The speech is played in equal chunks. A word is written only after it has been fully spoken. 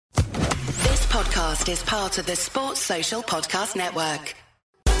podcast is part of the Sports Social Podcast Network.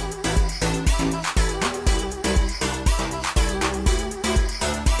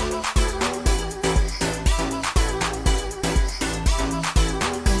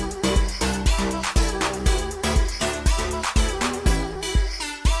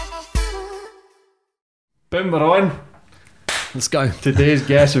 Boom, we're on. Let's go. Today's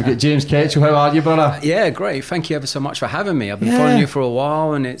guest, we've got James Ketchell. How are you, brother? Yeah, great. Thank you ever so much for having me. I've been following you for a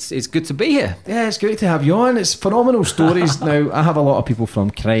while, and it's good to be here. Yeah, it's great to have you on. It's phenomenal stories. Now, I have a lot of people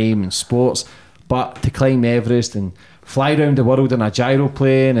from crime and sports, but to climb Everest and fly around the world in a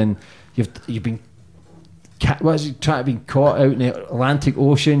gyroplane, and you've been trying to be caught out in the Atlantic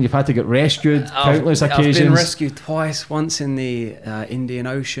Ocean. You've had to get rescued countless occasions. I've been rescued twice. Once in the Indian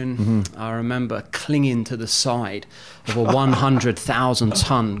Ocean. Mm-hmm. I remember clinging to the side of a 100,000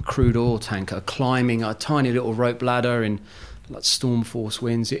 ton crude oil tanker, climbing a tiny little rope ladder in like storm force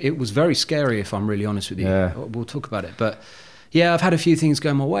winds. It was very scary, if I'm really honest with you. Yeah. We'll talk about it. But yeah, I've had a few things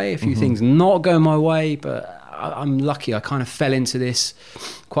go my way, a few things not go my way, but I'm lucky. I kind of fell into this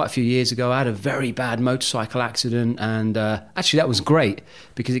quite a few years ago. I had a very bad motorcycle accident, and actually that was great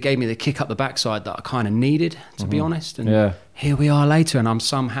because it gave me the kick up the backside that I kind of needed, to be honest. And here we are later, and I'm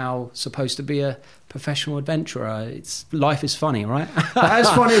somehow supposed to be a professional adventurer. Life is funny, right? That is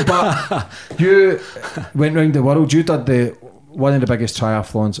funny, but you went round the world. You did one of the biggest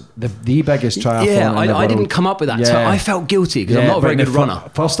triathlons, the biggest triathlon in the world. I didn't come up with that. So I felt guilty because I'm not a very good runner.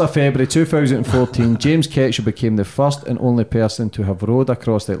 1st of February 2014, James Ketchell became the first and only person to have rowed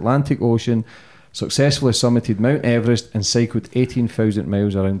across the Atlantic Ocean, successfully summited Mount Everest, and cycled 18,000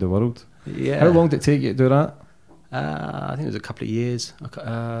 miles around the world. Yeah. How long did it take you to do that? I think it was a couple of years.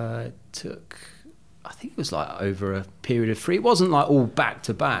 I think it was like over a period of 3. It wasn't like all back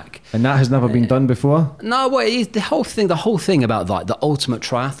to back. And that has never been done before? No, well, the whole thing about like the ultimate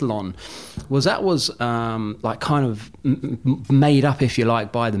triathlon was like kind of made up, if you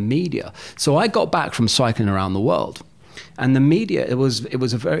like, by the media. So I got back from cycling around the world, and the media, I think it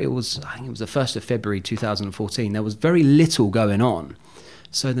was the 1st of February 2014. There was very little going on.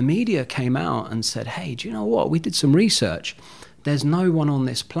 So the media came out and said, hey, do you know what? We did some research. There's no one on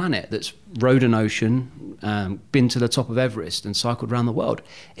this planet that's rode an ocean, been to the top of Everest and cycled around the world.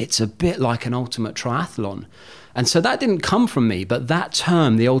 It's a bit like an ultimate triathlon. And so that didn't come from me, but that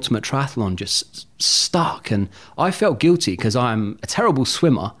term, the ultimate triathlon, just stuck. And I felt guilty because I'm a terrible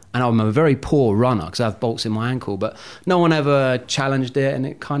swimmer and I'm a very poor runner because I have bolts in my ankle, but no one ever challenged it, and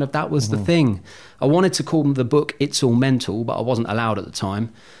that was the thing. I wanted to call the book It's All Mental, but I wasn't allowed at the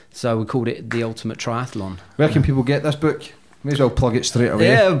time. So we called it The Ultimate Triathlon. Where can people get this book? May as well plug it straight away.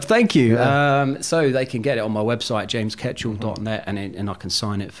 Yeah, thank you. Yeah. So they can get it on my website, jamesketchell.net, and I can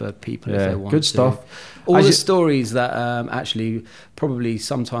sign it for people if they want to. Good stuff. All the stories that actually probably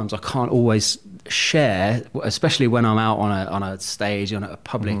sometimes I can't always share, especially when I'm out on a stage, on a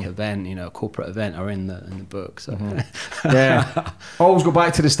public event, a corporate event, are in the book. So yeah, always go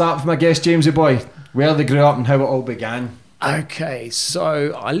back to the start for my guest, Jamesy boy, where they grew up and how it all began. Okay,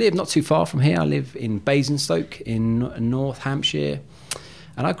 so I live not too far from here. I live in Basingstoke in North Hampshire,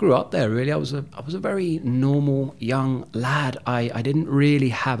 and I grew up there. Really, I was a very normal young lad. I didn't really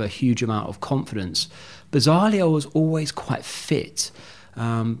have a huge amount of confidence. Bizarrely, I was always quite fit,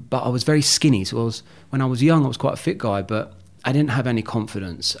 but I was very skinny. So when I was young, I was quite a fit guy, but I didn't have any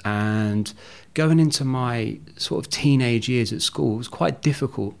confidence. And going into my sort of teenage years at school, it was quite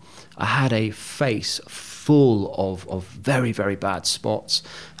difficult. I had a face full of very, very bad spots,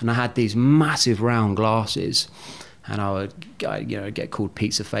 and I had these massive round glasses, and I would get called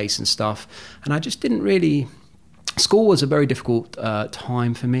pizza face and stuff, and I just didn't really. School was a very difficult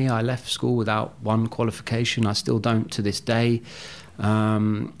time for me. I left school without one qualification. I still don't to this day,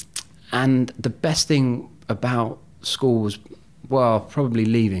 and the best thing about school was, well, probably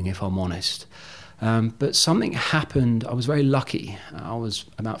leaving, if I'm honest. But something happened. I was very lucky. I was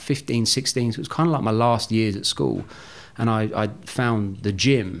about 15, 16, so it was kind of like my last years at school. And I found the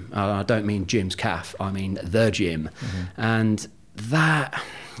gym. I don't mean Jim's Caff, I mean the gym. And that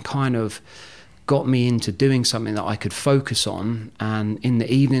kind of got me into doing something that I could focus on. And in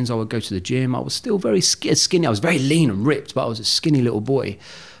the evenings, I would go to the gym. I was still very skinny. I was very lean and ripped, but I was a skinny little boy.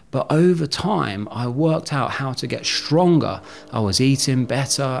 But over time, I worked out how to get stronger. I was eating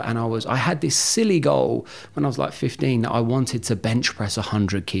better, and I had this silly goal when I was like 15 that I wanted to bench press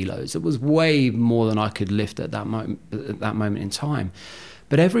 100 kilos. It was way more than I could lift at that moment in time.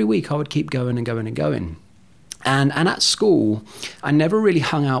 But every week I would keep going and going and going. And at school, I never really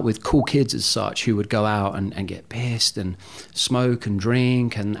hung out with cool kids as such who would go out and get pissed and smoke and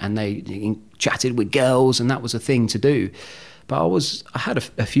drink, and they chatted with girls, and that was a thing to do. But I had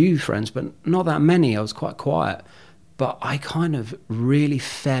a few friends, but not that many. I was quite quiet. But I kind of really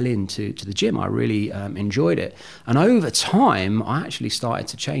fell into the gym. I really enjoyed it. And over time, I actually started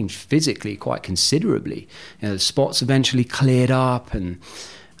to change physically quite considerably. The spots eventually cleared up, and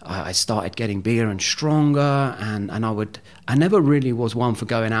I started getting bigger and stronger. And I never really was one for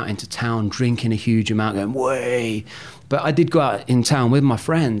going out into town, drinking a huge amount, going, way. But I did go out in town with my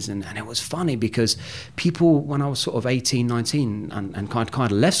friends, and it was funny because people, when I was sort of 18, 19, and kind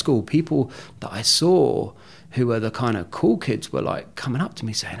of left school, people that I saw who were the kind of cool kids were like coming up to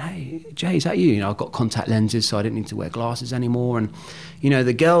me saying, hey, Jay, is that you? I've got contact lenses, so I didn't need to wear glasses anymore. And,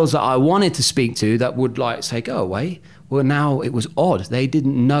 the girls that I wanted to speak to that would like say, go away. Well, now it was odd. They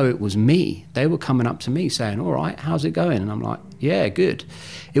didn't know it was me. They were coming up to me saying, all right, how's it going? And I'm like, yeah, good.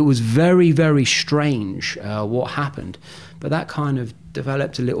 It was very, very strange what happened. But that kind of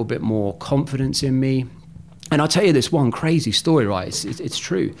developed a little bit more confidence in me. And I'll tell you this one crazy story, right? It's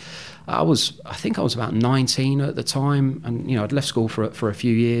true. I think I was about 19 at the time, and I'd left school for a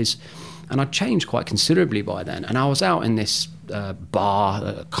few years, and I'd changed quite considerably by then. And I was out in this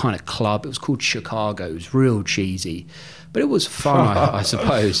bar, kind of club. It was called Chicago's, real cheesy, but it was fun, I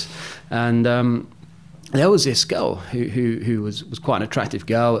suppose. And there was this girl who was quite an attractive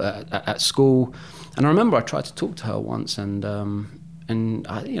girl at school, and I remember I tried to talk to her once, and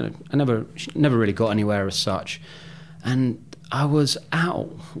I never really got anywhere as such. And I was out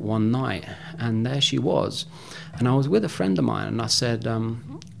one night, and there she was, and I was with a friend of mine, and I said,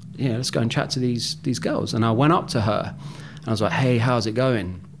 let's go and chat to these girls. And I went up to her, and I was like, hey, how's it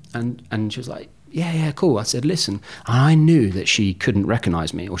going? And she was like, yeah, cool. I said, listen, and I knew that she couldn't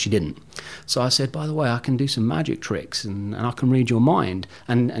recognize me, or she didn't. So I said, by the way, I can do some magic tricks, and I can read your mind.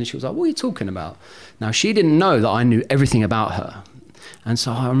 And she was like, what are you talking about? Now, she didn't know that I knew everything about her. And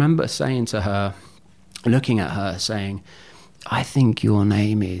so I remember saying to her, looking at her, saying, I think your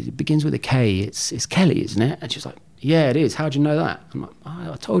name it begins with a K. It's Kelly, isn't it? And she's like, yeah, it is. How'd you know that? I'm like,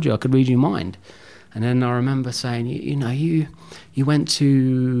 I told you I could read your mind. And then I remember saying, you went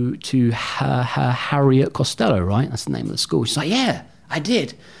to Harriet Costello, right? That's the name of the school. She's like, yeah, I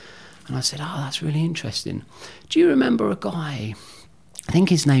did. And I said, oh, that's really interesting. Do you remember a guy? I think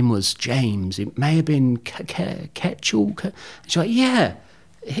his name was James. It may have been Ketchell. She's like, yeah.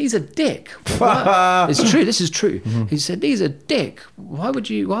 He's a dick. It's true. This is true. Mm-hmm. He said, he's a dick. Why would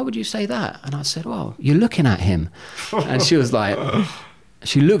you say that? And I said, well, you're looking at him. And she was like,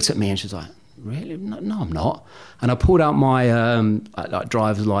 she looked at me and she was like, really? No, I'm not. And I pulled out my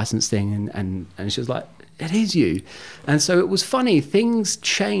driver's license thing, and she was like, it is you. And so it was funny. Things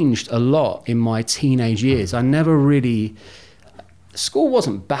changed a lot in my teenage years. I never really... School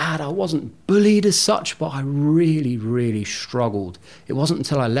wasn't bad, I wasn't bullied as such, but I really, really struggled. It wasn't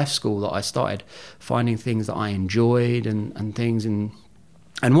until I left school that I started finding things that I enjoyed and things. And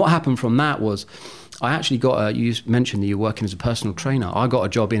what happened from that was I actually got you mentioned that you're working as a personal trainer. I got a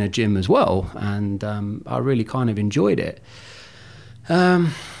job in a gym as well, and I really kind of enjoyed it.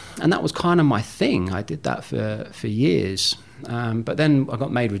 And that was kind of my thing. I did that for years. But then I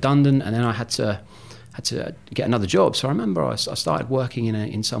got made redundant, and then I had to get another job. So I remember I started working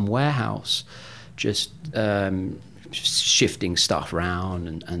in some warehouse, just shifting stuff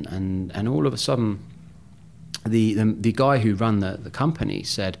around, and all of a sudden the guy who ran the company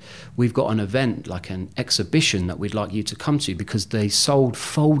said, we've got an event, like an exhibition that we'd like you to come to, because they sold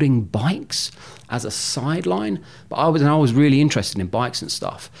folding bikes as a sideline. But I was really interested in bikes and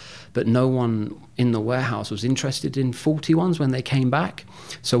stuff, but no one in the warehouse was interested in 40 ones when they came back.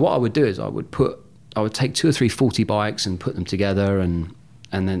 So what I would do is I would take 2 or 3 40 bikes and put them together and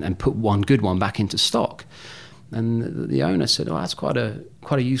then put one good one back into stock. And the owner said, oh, that's quite a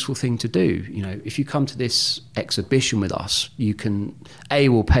useful thing to do. If you come to this exhibition with us, you can,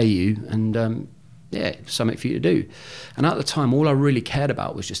 we'll pay you, and something for you to do. And at the time, all I really cared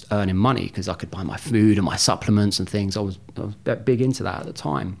about was just earning money, because I could buy my food and my supplements and things. I was big into that at the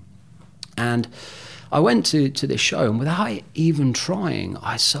time. And I went to this show, and without even trying,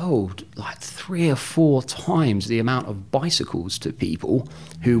 I sold like 3 or 4 times the amount of bicycles to people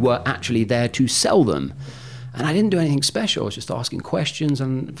who were actually there to sell them. And I didn't do anything special. I was just asking questions,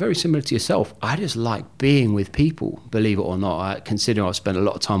 and very similar to yourself, I just like being with people, believe it or not. Considering I've spent a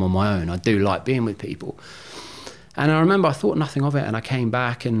lot of time on my own, I do like being with people. And I remember I thought nothing of it, and I came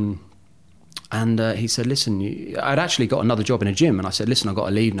back, and he said, listen, I'd actually got another job in a gym. And I said, listen, I've got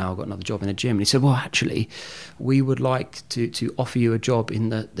to leave now. I've got another job in a gym. And he said, well, actually, we would like to offer you a job in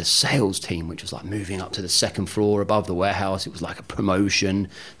the sales team, which was like moving up to the 2nd floor above the warehouse. It was like a promotion.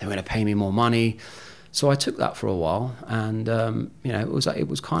 They were going to pay me more money. So I took that for a while, and it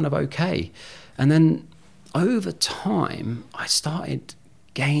was kind of okay. And then over time, I started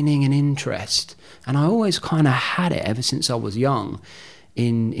gaining an interest, and I always kind of had it ever since I was young,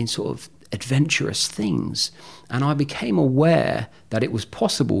 in sort of adventurous things. And I became aware that it was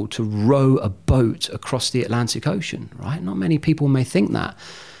possible to row a boat across the Atlantic Ocean, right? Not many people may think that.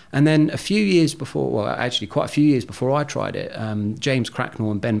 And then a few years before, well, actually quite a few years before I tried it, James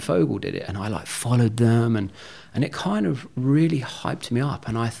Cracknell and Ben Fogle did it, and I like followed them, and it kind of really hyped me up,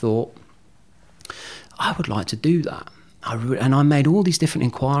 and I thought, I would like to do that. And I made all these different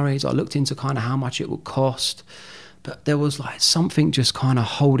inquiries. I looked into kind of how much it would cost, but there was like something just kind of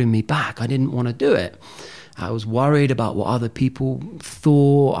holding me back. I didn't want to do it. I was worried about what other people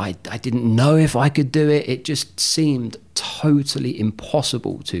thought. I didn't know if I could do it. It just seemed totally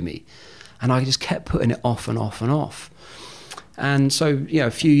impossible to me. And I just kept putting it off and off and off. And so, a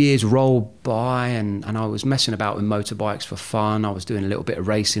few years rolled by, and I was messing about with motorbikes for fun. I was doing a little bit of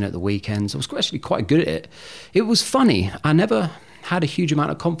racing at the weekends. I was actually quite good at it. It was funny. I never had a huge amount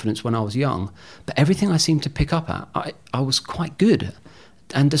of confidence when I was young, but everything I seemed to pick up at, I was quite good.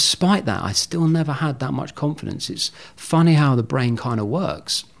 And despite that, I still never had that much confidence. It's funny how the brain kind of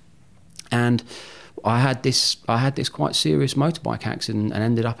works. And I had this quite serious motorbike accident and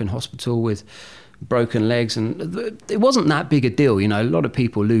ended up in hospital with broken legs, and it wasn't that big a deal. A lot of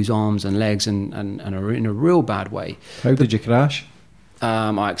people lose arms and legs and are in a real bad way. How did you crash?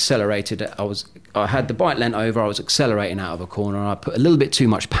 I accelerated. I had the bike leant over. I was accelerating out of a corner. I put a little bit too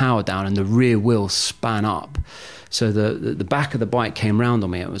much power down, and the rear wheel span up. So the back of the bike came round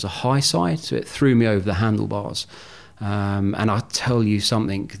on me. It was a high side, so it threw me over the handlebars. And I'll tell you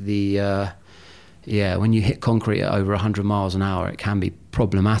something. When you hit concrete at over 100 miles an hour, it can be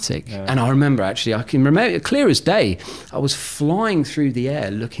problematic. Yeah. And I remember, actually, I can remember it clear as day. I was flying through the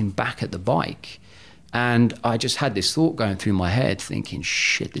air looking back at the bike, and I just had this thought going through my head thinking,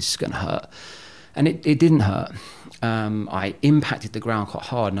 shit, this is going to hurt. And it didn't hurt. I impacted the ground quite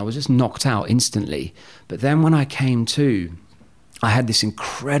hard, and I was just knocked out instantly. But then when I came to, I had this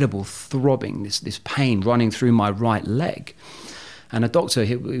incredible throbbing, this pain running through my right leg. And a doctor,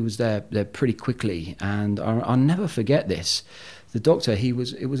 he was there pretty quickly, and I'll never forget this. The doctor, it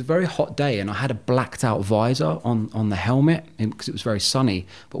was a very hot day, and I had a blacked out visor on the helmet because it was very sunny.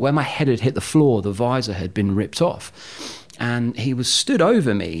 But where my head had hit the floor, the visor had been ripped off. And he was stood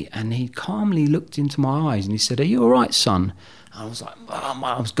over me, and he calmly looked into my eyes, and he said, "Are you all right, son?" I was like,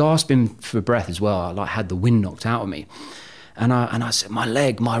 I was gasping for breath as well. I had the wind knocked out of me. And I said,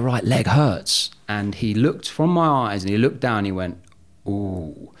 my right leg hurts. And he looked from my eyes, and he looked down, and he went,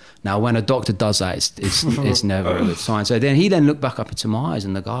 "Ooh." Now, when a doctor does that, it's never a good sign. So then he looked back up into my eyes,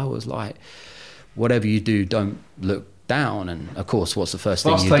 and the guy was like, "Whatever you do, don't look down." And of course, what's the first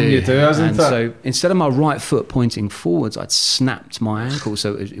thing you do? And so instead of my right foot pointing forwards, I'd snapped my ankle,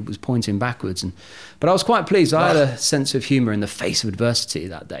 so it was pointing backwards. But I was quite pleased. I had a sense of humour in the face of adversity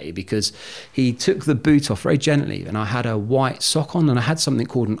that day, because he took the boot off very gently, and I had a white sock on, and I had something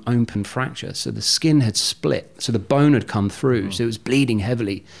called an open fracture. So the skin had split, so the bone had come through, so it was bleeding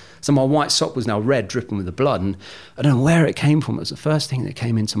heavily. So my white sock was now red, dripping with the blood, and I don't know where it came from. It was the first thing that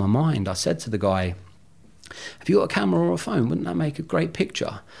came into my mind. I said to the guy, "Have you got a camera or a phone? Wouldn't that make a great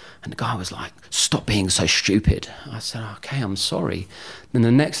picture?" And the guy was like, "Stop being so stupid." I said, "Okay, I'm sorry." Then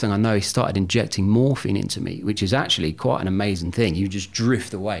the next thing I know, he started injecting morphine into me, which is actually quite an amazing thing. You just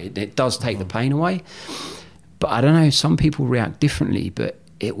drift away. It does take the pain away. But I don't know, some people react differently, but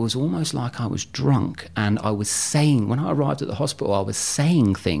it was almost like I was drunk, and I was saying, when I arrived at the hospital, I was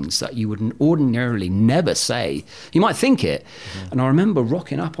saying things that you would ordinarily never say. You might think it. Mm-hmm. And I remember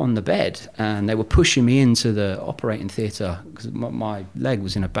rocking up on the bed, and they were pushing me into the operating theatre because my leg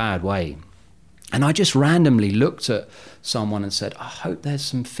was in a bad way. And I just randomly looked at someone and said, "I hope there's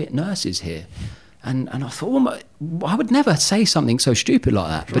some fit nurses here." And I thought, well, I would never say something so stupid like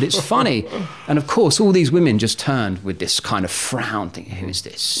that, but it's funny. And of course, all these women just turned with this kind of frown, thinking, "Who's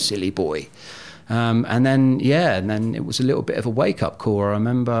this silly boy?" And then it was a little bit of a wake-up call. I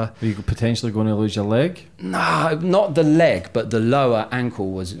remember... Were you potentially going to lose your leg? No, not the leg, but the lower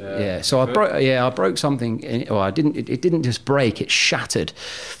ankle was... Yeah. So I broke something. It didn't just break, it shattered.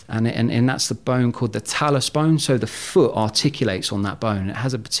 And that's the bone called the talus bone. So the foot articulates on that bone. It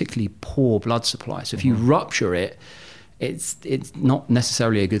has a particularly poor blood supply. So if you rupture it, it's not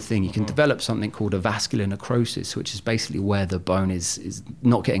necessarily a good thing. You can develop something called a vascular necrosis, which is basically where the bone is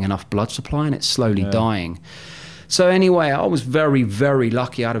not getting enough blood supply, and it's slowly dying. So anyway, I was very, very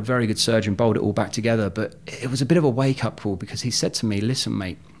lucky. I had a very good surgeon, bowled it all back together. But it was a bit of a wake-up call, because he said to me, "Listen,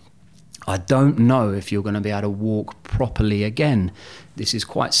 mate, I don't know if you're going to be able to walk properly again. This is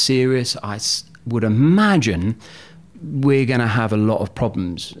quite serious. I would imagine we're going to have a lot of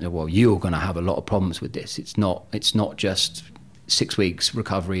problems. Well, you're going to have a lot of problems with this. It's not just 6 weeks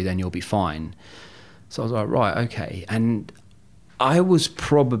recovery, then you'll be fine. So I was like, right, okay. And I was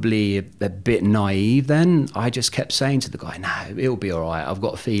probably a bit naive then. I just kept saying to the guy, no, it'll be all right. I've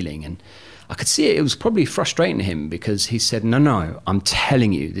got a feeling. And I could see it. It was probably frustrating to him because he said, no, I'm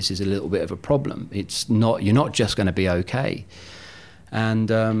telling you, this is a little bit of a problem. You're not just going to be okay.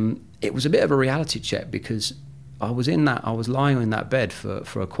 And it was a bit of a reality check because I was lying in that bed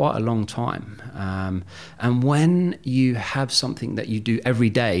for quite a long time. And when you have something that you do every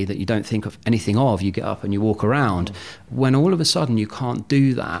day that you don't think of anything of, you get up and you walk around. When all of a sudden you can't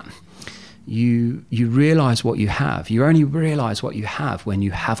do that, you realize what you have. You only realize what you have when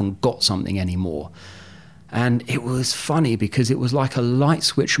you haven't got something anymore. And it was funny because it was like a light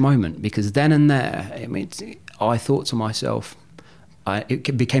switch moment, because then and there, I thought to myself,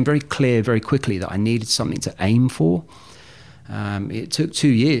 it became very clear very quickly that I needed something to aim for. It took 2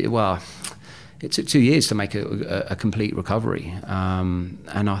 years. Well, it took 2 years to make a complete recovery.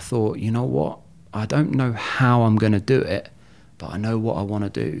 And I thought, you know what? I don't know how I'm going to do it, but I know what I want to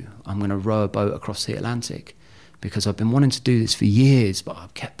do. I'm going to row a boat across the Atlantic, because I've been wanting to do this for years, but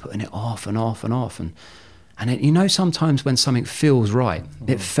I've kept putting it off and off and off. And sometimes when something feels right,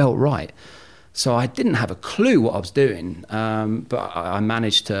 it felt right. So I didn't have a clue what I was doing, but I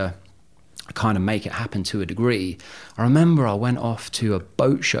managed to kind of make it happen to a degree. I remember I went off to a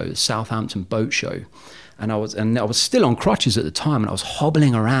boat show, the Southampton boat show, and I was still on crutches at the time, and I was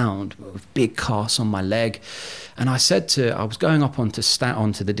hobbling around with big casts on my leg. And I was going up onto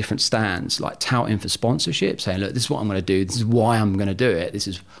the different stands, like touting for sponsorship, saying, look, this is what I'm going to do. This is why I'm going to do it. This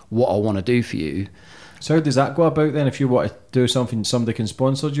is what I want to do for you. So how does that go about then? If you want to do something, somebody can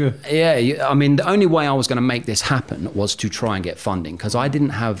sponsor you? Yeah, the only way I was going to make this happen was to try and get funding, because I didn't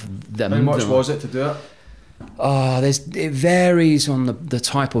have the... How much was it to do it? It varies on the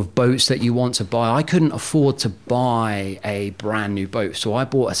type of boats that you want to buy. I couldn't afford to buy a brand new boat, so I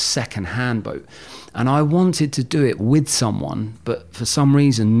bought a second-hand boat. And I wanted to do it with someone, but for some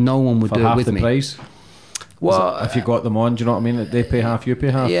reason, no one would do it with me. For half the price? Well, if you got them on, do you know what I mean? They pay half, you pay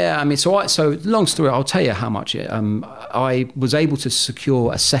half. Yeah, so long story. I'll tell you how much. I was able to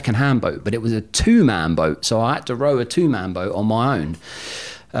secure a second-hand boat, but it was a two-man boat, so I had to row a two-man boat on my own.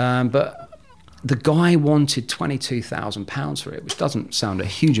 But the guy wanted £22,000 for it, which doesn't sound a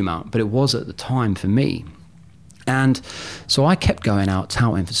huge amount, but it was at the time for me. And so I kept going out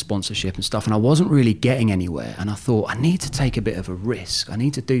touting for sponsorship and stuff, and I wasn't really getting anywhere. And I thought, I need to take a bit of a risk. I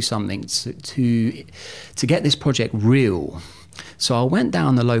need to do something to get this project real. So I went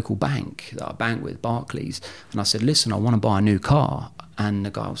down the local bank that I bank with, Barclays, and I said, listen, I want to buy a new car. And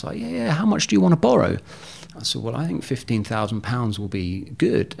the guy was like, yeah, how much do you want to borrow? I said, well, I think £15,000 will be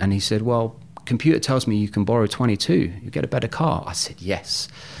good. And he said, well, computer tells me you can borrow 22, you get a better car. I said, yes,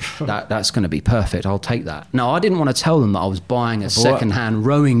 that's going to be perfect. I'll take that. No, I didn't want to tell them that I was buying a second-hand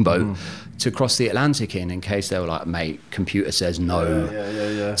rowing boat to cross the Atlantic in case they were like, mate, computer says no.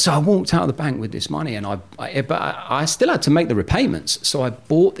 Yeah. So I walked out of the bank with this money, and I still had to make the repayments. So I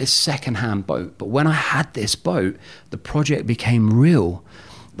bought this second-hand boat. But when I had this boat, the project became real.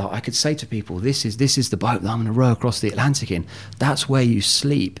 Like I could say to people, this is the boat that I'm going to row across the Atlantic in. That's where you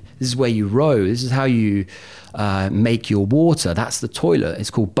sleep. This is where you row. This is how you make your water. That's the toilet. It's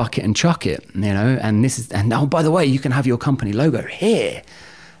called Bucket and Chuck It, And oh, by the way, you can have your company logo here.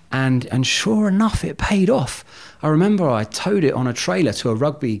 And sure enough, it paid off. I remember I towed it on a trailer to a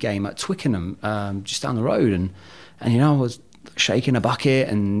rugby game at Twickenham, just down the road, and I was shaking a bucket.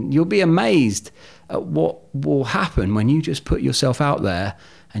 And you'll be amazed at what will happen when you just put yourself out there.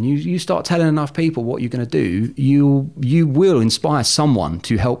 And you start telling enough people what you're going to do, you will inspire someone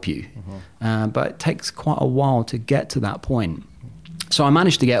to help you. But it takes quite a while to get to that point. So I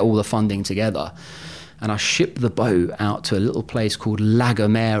managed to get all the funding together, and I shipped the boat out to a little place called La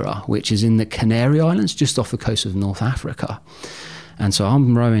Gomera, which is in the Canary Islands, just off the coast of North Africa. And so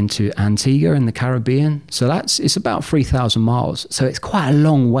I'm rowing to Antigua in the Caribbean. So it's about 3,000 miles. So it's quite a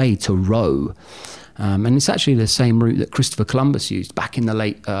long way to row. And it's actually the same route that Christopher Columbus used back in the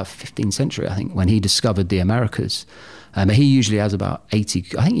late 15th century, I think, when he discovered the Americas. He usually has about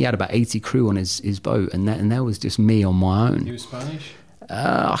 80, I think he had about 80 crew on his boat, and there was just me on my own. He was Spanish?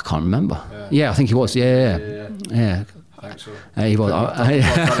 I can't remember. Yeah, I think he was, yeah. I think so. He was.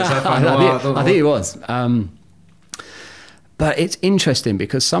 I think he was. But it's interesting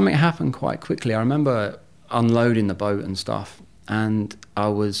because something happened quite quickly. I remember unloading the boat and stuff, and I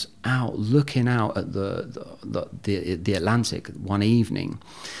was out looking out at the Atlantic one evening,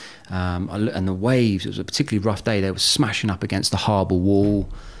 and the waves, it was a particularly rough day, they were smashing up against the harbour wall,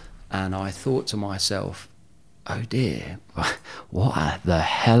 and I thought to myself, oh dear, what the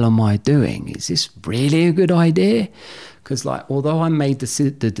hell am I doing? Is this really a good idea? Because like, although I made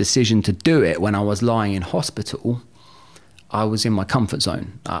the decision to do it when I was lying in hospital, I was in my comfort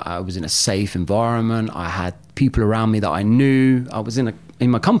zone. I was in a safe environment. I had people around me that I knew. I was in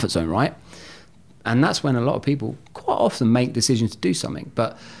my comfort zone, right? And that's when a lot of people quite often make decisions to do something.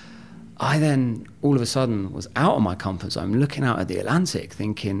 But I then all of a sudden was out of my comfort zone, looking out at the Atlantic,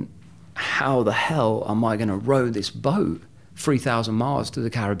 thinking, how the hell am I going to row this boat 3,000 miles to the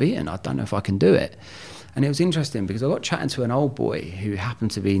Caribbean? I don't know if I can do it. And it was interesting because I got chatting to an old boy who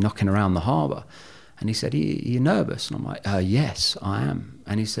happened to be knocking around the harbour. And he said, you nervous? And I'm like, yes, I am.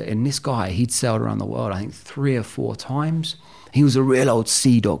 And he said, and this guy, he'd sailed around the world, I think 3 or 4 times. He was a real old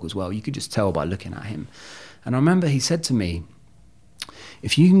sea dog as well. You could just tell by looking at him. And I remember he said to me,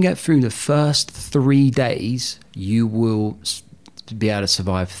 if you can get through the first 3 days, you will be able to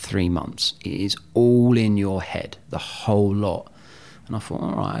survive 3 months. It is all in your head, the whole lot. And I thought,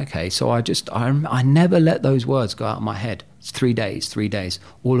 all right, okay. So I never let those words go out of my head. It's 3 days, 3 days.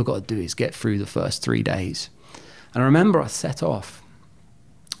 All I've got to do is get through the first 3 days. And I remember I set off,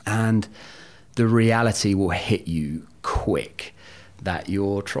 and the reality will hit you quick that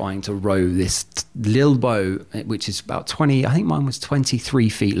you're trying to row this little boat, which is about 20, I think mine was 23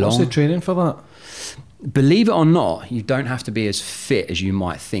 feet long. What's the training for that? Believe it or not, you don't have to be as fit as you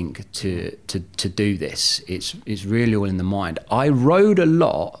might think to do this. It's really all in the mind. I rowed a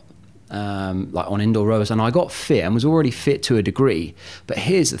lot, like on indoor rowers, and I got fit and was already fit to a degree. But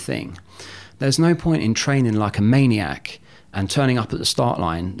here's the thing. There's no point in training like a maniac and turning up at the start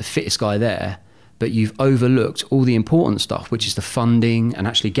line, the fittest guy there, but you've overlooked all the important stuff, which is the funding and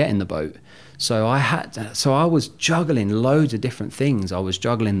actually getting the boat. So I was juggling loads of different things. I was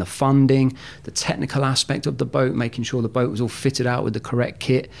juggling the funding, the technical aspect of the boat, making sure the boat was all fitted out with the correct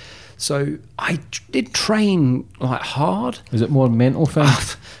kit. So I did train like hard. Is it more mental thing?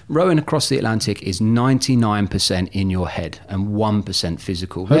 Rowing across the Atlantic is 99% in your head and 1%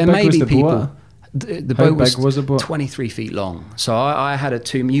 physical. How there big may was be the people. boat? The How boat big was the boat? 23 feet long. So I had a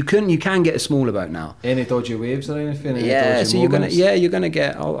 2. You can get a smaller boat now. Any dodgy waves or anything? Any Yeah, dodgy so you're moments? gonna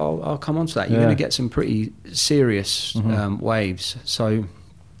get. I'll come on to that. You're gonna get some pretty serious waves. So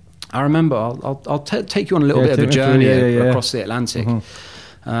I remember I'll take you on a little bit of a journey across the Atlantic.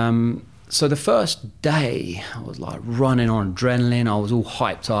 So the first day I was like running on adrenaline. I was all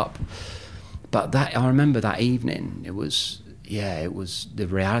hyped up. But I remember that evening. It was the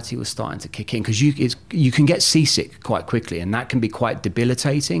reality was starting to kick in, because you can get seasick quite quickly, and that can be quite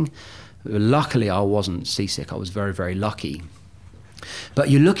debilitating. Luckily, I wasn't seasick. I was very, very lucky. But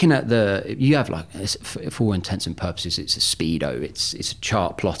you're looking at you have like, for all intents and purposes, it's a speedo, it's a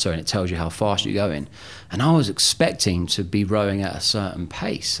chart plotter, and it tells you how fast you're going. And I was expecting to be rowing at a certain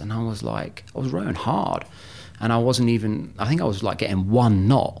pace, and I was rowing hard. And I think I was like getting 1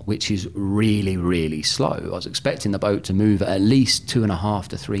 knot, which is really, really slow. I was expecting the boat to move at least 2.5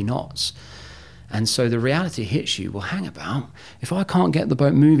 to 3 knots. And so the reality hits you, well, hang about, if I can't get the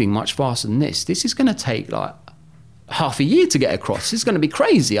boat moving much faster than this is going to take like half a year to get across. It's going to be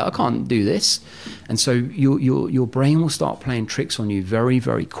crazy. I can't do this. And so your brain will start playing tricks on you very,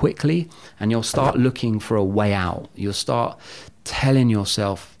 very quickly, and you'll start looking for a way out. You'll start telling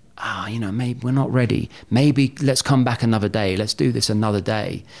yourself, maybe we're not ready. Maybe let's come back another day. Let's do this another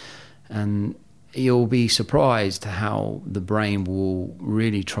day. And you'll be surprised how the brain will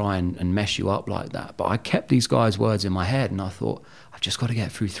really try and mess you up like that. But I kept these guys' words in my head, and I thought, I've just got to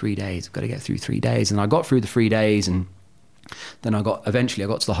get through 3 days. I've got to get through 3 days. And I got through the 3 days, and then eventually I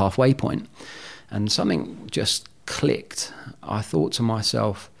got to the halfway point, and something just clicked. I thought to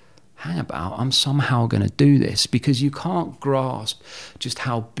myself, hang about, I'm somehow going to do this, because you can't grasp just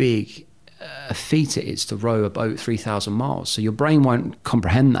how big a feat it is to row a boat 3,000 miles. So your brain won't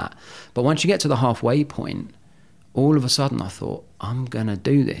comprehend that. But once you get to the halfway point, all of a sudden I thought, I'm going to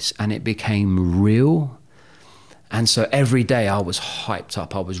do this. And it became real. And so every day I was hyped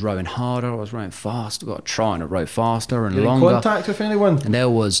up. I was rowing harder. I was rowing faster. I was trying to row faster and longer. In contact with anyone? And there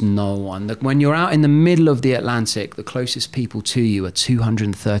was no one. When you're out in the middle of the Atlantic, the closest people to you are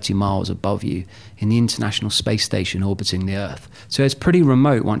 230 miles above you in the International Space Station orbiting the Earth. So it's pretty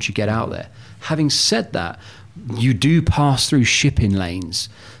remote once you get out there. Having said that, you do pass through shipping lanes.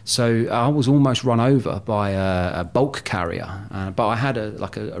 So I was almost run over by a bulk carrier, but I had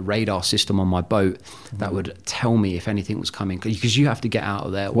a radar system on my boat that would tell me if anything was coming, because you have to get out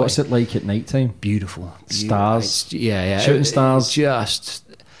of there. What's it like at night time? Beautiful. Stars? Yeah. Shooting stars? Just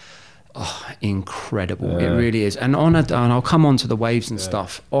incredible. It really is. And I'll come on to the waves and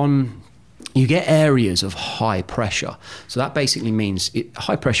stuff. On you get areas of high pressure. So that basically means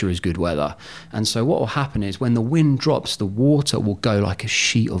high pressure is good weather. And so what will happen is when the wind drops, the water will go like a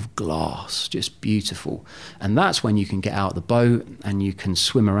sheet of glass, just beautiful. And that's when you can get out of the boat and you can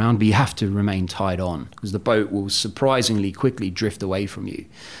swim around, but you have to remain tied on because the boat will surprisingly quickly drift away from you.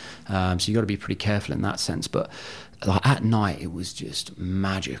 So you've got to be pretty careful in that sense. But like at night, it was just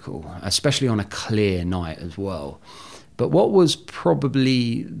magical, especially on a clear night as well. But what was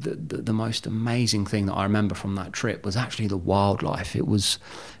probably the most amazing thing that I remember from that trip was actually the wildlife. It was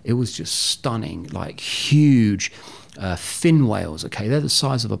just stunning, like huge fin whales, okay? They're the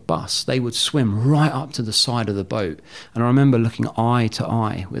size of a bus. They would swim right up to the side of the boat. And I remember looking eye to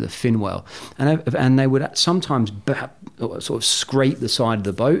eye with a fin whale. And they would sometimes sort of scrape the side of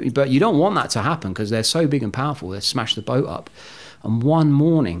the boat. But you don't want that to happen because they're so big and powerful. They smash the boat up. And one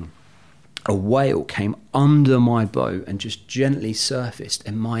morning, a whale came under my boat and just gently surfaced,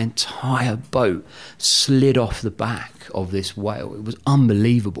 and my entire boat slid off the back of this whale. It was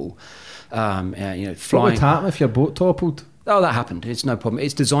unbelievable. Flying. What would happen if your boat toppled? Oh, that happened. It's no problem.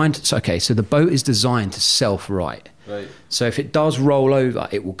 It's designed to, okay, so the boat is designed to self-right. Right. So if it does roll over,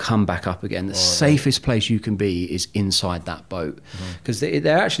 it will come back up again. The safest place you can be is inside that boat because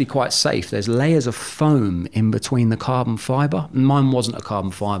they're actually quite safe. There's layers of foam in between the carbon fibre. Mine wasn't a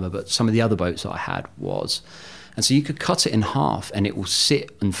carbon fibre, but some of the other boats that I had was. And so you could cut it in half and it will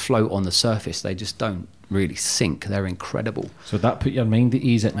sit and float on the surface. They just don't really sink. They're incredible. So that put your mind at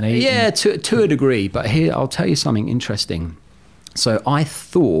ease at night? Yeah, to a degree. But here, I'll tell you something interesting. So I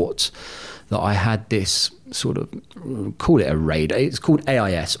thought that I had this sort of, call it a radar. It's called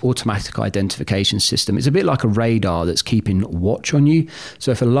AIS, Automatic Identification System. It's a bit like a radar that's keeping watch on you.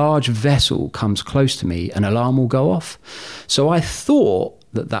 So if a large vessel comes close to me, an alarm will go off. So I thought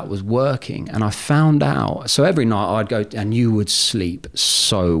that was working, and I found out. So every night I'd go, and you would sleep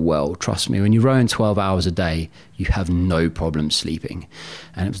so well. Trust me, when you're rowing 12 hours a day, you have no problem sleeping.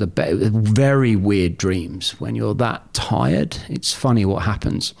 And it was very weird dreams. When you're that tired, it's funny what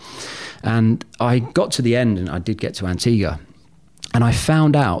happens. And I got to the end, and I did get to Antigua. And I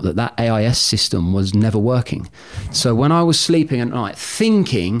found out that AIS system was never working. So when I was sleeping at night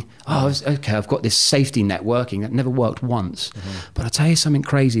thinking, okay, I've got this safety net working, that never worked once. But I'll tell you something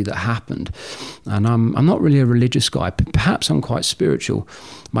crazy that happened. And I'm not really a religious guy, but perhaps I'm quite spiritual.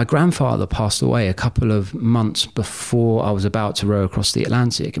 My grandfather passed away a couple of months before I was about to row across the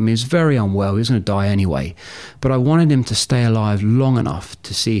Atlantic. I mean, he was very unwell. He was going to die anyway. But I wanted him to stay alive long enough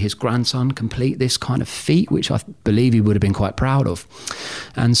to see his grandson complete this kind of feat, which I believe he would have been quite proud of.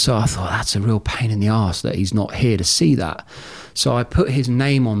 And so I thought, that's a real pain in the arse that he's not here to see that. So I put his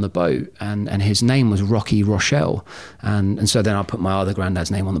name on the boat, and his name was Rocky Rochelle. And so then I put my other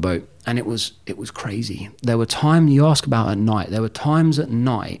granddad's name on the boat. And it was crazy. There were times, you ask about at night, there were times at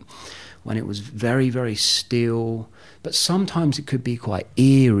night when it was very, very still, but sometimes it could be quite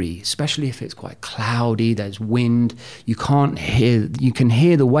eerie, especially if it's quite cloudy, there's wind, you can hear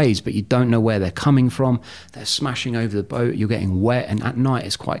the waves, but you don't know where they're coming from. They're smashing over the boat, you're getting wet, and at night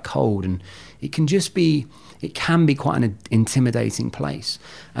it's quite cold, and it can be quite an intimidating place.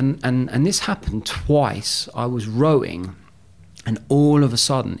 And this happened twice. I was rowing, and all of a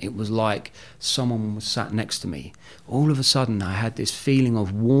sudden, it was like someone was sat next to me. All of a sudden, I had this feeling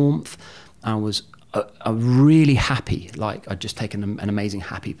of warmth. I was really happy, like I'd just taken an amazing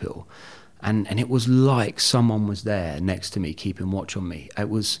happy pill. And it was like someone was there next to me, keeping watch on me. It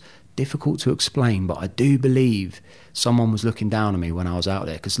was difficult to explain, but I do believe someone was looking down on me when I was out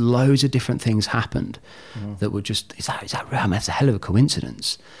there, because loads of different things happened that were just, is that real? I mean, that's a hell of a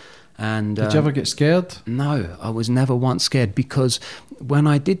coincidence. And did you ever get scared? No, I was never once scared, because when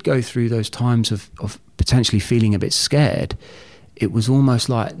I did go through those times of potentially feeling a bit scared, it was almost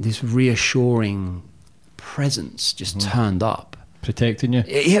like this reassuring presence just turned up. Protecting you?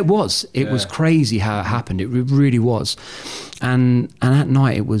 It was. It was crazy how it happened. It really was. And at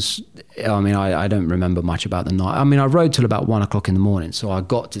night it was, I mean, I don't remember much about the night. I mean, I rode till about 1 o'clock in the morning, so I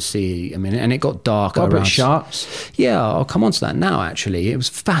got to see, I mean, and it got dark. What about sharks? Yeah, I'll come on to that now, actually. It was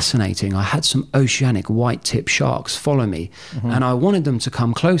fascinating. I had some oceanic white-tip sharks follow me, and I wanted them to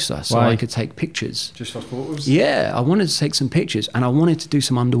come closer so I could take pictures. Just for photos? Yeah, I wanted to take some pictures, and I wanted to do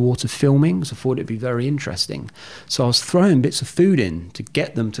some underwater filming, because I thought it'd be very interesting. So I was throwing bits of food in to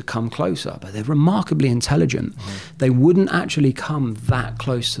get them to come closer, but they're remarkably intelligent. They wouldn't actually come that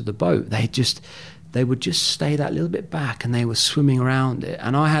close to the boat. They would just stay that little bit back, and they were swimming around it.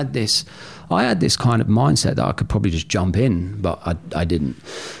 And I had this kind of mindset that I could probably just jump in, but I didn't.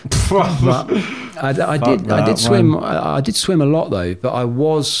 But I did swim. I did swim a lot though, but I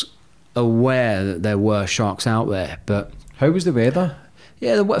was aware that there were sharks out there. But how was the weather?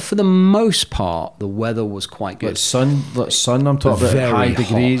 Yeah, for the most part, the weather was quite good. Like sun, I'm talking about Very high hot,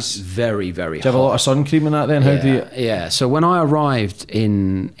 degrees. very, very hot. Do you have a lot of sun cream in that then? How do you... Yeah, so when I arrived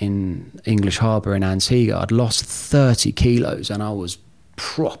in English Harbour in Antigua, I'd lost 30 kilos and I was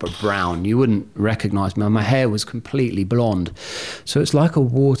proper brown. You wouldn't recognise me. My hair was completely blonde. So it's like a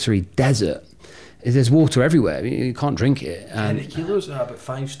watery desert. There's water everywhere. You can't drink it. And 20 kilos, about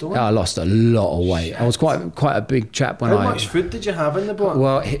 5 stone? I lost a lot of weight. I was quite a big chap when How much food did you have in the boat?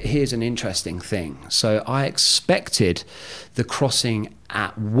 Well, here's an interesting thing. So I expected the crossing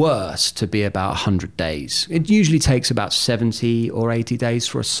at worst to be about 100 days. It usually takes about 70 or 80 days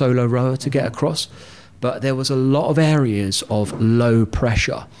for a solo rower to get across. But there was a lot of areas of low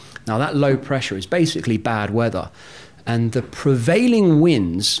pressure. Now, that low pressure is basically bad weather. And the prevailing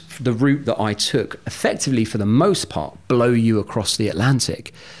winds, the route that I took, effectively for the most part, blow you across the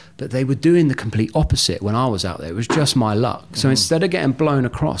Atlantic. But they were doing the complete opposite when I was out there. It was just my luck. So instead of getting blown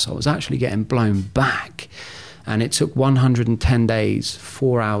across, I was actually getting blown back. And it took 110 days,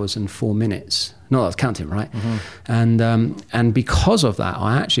 4 hours and 4 minutes. No, that's counting, right? And because of that,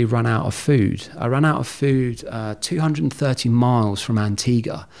 I actually ran out of food. I ran out of food 230 miles from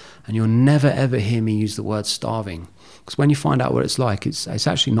Antigua. And you'll never, ever hear me use the word starving. Because when you find out what it's like, it's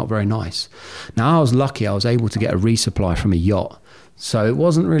actually not very nice. Now, I was lucky I was able to get a resupply from a yacht. So it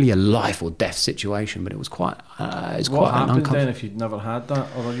wasn't really a life or death situation, but it was quite. What happened then if you'd never had that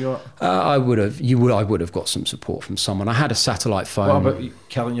other yacht? I would have got some support from someone. I had a satellite phone. What about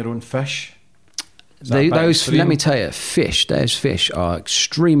killing your own fish? Let me tell you, those fish are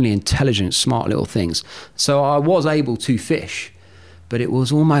extremely intelligent, smart little things. So I was able to fish, but it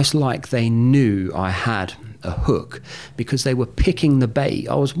was almost like they knew I had a hook because they were picking the bait.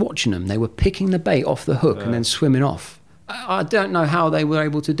 I was watching them. They were picking the bait off the hook and then swimming off. I don't know how they were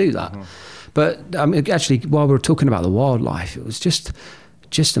able to do that. But actually, while we were talking about the wildlife, it was just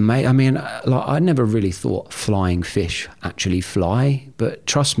amazing. I mean, I never really thought flying fish actually fly, but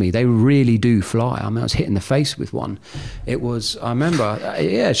trust me, they really do fly. I mean, I was hit in the face with one. I remember,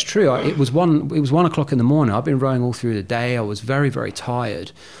 yeah, it's true. It was 1 o'clock in the morning. I've been rowing all through the day. I was very, very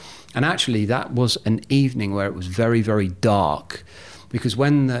tired. And actually, that was an evening where it was very, very dark, because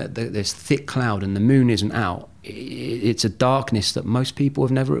when there's thick cloud and the moon isn't out, it's a darkness that most people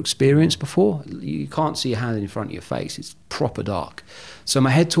have never experienced before. You can't see a hand in front of your face. It's proper dark. So my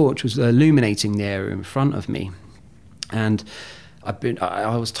head torch was illuminating the area in front of me. And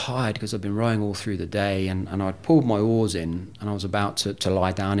I was tired because I'd been rowing all through the day, and I'd pulled my oars in, and I was about to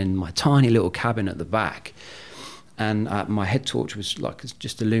lie down in my tiny little cabin at the back. And my head torch was like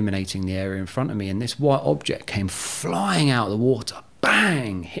just illuminating the area in front of me, and this white object came flying out of the water,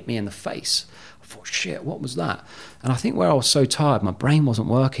 bang, hit me in the face. I thought, shit, what was that? And I think where I was so tired, my brain wasn't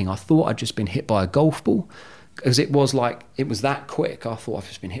working. I thought I'd just been hit by a golf ball, because it was that quick. I thought I've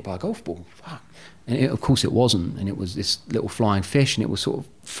just been hit by a golf ball. Fuck. And of course it wasn't, and it was this little flying fish, and it was sort of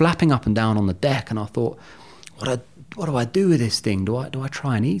flapping up and down on the deck, and I thought, what do I do with this thing? Do I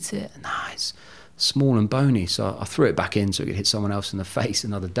try and eat it? Nah, it's small and bony, so I threw it back in so it could hit someone else in the face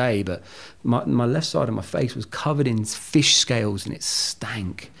another day. But my left side of my face was covered in fish scales, and it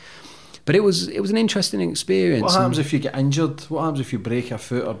stank. But it was an interesting experience. What happens if you get injured? What happens if you break a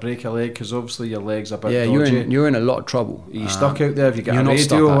foot or break a leg? Because obviously your leg's a bit dodgy. You're in a lot of trouble. Are you stuck out there? Have you got a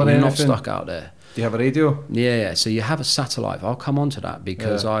radio or anything? You're not stuck out there. Do you have a radio? Yeah. So you have a satellite. I'll come on to that,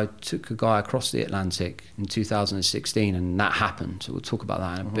 because I took a guy across the Atlantic in 2016, and that happened. So we'll talk about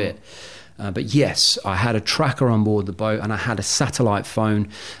that in a bit. But yes, I had a tracker on board the boat, and I had a satellite phone,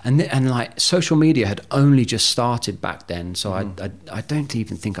 and like social media had only just started back then. So I don't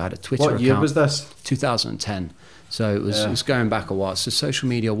even think I had a Twitter account. What year was this? 2010. So it was going back a while. So social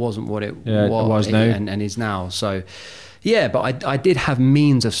media wasn't what it was now and is now. So yeah, but I did have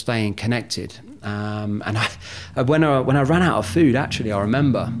means of staying connected. And when I ran out of food, actually, I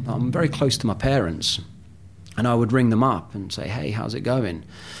remember I'm very close to my parents, and I would ring them up and say, "Hey, how's it going?"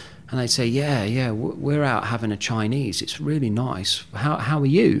 And they'd say, yeah, we're out having a Chinese. It's really nice. How are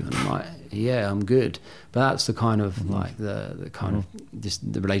you? And I'm like, yeah, I'm good. But that's the kind of like the kind of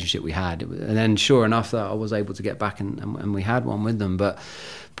just the relationship we had. And then sure enough, that I was able to get back and we had one with them. But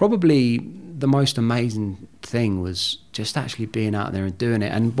probably the most amazing thing was just actually being out there and doing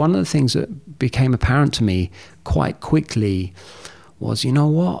it. And one of the things that became apparent to me quite quickly was, you know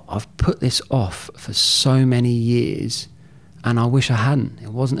what? I've put this off for so many years, and I wish I hadn't. It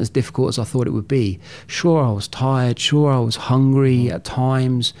wasn't as difficult as I thought it would be. Sure, I was tired. Sure, I was hungry at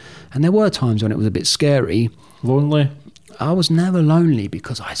times. And there were times when it was a bit scary. Lonely? I was never lonely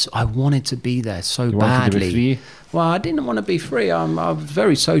because I wanted to be there so You badly. wanted to be free? Well, I didn't want to be free. I'm a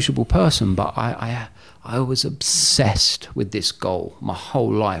very sociable person, but I was obsessed with this goal. My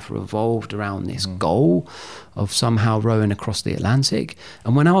whole life revolved around this goal of somehow rowing across the Atlantic.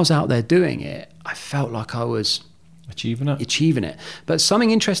 And when I was out there doing it, I felt like I was achieving it. But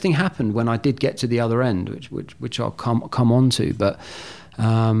something interesting happened when I did get to the other end, which I'll come on to. But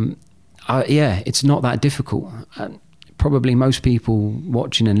it's not that difficult. And probably most people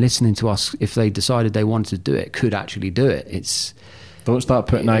watching and listening to us, if they decided they wanted to do it, could actually do it. Don't start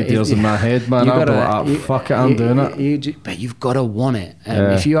putting ideas in my head, man. I'll be like, fuck it, I'm doing it. But you've got to want it.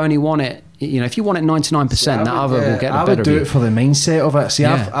 If you only want it, if you want it 99%, that other will get the better of you. I would do it for the mindset of it. See,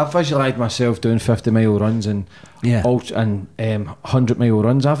 I've visualised myself doing 50-mile runs and 100-mile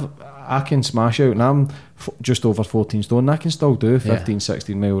runs. I can smash out, and I'm just over 14 stone. I can still do 15,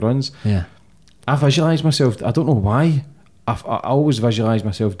 16-mile runs. Yeah. I visualise myself. I don't know why. I always visualise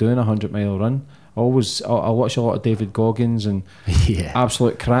myself doing a 100-mile run. I watch a lot of David Goggins and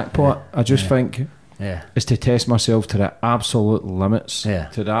absolute crackpot. I just think it's to test myself to the absolute limits.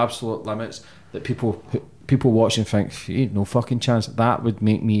 To the absolute limits that people watch and think, no fucking chance. That would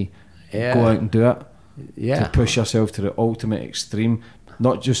make me go out and do it. To push yourself to the ultimate extreme.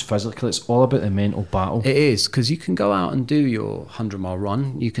 Not just physically, it's all about the mental battle. It is, because you can go out and do your 100-mile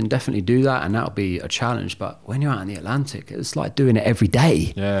run. You can definitely do that, and that'll be a challenge. But when you're out in the Atlantic, it's like doing it every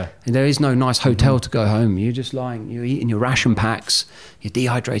day. Yeah. And there is no nice hotel to go home. You're just you're eating your ration packs, your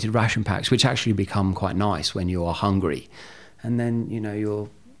dehydrated ration packs, which actually become quite nice when you are hungry. And then,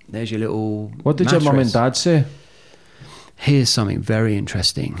 there's your little What did mattress. your mum and dad say? Here's something very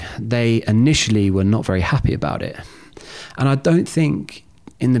interesting. They initially were not very happy about it. And I don't think...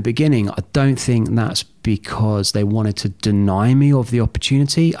 In the beginning, I don't think that's because they wanted to deny me of the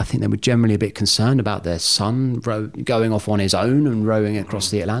opportunity. I think they were generally a bit concerned about their son going off on his own and rowing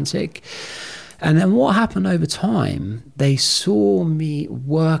across the Atlantic. And then what happened over time, they saw me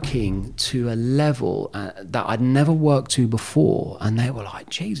working to a level that I'd never worked to before. And they were like,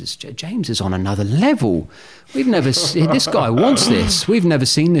 Jesus, James is on another level. We've never seen, this guy wants this. We've never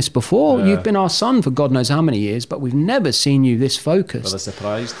seen this before. Yeah. You've been our son for God knows how many years, but we've never seen you this focused. Were they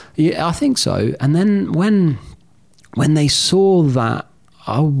surprised? Yeah, I think so. And then when they saw that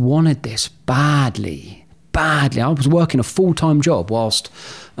I wanted this badly, I was working a full-time job whilst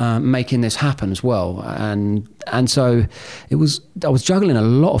making this happen as well, and so I was juggling a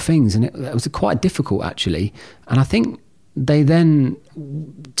lot of things, and it was quite difficult actually. And I think they then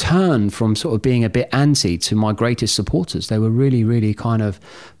turned from sort of being a bit anti to my greatest supporters. They were really, really kind of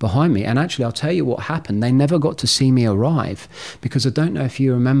behind me. And actually, I'll tell you what happened. They never got to see me arrive, because I don't know if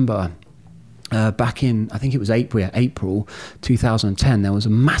you remember. Back in, I think it was April 2010, there was a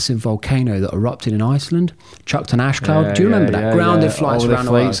massive volcano that erupted in Iceland, chucked an ash cloud. Do you remember that? Grounded flights around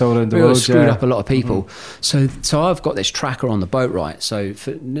the world. Really screwed up a lot of people. So I've got this tracker on the boat, right? So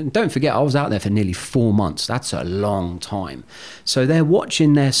don't forget, I was out there for nearly 4 months. That's a long time. So they're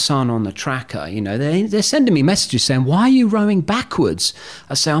watching their son on the tracker. They're sending me messages saying, "Why are you rowing backwards?"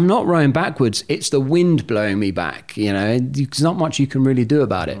 I say, "I'm not rowing backwards. It's the wind blowing me back." There's not much you can really do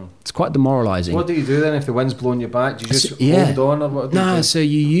about it. It's quite demoralising. What do you do then if the wind's blowing you back? Do you just hold on, or what do you do? So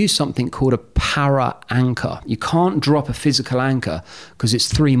you use something called a para anchor. You can't drop a physical anchor because it's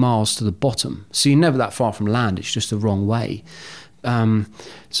 3 miles to the bottom. So you're never that far from land. It's just the wrong way.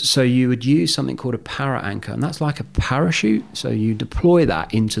 So you would use something called a para anchor, and that's like a parachute. So you deploy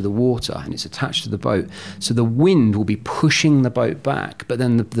that into the water, and it's attached to the boat. So the wind will be pushing the boat back, but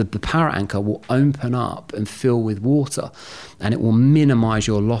then the para anchor will open up and fill with water, and it will minimize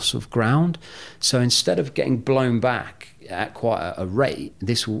your loss of ground. So instead of getting blown back at quite a rate,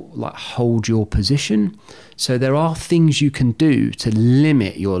 this will hold your position. So there are things you can do to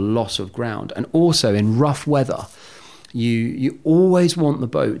limit your loss of ground. And also in rough weather, you always want the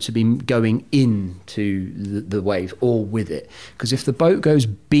boat to be going into the wave or with it, because if the boat goes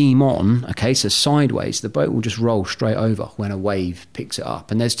beam on, so sideways, the boat will just roll straight over when a wave picks it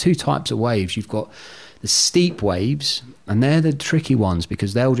up. And there's 2 types of waves. You've got the steep waves, and they're the tricky ones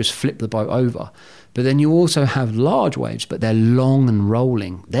because they'll just flip the boat over. But then you also have large waves, but they're long and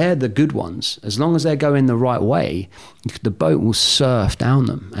rolling. They're the good ones. As long as they're going the right way, the boat will surf down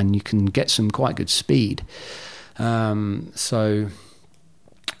them, and you can get some quite good speed. What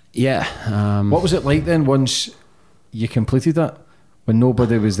was it like then once you completed it, when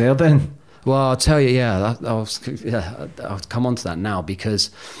nobody was there then? Well, I'll tell you, I'll come on to that now, because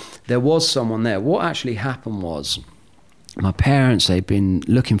there was someone there. What actually happened was, my parents, they've been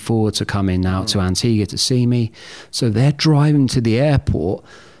looking forward to coming out to Antigua to see me. So they're driving to the airport,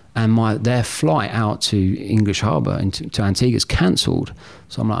 and their flight out to English Harbour to Antigua is cancelled.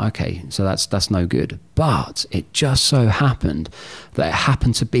 So I'm like, okay, so that's no good. But it just so happened that it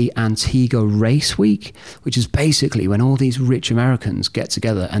happened to be Antigua Race Week, which is basically when all these rich Americans get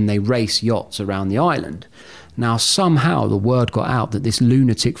together and they race yachts around the island. Now, somehow the word got out that this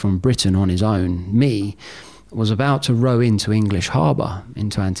lunatic from Britain on his own, me, was about to row into English Harbour,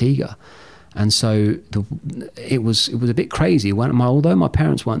 into Antigua. And so it was a bit crazy. Although my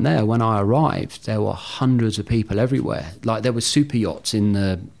parents weren't there, when I arrived, there were hundreds of people everywhere. Like, there were super yachts in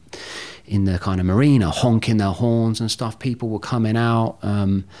the kind of marina, honking their horns and stuff. People were coming out.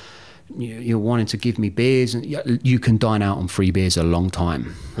 You're wanting to give me beers, and you can dine out on free beers a long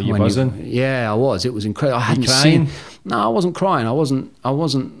time. Were you buzzing? Yeah, I was. It was incredible. I hadn't crying? No, I wasn't crying. I wasn't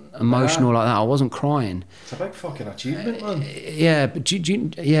emotional like that. I wasn't crying. It's a big fucking achievement, man. Yeah, but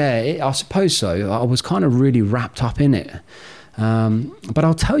I suppose so. I was kind of really wrapped up in it. But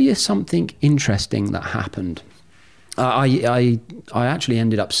I'll tell you something interesting that happened. I actually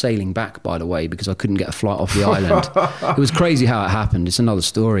ended up sailing back, by the way, because I couldn't get a flight off the island. It was crazy how it happened. It's another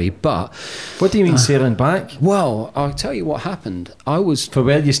story. But what do you mean sailing back? Well, I'll tell you what happened. I was for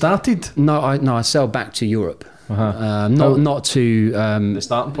where you started. No, I sailed back to Europe. Not to the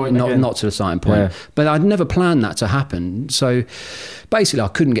starting point. Not to the starting point. Yeah. But I'd never planned that to happen. So basically, I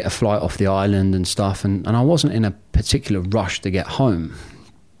couldn't get a flight off the island and stuff, and I wasn't in a particular rush to get home.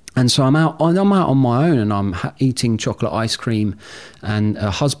 And so I'm out on my own, and I'm eating chocolate ice cream, and a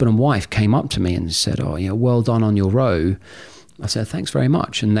husband and wife came up to me and said, "Oh, well done on your row." I said, "Thanks very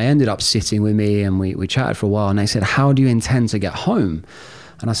much." And they ended up sitting with me, and we chatted for a while, and they said, "How do you intend to get home?"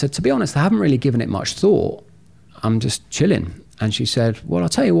 And I said, "To be honest, I haven't really given it much thought. I'm just chilling." And she said, "Well, I'll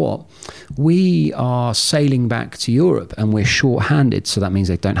tell you what, we are sailing back to Europe and we're short-handed, so that means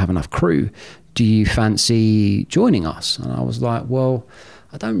they don't have enough crew. Do you fancy joining us?" And I was like, "Well,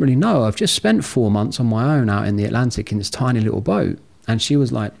 I don't really know. I've just spent 4 months on my own out in the Atlantic in this tiny little boat." And she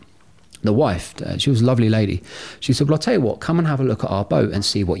was like, the wife, she was a lovely lady. She said, "Well, I'll tell you what, come and have a look at our boat and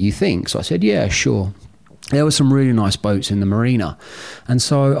see what you think." So I said, "Yeah, sure." There were some really nice boats in the marina. And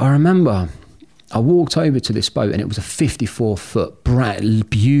so I remember I walked over to this boat, and it was a 54-foot,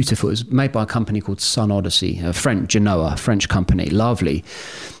 beautiful. It was made by a company called Sun Odyssey, a French company, lovely,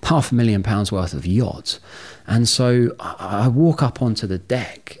 £500,000 worth of yachts. And so I walk up onto the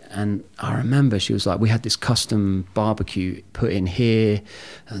deck, and I remember she was like, we had this custom barbecue put in here.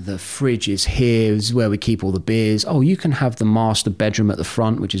 The fridge is here. This is where we keep all the beers. Oh, you can have the master bedroom at the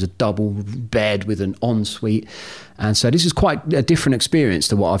front, which is a double bed with an ensuite. And so this is quite a different experience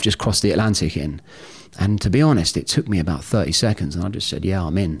to what I've just crossed the Atlantic in. And to be honest, it took me about 30 seconds, and I just said, "Yeah,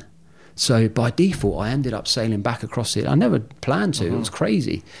 I'm in." So by default, I ended up sailing back across it. I never planned to. It was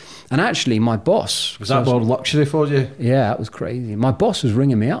crazy. And actually, my boss... Was that more luxury for you? Yeah, it was crazy. My boss was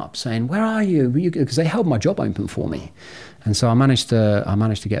ringing me up saying, "Where are you?" Because they held my job open for me. And so I managed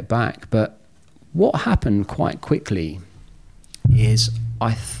to get back. But what happened quite quickly is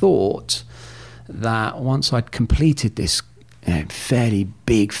I thought that once I'd completed this fairly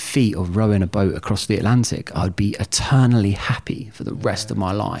big feat of rowing a boat across the Atlantic, I'd be eternally happy for the rest of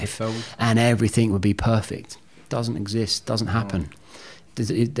my life, and everything would be perfect. Doesn't exist, doesn't happen.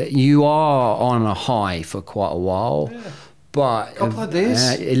 You are on a high for quite a while, but a couple of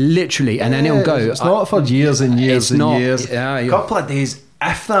days, literally, and then it'll go. It's not for years and years and years. A couple of days,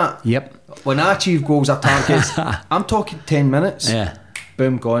 if that. Yep. When I achieve goals or targets, I'm talking 10 minutes. Yeah.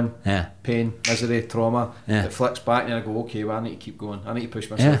 Boom, gone. Yeah. Pain, misery, trauma. Yeah. It flicks back, and I go, okay, well, I need to keep going. I need to push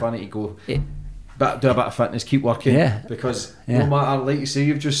myself. Yeah. I need to go. Do a bit of fitness, keep working. Yeah. Because no matter, like you say,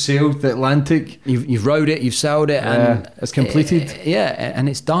 you've just sailed the Atlantic. You've rowed it, you've sailed it, and it's completed. And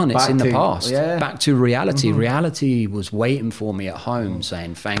it's done. It's in the past. Yeah. Back to reality. Mm-hmm. Reality was waiting for me at home,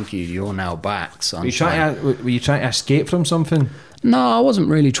 saying, "Thank you, you're now back, son." Were you trying to escape from something? No, I wasn't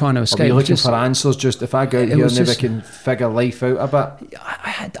really trying to escape. Were you looking for answers? Just if I go out here, maybe I can figure life out a bit.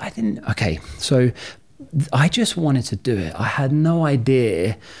 I didn't. Okay, so I just wanted to do it. I had no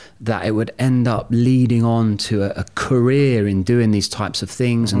idea that it would end up leading on to a career in doing these types of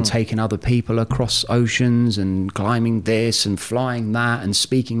things and taking other people across oceans and climbing this and flying that and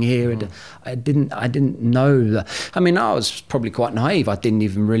speaking here. I didn't know that. I mean, I was probably quite naive. I didn't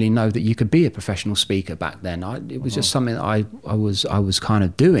even really know that you could be a professional speaker back then. It was just something that I was kind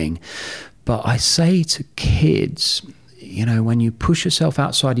of doing. But I say to kids, when you push yourself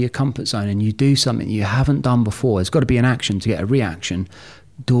outside of your comfort zone and you do something you haven't done before, there's got to be an action to get a reaction.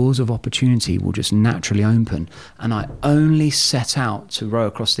 Doors of opportunity will just naturally open. And I only set out to row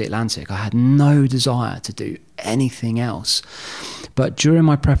across the Atlantic. I had no desire to do anything else. But during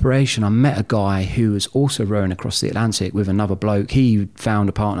my preparation, I met a guy who was also rowing across the Atlantic with another bloke. He found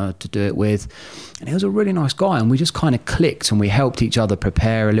a partner to do it with, and he was a really nice guy, and we just kind of clicked and we helped each other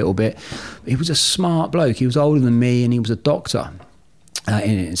prepare a little bit. He was a smart bloke. He was older than me, and he was a doctor.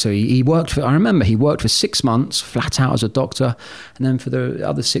 So he worked for, I remember he worked for 6 months flat out as a doctor, and then for the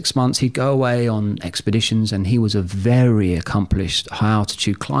other 6 months he'd go away on expeditions, and he was a very accomplished high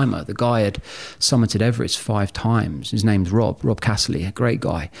altitude climber. The guy had summited Everest 5 times. His name's Rob Casserly, a great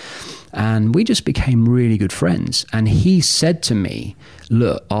guy. And we just became really good friends. And he said to me,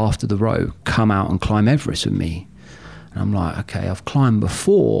 look, after the row, come out and climb Everest with me. And I'm like, okay, I've climbed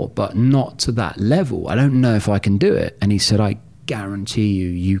before, but not to that level. I don't know if I can do it. And he said, I guarantee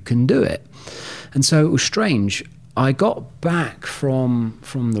you can do it. And so it was strange. I got back from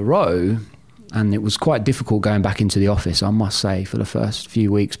the row, and it was quite difficult going back into the office, I must say, for the first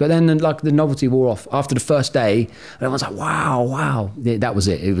few weeks. But then like the novelty wore off after the first day, and everyone's like, wow, that was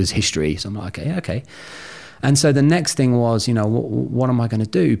it. It was history. So I'm like, okay. And so the next thing was, what am I going to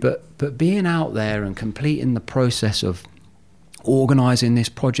do? But being out there and completing the process of organizing this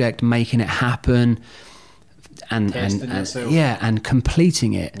project, making it happen, and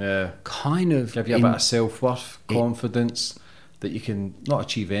completing it, kind of give you a bit of self-worth, confidence that you can not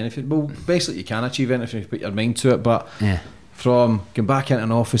achieve anything. Well, basically you can achieve anything if you put your mind to it, but from going back into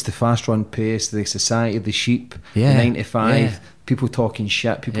an office, the fast run pace, the society of the sheep, the 9 to 5, people talking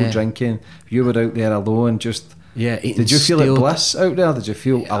shit, people drinking, you were out there alone, just... Did you feel like bliss out there? Did you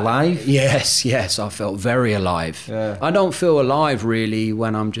feel alive? Yes, I felt very alive. I don't feel alive really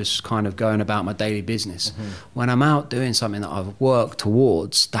when I'm just kind of going about my daily business. When I'm out doing something that I've worked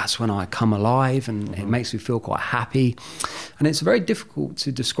towards, that's when I come alive, and it makes me feel quite happy. And it's very difficult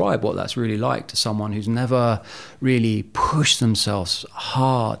to describe what that's really like to someone who's never really pushed themselves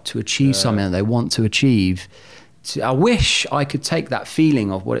hard to achieve something that they want to achieve. I wish I could take that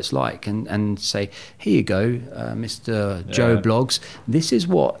feeling of what it's like and say, here you go, Mr. Joe Blogs, this is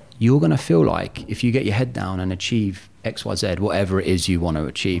what you're going to feel like if you get your head down and achieve XYZ, whatever it is you want to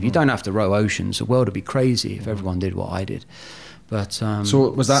achieve. You don't have to row oceans. The world would be crazy if everyone did what I did. But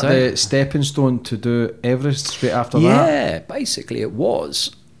so was that the stepping stone to do Everest straight after that? Yeah, basically it was.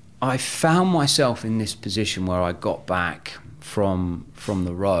 I found myself in this position where I got back from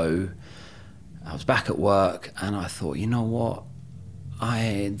the row. I was back at work, and I thought, you know what,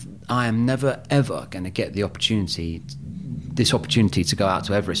 I am never ever going to get this opportunity to go out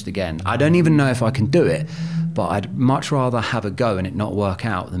to Everest again. I don't even know if I can do it, but I'd much rather have a go and it not work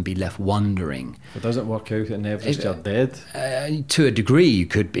out than be left wondering. If it doesn't work out at Everest, you're dead. To a degree, you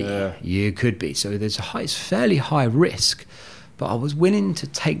could be. You could be. So it's fairly high risk, but I was willing to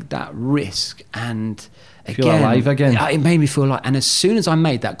take that risk and. Feel alive again. It made me feel like, and as soon as I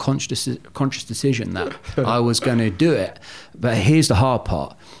made that conscious decision that I was going to do it, but here's the hard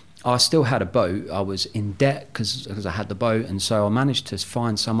part. I still had a boat. I was in debt because I had the boat, and so I managed to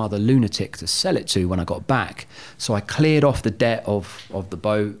find some other lunatic to sell it to when I got back. So I cleared off the debt of the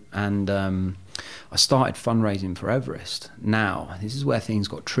boat, and I started fundraising for Everest. Now, this is where things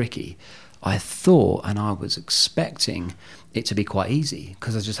got tricky. I thought, and I was expecting it to be quite easy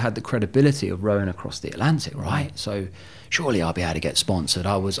because I just had the credibility of rowing across the Atlantic, right? So surely I'll be able to get sponsored.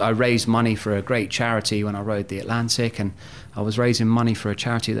 I raised money for a great charity when I rowed the Atlantic, and I was raising money for a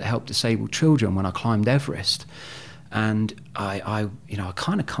charity that helped disabled children when I climbed Everest. And I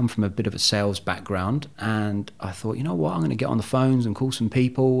kind of come from a bit of a sales background, and I thought, you know what, I'm going to get on the phones and call some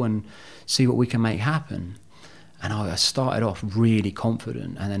people and see what we can make happen. And I started off really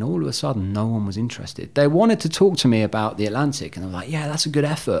confident, and then all of a sudden, no one was interested. They wanted to talk to me about the Atlantic, and they were like, yeah, that's a good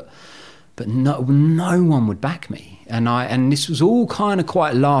effort. But no one would back me. And this was all kind of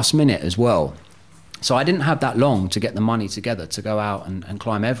quite last minute as well. So I didn't have that long to get the money together to go out and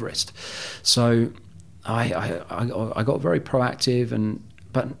climb Everest. So I got very proactive,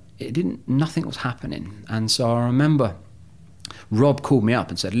 but nothing was happening. And so I remember Rob called me up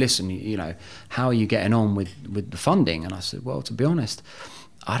and said, listen, how are you getting on with the funding? And I said, well, to be honest,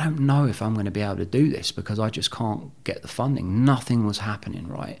 I don't know if I'm going to be able to do this because I just can't get the funding. Nothing was happening,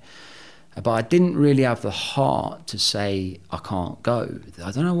 right? But I didn't really have the heart to say I can't go.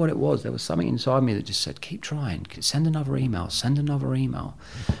 I don't know what it was. There was something inside me that just said, keep trying, send another email.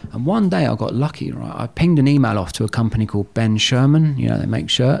 And one day I got lucky, right? I pinged an email off to a company called Ben Sherman. They make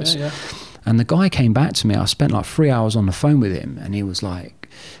shirts. Yeah. And the guy came back to me. I spent like 3 hours on the phone with him, and he was like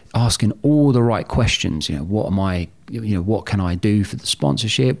asking all the right questions. What can I do for the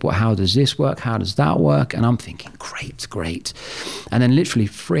sponsorship? How does this work? How does that work? And I'm thinking, great. And then literally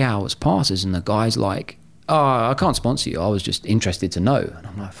 3 hours passes, and the guy's like, oh, I can't sponsor you. I was just interested to know. And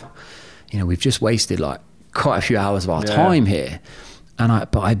I'm like, we've just wasted like quite a few hours of our time here.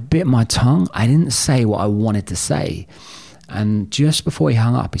 But I bit my tongue. I didn't say what I wanted to say. And just before he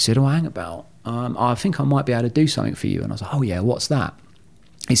hung up, he said, "Oh, hang about. I think I might be able to do something for you." And I was like, "Oh yeah, what's that?"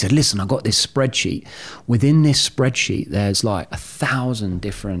 He said, "Listen, I got this spreadsheet. Within this spreadsheet, there's like 1,000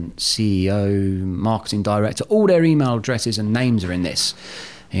 different CEO, marketing director, all their email addresses and names are in this.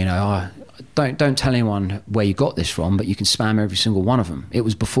 You know, don't tell anyone where you got this from, but you can spam every single one of them." It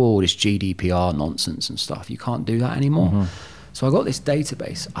was before all this GDPR nonsense and stuff. You can't do that anymore. So I got this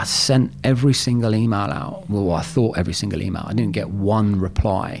database. I sent every single email out. Well, I thought every single email. I didn't get one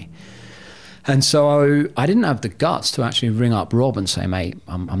reply. And so I didn't have the guts to actually ring up Rob and say, "Mate,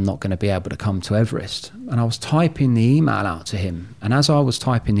 I'm not going to be able to come to Everest." And I was typing the email out to him. And as I was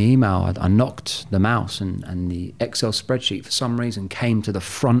typing the email, I knocked the mouse and the Excel spreadsheet for some reason came to the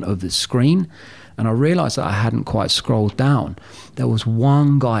front of the screen. And I realized that I hadn't quite scrolled down. There was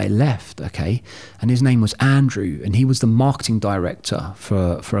one guy left, okay? And his name was Andrew. And he was the marketing director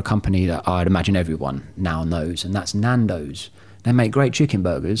for a company that I'd imagine everyone now knows. And that's Nando's. They make great chicken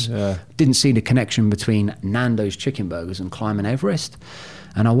burgers. Didn't see the connection between Nando's chicken burgers and climbing Everest.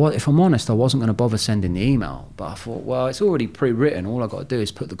 And if I'm honest, I wasn't going to bother sending the email. But I thought, well, it's already pre-written. All I've got to do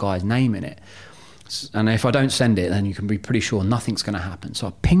is put the guy's name in it. And if I don't send it, then you can be pretty sure nothing's going to happen. So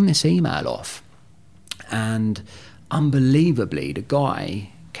I pinged this email off. And unbelievably, the guy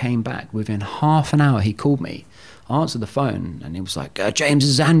came back within half an hour. He called me, answered the phone, and he was like, "James,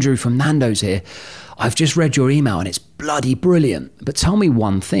 this is Andrew from Nando's here. I've just read your email and it's bloody brilliant. But tell me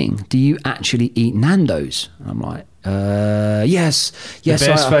one thing, do you actually eat Nando's?" And I'm like, yes. The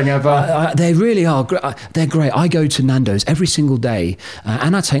best thing ever. They really are. They're great. I go to Nando's every single day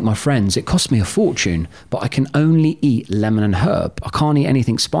and I take my friends. It costs me a fortune, but I can only eat lemon and herb. I can't eat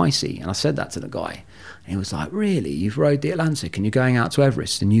anything spicy. And I said that to the guy. And he was like, "Really? You've rode the Atlantic and you're going out to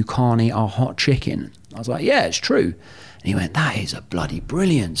Everest and you can't eat our hot chicken?" I was like, "Yeah, it's true." And he went, "That is a bloody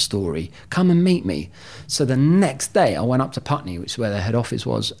brilliant story. Come and meet me." So the next day I went up to Putney, which is where their head office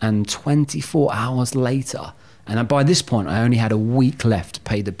was, and 24 hours later, and by this point I only had a week left to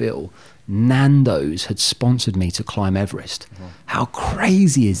pay the bill, Nando's had sponsored me to climb Everest. How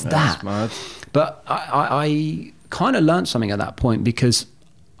crazy is that? That's mad. But I kind of learned something at that point, because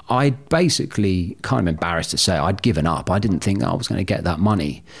I basically, kind of embarrassed to say, I'd given up. I didn't think that I was going to get that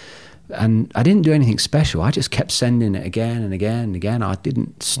money. And I didn't do anything special. I just kept sending it again and again and again. I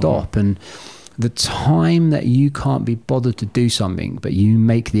didn't stop. And the time that you can't be bothered to do something, but you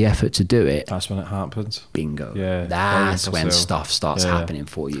make the effort to do it, that's when it happens. Bingo. Yeah, that's when stuff starts happening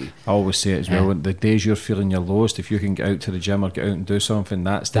for you. I always say it as well. When the days you're feeling your lowest, if you can get out to the gym or get out and do something,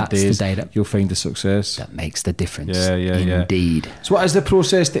 that's the day that you'll find the success. That makes the difference. Yeah. Indeed. So what is the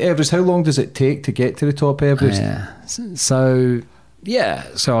process to Everest? How long does it take to get to the top of Everest? So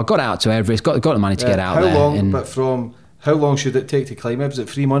I got out to Everest, got the money to get out there. How long should it take to climb Everest? Is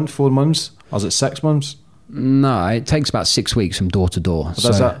it 3 months, 4 months? Or is it 6 months? No, it takes about 6 weeks from door to door.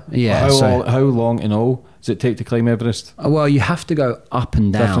 Does that? Yeah. How long in all does it take to climb Everest? Well, you have to go up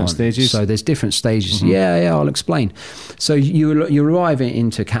and down. Different stages? So there's different stages. Yeah, I'll explain. So you arrive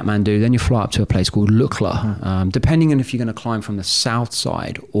into Kathmandu, then you fly up to a place called Lukla, depending on if you're going to climb from the south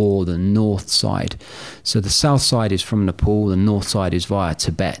side or the north side. So the south side is from Nepal, the north side is via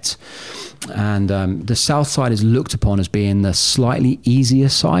Tibet. And the south side is looked upon as being the slightly easier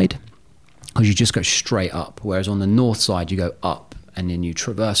side, because you just go straight up, whereas on the north side you go up and then you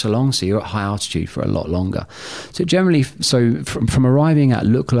traverse along, so you're at high altitude for a lot longer. So generally, from arriving at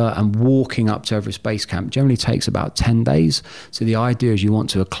Lukla and walking up to Everest Base Camp generally takes about 10 days. So the idea is you want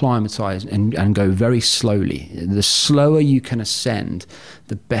to acclimatise and go very slowly. The slower you can ascend,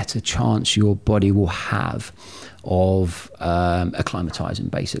 the better chance your body will have of acclimatizing,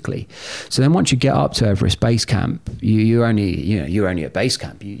 basically. So then once you get up to Everest Base Camp, you're only at base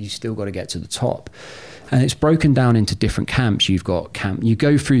camp. You still got to get to the top. And it's broken down into different camps. You go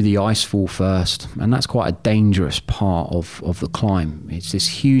through the icefall first, and that's quite a dangerous part of the climb. It's this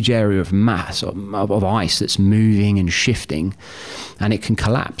huge area of mass of ice that's moving and shifting, and it can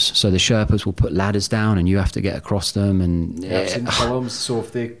collapse. So the Sherpas will put ladders down, and you have to get across them. And I've seen films, so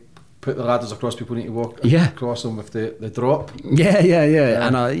if they put the ladders across, people need to walk across them with the drop.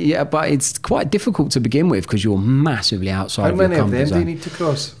 And but it's quite difficult to begin with because you're massively outside of your comfort zone. How many of them do you need to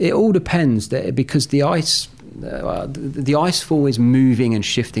cross? It all depends, because the ice fall is moving and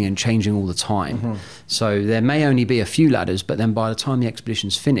shifting and changing all the time. So there may only be a few ladders, but then by the time the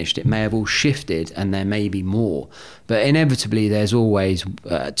expedition's finished, it may have all shifted and there may be more. But inevitably, there's always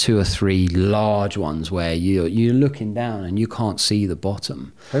 2 or 3 large ones where you're looking down and you can't see the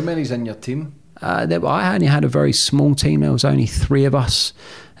bottom. How many's in your team? I only had a very small team. There was only 3 of us.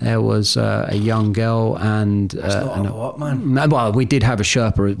 There was a young girl and... That's not a lot, man. Well, we did have a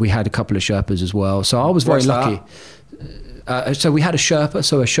Sherpa. We had a couple of Sherpas as well. So I was very lucky. So we had a Sherpa.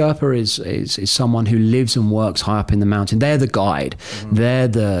 So a Sherpa is someone who lives and works high up in the mountain. They're the guide. They're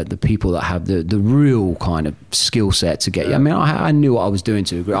the people that have the real kind of skill set to get you. I mean, I knew what I was doing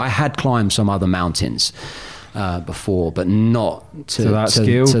to. I had climbed some other mountains before, but not to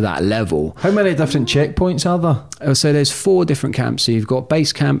that level. How many different checkpoints are there? So there's 4 different camps. So you've got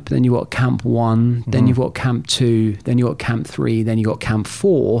base camp, then you've got camp 1, then you've got camp 2, then you've got camp 3, then you've got camp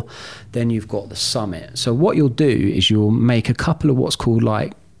 4, then you've got the summit. So what you'll do is you'll make a couple of what's called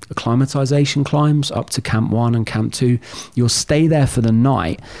like acclimatization climbs up to camp 1 and camp 2. You'll stay there for the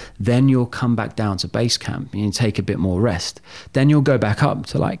night, then you'll come back down to base camp and you take a bit more rest. Then you'll go back up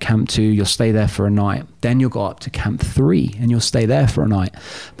to like camp 2, you'll stay there for a night. Then you'll go up to camp 3 and you'll stay there for a night.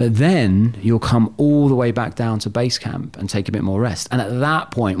 But then you'll come all the way back down to base camp and take a bit more rest. And at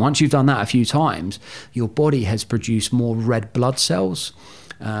that point, once you've done that a few times, your body has produced more red blood cells.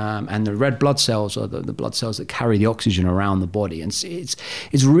 And the red blood cells are the blood cells that carry the oxygen around the body, and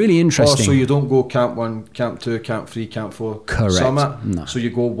it's really interesting. Oh, so you don't go camp 1, camp 2, camp 3, camp 4, correct? Summit. No. So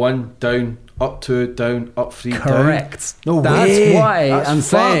you go 1 down, up 2 down, up 3 correct. Down. No That's way. why That's I'm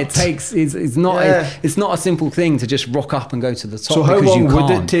saying fucked. it takes. It's not. It's not a simple thing to just rock up and go to the top. So how because long you would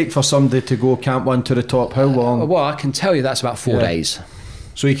can't. it take for somebody to go camp 1 to the top? How long? Well, I can tell you that's about 4 days.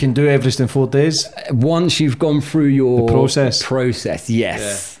 So you can do Everest in 4 days? Once you've gone through your The process.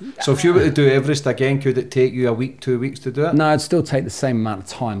 Yes. Yeah. So if you were to do Everest again, could it take you a week, 2 weeks to do it? No, it'd still take the same amount of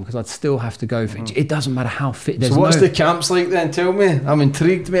time because I'd still have to go for it. It doesn't matter how fit. So what's the camps like then? Tell me. I'm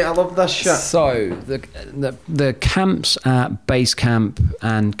intrigued, mate. I love this shit. So the camps at base camp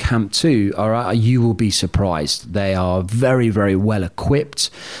and camp 2 are, you will be surprised. They are very, very well equipped.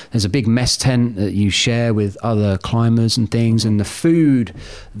 There's a big mess tent that you share with other climbers and things, and the food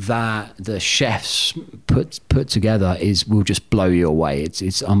that the chefs put together will just blow you away.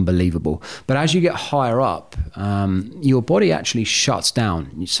 It's unbelievable. But as you get higher up, your body actually shuts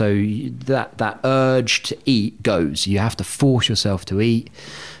down. So that urge to eat goes. You have to force yourself to eat.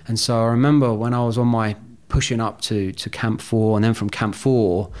 And so I remember when I was on my pushing up to camp 4, and then from camp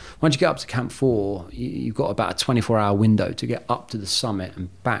 4, once you get up to camp 4, you've got about a 24-hour window to get up to the summit and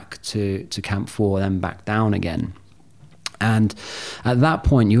back to camp 4, then back down again. And at that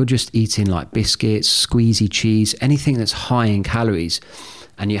point, you're just eating like biscuits, squeezy cheese, anything that's high in calories,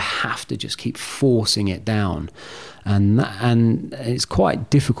 and you have to just keep forcing it down. And it's quite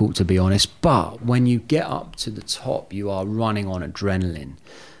difficult, to be honest. But when you get up to the top, you are running on adrenaline.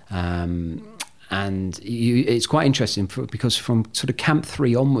 And it's quite interesting because from sort of camp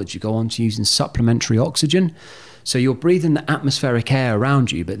 3 onwards, you go on to using supplementary oxygen. So you're breathing the atmospheric air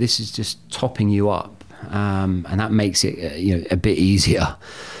around you, but this is just topping you up. And that makes it a bit easier.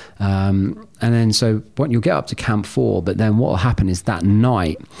 And then so you'll get up to camp 4, but then what will happen is that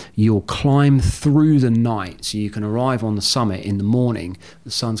night you'll climb through the night, so you can arrive on the summit in the morning, the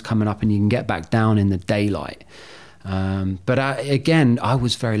sun's coming up, and you can get back down in the daylight. But again, I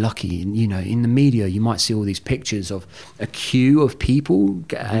was very lucky. In the media you might see all these pictures of a queue of people,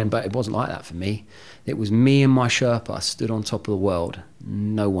 but it wasn't like that for me. It was me and my Sherpa stood on top of the world.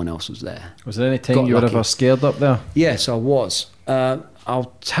 No one else was there. Was there any time you were ever scared up there? Yes, I was.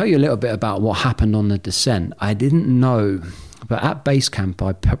 I'll tell you a little bit about what happened on the descent. I didn't know, but at base camp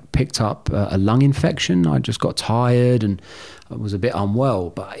I picked up a lung infection. I just got tired and I was a bit unwell,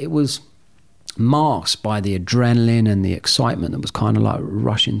 but it was masked by the adrenaline and the excitement that was kind of like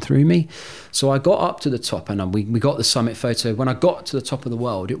rushing through me. So I got up to the top, and we got the summit photo. When I got to the top of the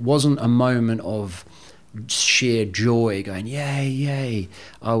world, it wasn't a moment of sheer joy going yay.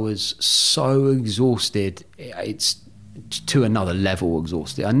 I was so exhausted. It's to another level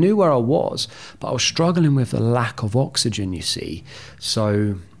exhausted. I knew where I was, but I was struggling with the lack of oxygen, you see.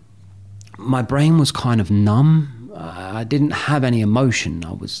 So my brain was kind of numb. I didn't have any emotion.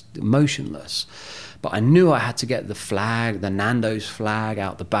 I was emotionless. But I knew I had to get the Nando's flag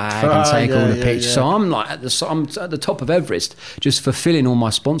out the bag and take all the pictures. Yeah. So I'm like I'm at the top of Everest, just fulfilling all my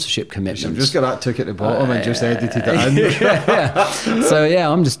sponsorship commitments. I've just got that took at the bottom and just edited it in. So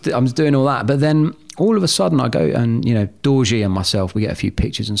I'm just doing all that. But then all of a sudden I go and, Dorji and myself, we get a few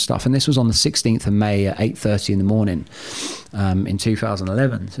pictures and stuff. And this was on the 16th of May at 8:30 in the morning in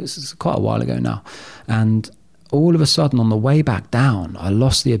 2011. So this is quite a while ago now. And all of a sudden on the way back down, I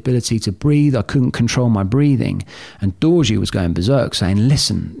lost the ability to breathe. I couldn't control my breathing. And Dorji was going berserk saying,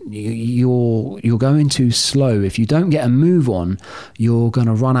 listen, you're going too slow. If you don't get a move on, you're going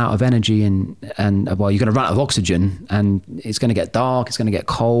to run out of energy and well, you're going to run out of oxygen, and it's going to get dark. It's going to get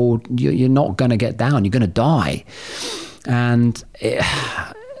cold. You're not going to get down. You're going to die. And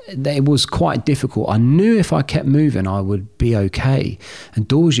it was quite difficult. I knew if I kept moving, I would be okay. And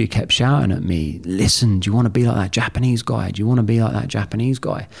Dorji kept shouting at me, listen, do you want to be like that Japanese guy? Do you want to be like that Japanese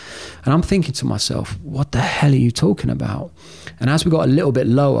guy? And I'm thinking to myself, what the hell are you talking about? And as we got a little bit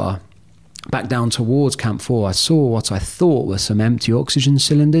lower, back down towards Camp 4, I saw what I thought were some empty oxygen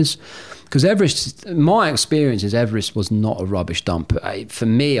cylinders. Because Everest, my experience is Everest was not a rubbish dump. For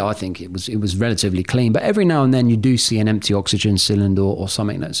me, I think it was relatively clean. But every now and then you do see an empty oxygen cylinder or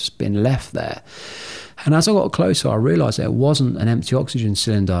something that's been left there. And as I got closer, I realised that it wasn't an empty oxygen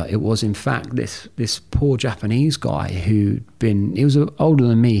cylinder. It was, in fact, this poor Japanese guy he was older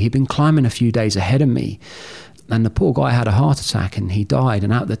than me. He'd been climbing a few days ahead of me. And the poor guy had a heart attack and he died.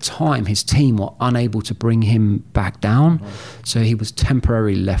 And at the time, his team were unable to bring him back down. Oh. So he was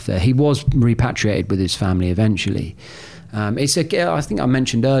temporarily left there. He was repatriated with his family eventually. I think I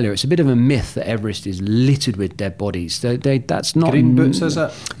mentioned earlier, it's a bit of a myth that Everest is littered with dead bodies. That's not... Green Boots, is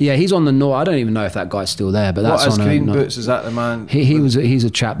it? Yeah, he's on the north. I don't even know if that guy's still there, but that's on... What is Green Boots? Is that the man? He's a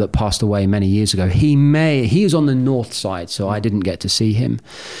chap that passed away many years ago. He is on the north side, so I didn't get to see him.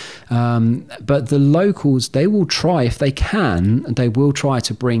 But the locals, they will try, if they can, they will try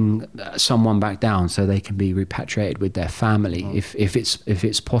to bring someone back down so they can be repatriated with their family, if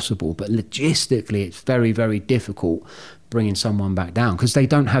it's possible. But logistically, it's very, very difficult bringing someone back down because they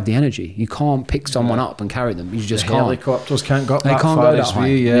don't have the energy. You can't pick someone up and carry them. You just can't. Helicopters can't go up they that can't far go that as high.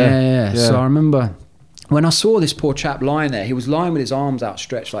 we. Yeah. So I remember when I saw this poor chap lying there, he was lying with his arms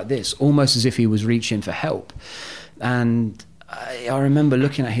outstretched like this, almost as if he was reaching for help. And I remember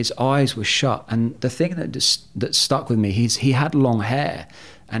looking at his eyes were shut, and the thing that stuck with me, he had long hair,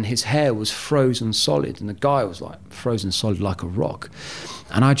 and his hair was frozen solid, and the guy was like frozen solid like a rock.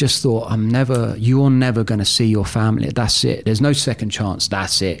 And I just thought, you're never going to see your family. That's it. There's no second chance.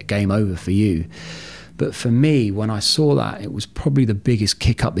 That's it. Game over for you. But for me, when I saw that, it was probably the biggest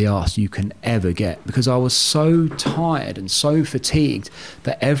kick up the arse you can ever get, because I was so tired and so fatigued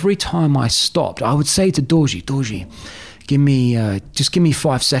that every time I stopped, I would say to Dorji, just give me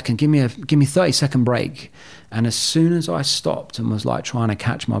 5 seconds, give me 30-second break. And as soon as I stopped and was like trying to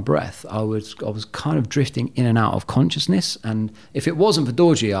catch my breath, I was kind of drifting in and out of consciousness. And if it wasn't for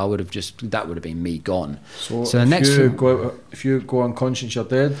Dorji, that would have been me gone. So if you go unconscious, you're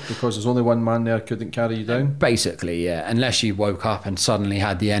dead because there's only one man there couldn't carry you down? Basically, yeah, unless you woke up and suddenly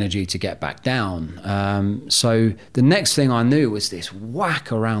had the energy to get back down. So the next thing I knew was this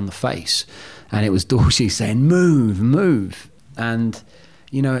whack around the face. And it was Dorji saying, move. And,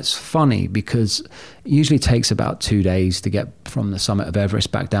 it's funny because it usually takes about 2 days to get from the summit of Everest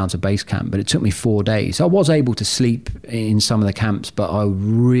back down to base camp, but it took me 4 days. I was able to sleep in some of the camps, but I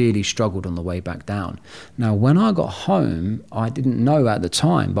really struggled on the way back down. Now, when I got home, I didn't know at the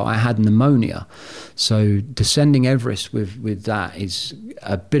time, but I had pneumonia. So descending Everest with that is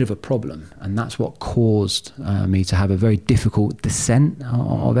a bit of a problem, and that's what caused me to have a very difficult descent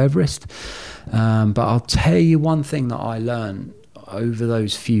of Everest. But I'll tell you one thing that I learned over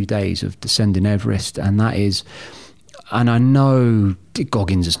those few days of descending Everest, and that is, and I know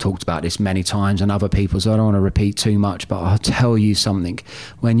Goggins has talked about this many times and other people, so I don't want to repeat too much, but I'll tell you something.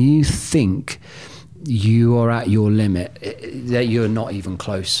 When you think you are at your limit, that you're not even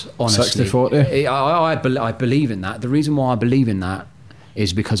close, honestly. 60-40? I believe in that. The reason why I believe in that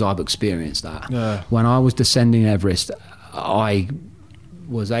is because I've experienced that. Yeah. When I was descending Everest, I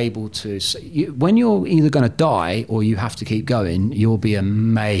was able to when you're either going to die or you have to keep going, you'll be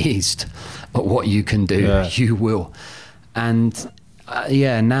amazed at what you can do. Yeah. You will. And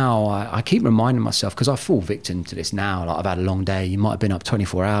now I keep reminding myself, because I fall victim to this now. Like, I've had a long day, you might have been up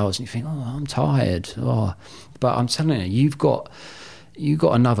 24 hours and you think, I'm tired. But I'm telling you, you've got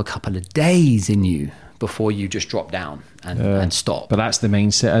another couple of days in you before you just drop down and stop. But that's the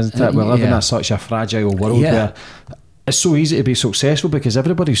mindset, isn't it? We're living in such a fragile world where it's so easy to be successful because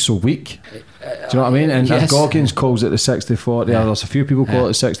everybody's so weak. Do you know what I mean? And Goggins calls it the 60-40. Yeah. There's a few people call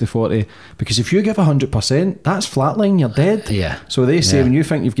it the 60-40 because if you give 100%, that's flatline, you're dead. Yeah. So they say when you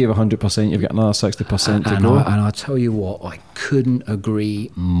think you've gave 100%, you've got another 60% to go. And I tell you what, I couldn't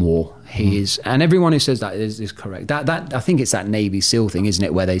agree more. He is, and everyone who says that is correct. That I think it's that Navy SEAL thing, isn't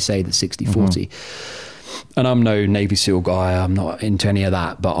it, where they say the 60-40. And I'm no Navy SEAL guy. I'm not into any of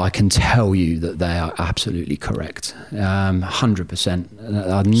that. But I can tell you that they are absolutely correct.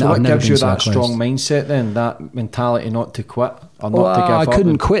 100%. So what gives you that strong mindset then? That mentality not to quit or not to give up? I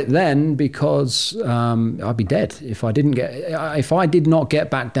couldn't quit then because I'd be dead if I did not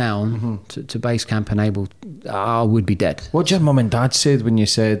get back down to base camp and I would be dead. What did your mum and dad said when you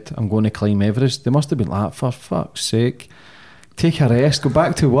said, I'm going to climb Everest? They must have been like, for fuck's sake, take a rest, go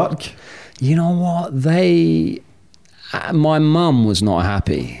back to work. You know what? My mum was not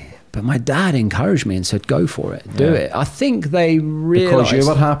happy, but my dad encouraged me and said, go for it, do it. I think they realised. Because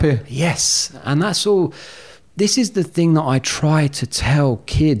you were happy? Yes. And that's all. This is the thing that I try to tell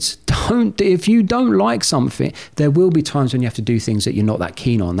kids. If you don't like something, there will be times when you have to do things that you're not that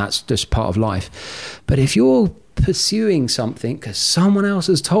keen on. That's just part of life. But if you're pursuing something because someone else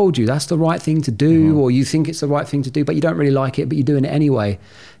has told you that's the right thing to do, or you think it's the right thing to do, but you don't really like it, but you're doing it anyway,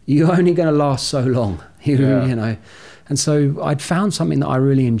 you're only going to last so long, you know. And so I'd found something that I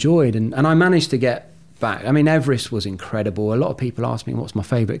really enjoyed, and I managed to get back. I mean, Everest was incredible. A lot of people ask me what's my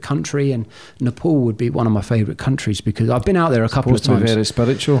favourite country, and Nepal would be one of my favourite countries because I've been out there a couple of times. Very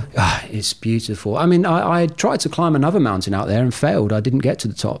spiritual. It's beautiful. I mean, I tried to climb another mountain out there and failed. I didn't get to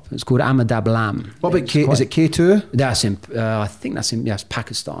the top. It's called Ahmadablam. What about is it K2? That's in. I think that's in. Yes,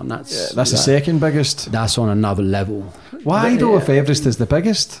 Pakistan. That's the second biggest. That's on another level. Why though? If Everest is the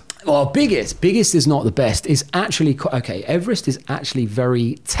biggest? Well, biggest is not the best. It's actually okay. Everest is actually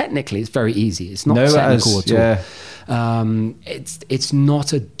it's very easy. It's not technical at all. It's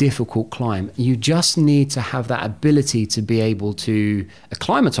not a difficult climb. You just need to have that ability to be able to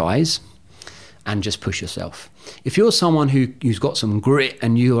acclimatize and just push yourself. If you're someone who's got some grit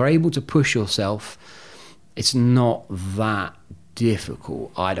and you are able to push yourself, it's not that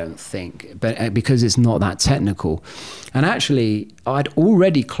difficult, I don't think, but because it's not that technical. And actually, I'd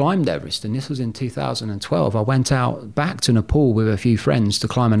already climbed Everest, and this was in 2012. I went out back to Nepal with a few friends to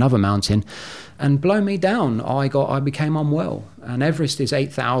climb another mountain, and blow me down, I became unwell. And Everest is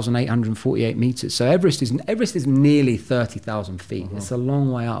 8,848 meters, so Everest is nearly 30,000 feet. It's a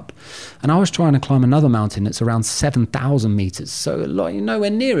long way up, and I was trying to climb another mountain that's around 7,000 meters, so nowhere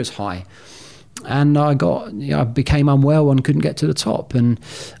near as high. And I became unwell and couldn't get to the top. And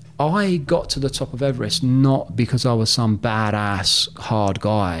I got to the top of Everest not because I was some badass hard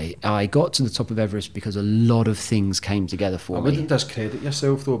guy. I got to the top of Everest because a lot of things came together for me. I wouldn't discredit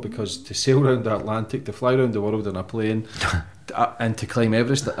yourself though, because to sail around the Atlantic, to fly around the world in a plane, and to climb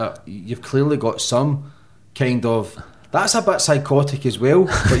Everest, you've clearly got some kind of. That's a bit psychotic as well,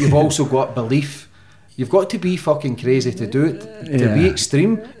 but you've also got belief. You've got to be fucking crazy to do it, to be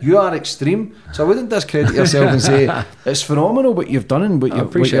extreme. You are extreme. So I wouldn't discredit yourself and say it's phenomenal what you've done and what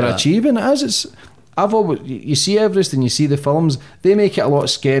you're achieving. You see Everest and you see the films, they make it a lot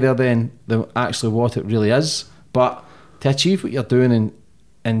scarier than actually what it really is. But to achieve what you're doing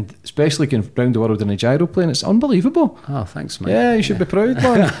and especially going round the world in a gyroplane, it's unbelievable. Oh, thanks, mate. Yeah, you should be proud,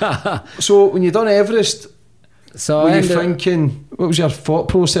 man. So when you done Everest, so were you thinking, what was your thought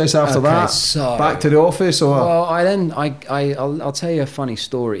process after that? So, back to the office, or? Well, I'll tell you a funny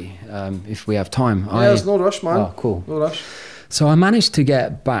story if we have time. There's no rush, man. Oh, cool. No rush. So I managed to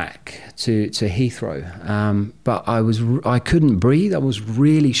get back to Heathrow, but I couldn't breathe. I was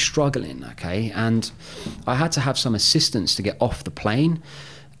really struggling. Okay, and I had to have some assistance to get off the plane,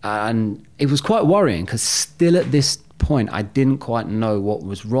 and it was quite worrying because still at this point I didn't quite know what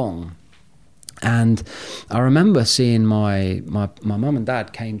was wrong. And I remember seeing my mum and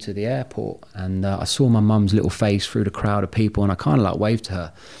dad came to the airport, and I saw my mum's little face through the crowd of people, and I kind of like waved to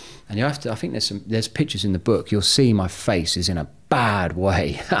her. And I think there's pictures in the book. You'll see my face is in a bad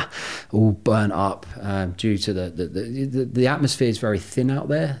way, all burnt up due to the atmosphere is very thin out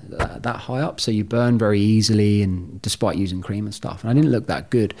there, that high up, so you burn very easily, and despite using cream and stuff. And I didn't look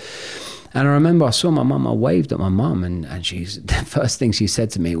that good. And I remember I saw my mum, I waved at my mum, and the first thing she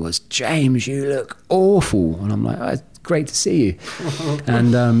said to me was, "James, you look awful." And I'm like, "Oh, it's great to see you."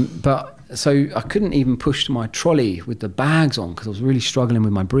 And so I couldn't even push my trolley with the bags on because I was really struggling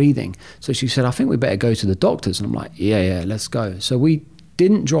with my breathing. So she said, "I think we better go to the doctors." And I'm like, yeah, let's go. So we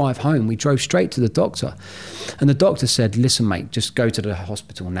didn't drive home. We drove straight to the doctor. And the doctor said, "Listen, mate, just go to the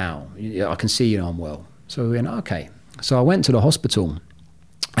hospital now. I can see you're unwell." So we went, okay. So I went to the hospital.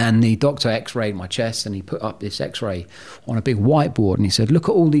 And the doctor x-rayed my chest, and he put up this x-ray on a big whiteboard, and he said, "Look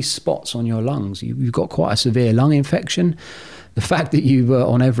at all these spots on your lungs. You've got quite a severe lung infection. The fact that you were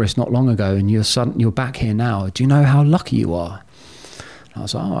on Everest not long ago and you're back here now, do you know how lucky you are?" And I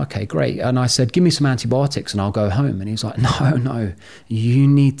was like, oh, okay, great. And I said, give me some antibiotics and I'll go home. And he was like, no, you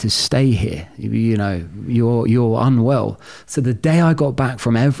need to stay here. You know, you're unwell. So the day I got back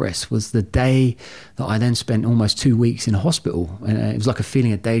from Everest was the day that I then spent almost 2 weeks in hospital. And it was like a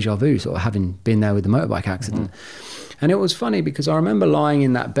feeling of deja vu, sort of having been there with the motorbike accident. And it was funny because I remember lying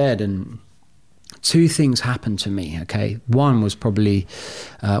in that bed and two things happened to me. Okay, one was probably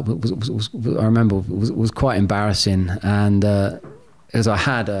I remember was quite embarrassing, and as I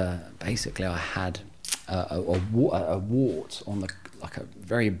had a wart on the, like a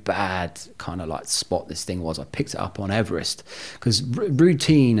very bad kind of like spot this thing was. I picked it up on Everest because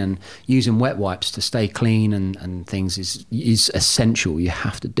routine and using wet wipes to stay clean and things is essential. You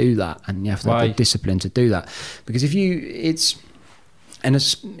have to do that, and you have to have the discipline to do that, because if you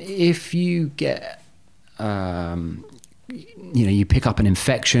get you pick up an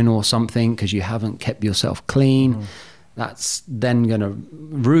infection or something because you haven't kept yourself clean, that's then going to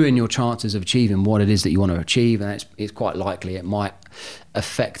ruin your chances of achieving what it is that you want to achieve, and it's quite likely it might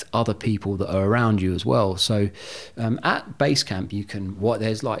affect other people that are around you as well. So at base camp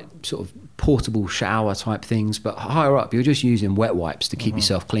there's like sort of portable shower type things, but higher up you're just using wet wipes to keep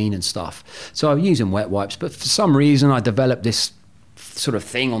yourself clean and stuff. So I'm using wet wipes, but for some reason I developed this sort of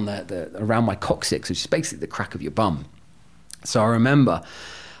thing on the around my coccyx, which is basically the crack of your bum. So I remember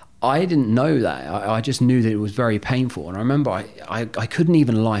I didn't know that. I just knew that it was very painful. And I remember I couldn't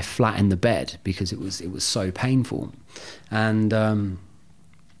even lie flat in the bed because it was so painful. And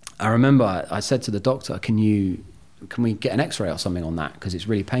I remember I said to the doctor, can we get an x-ray or something on that? Because it's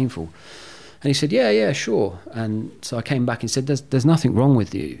really painful. And he said, yeah, sure. And so I came back and said, there's nothing wrong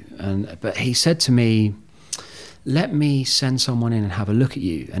with you. But he said to me, let me send someone in and have a look at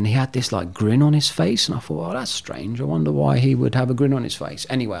you. And he had this like grin on his face, and I thought, oh, that's strange. I wonder why he would have a grin on his face.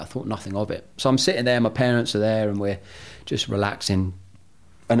 Anyway, I thought nothing of it. So I'm sitting there, my parents are there, and we're just relaxing.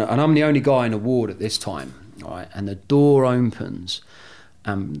 And I'm the only guy in the ward at this time, all right? And the door opens,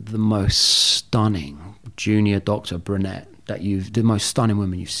 and the most stunning junior doctor, brunette, the most stunning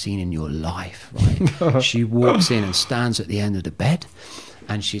woman you've seen in your life, right? She walks in and stands at the end of the bed,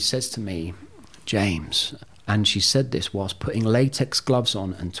 and she says to me, James, and she said this whilst putting latex gloves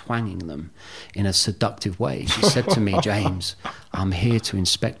on and twanging them in a seductive way. She said to me, James, I'm here to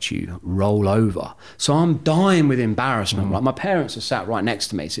inspect you. Roll over. So I'm dying with embarrassment. Right? My parents are sat right next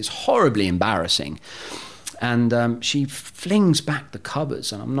to me, so it's horribly embarrassing. And she flings back the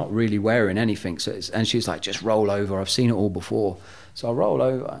covers, and I'm not really wearing anything. And she's like, just roll over. I've seen it all before. So I roll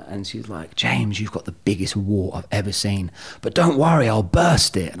over, and she's like, James, you've got the biggest wart I've ever seen. But don't worry, I'll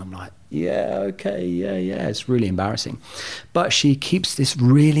burst it. And I'm like, yeah, okay, yeah. It's really embarrassing. But she keeps this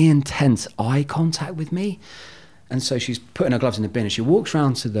really intense eye contact with me. And so she's putting her gloves in the bin, and she walks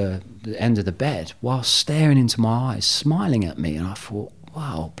around to the end of the bed while staring into my eyes, smiling at me. And I thought,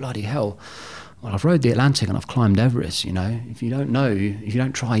 wow, bloody hell. Well, I've rode the Atlantic and I've climbed Everest, you know. If you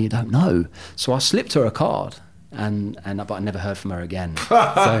don't try, you don't know. So I slipped her a card. But I never heard from her again. So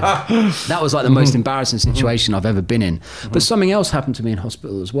that was like the most embarrassing situation I've ever been in. But something else happened to me in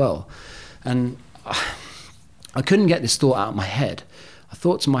hospital as well. And I couldn't get this thought out of my head. I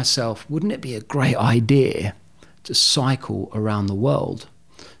thought to myself, wouldn't it be a great idea to cycle around the world?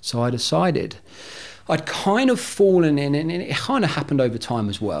 So I decided I'd kind of fallen in, and it kind of happened over time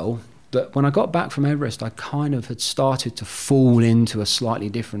as well. But when I got back from Everest, I kind of had started to fall into a slightly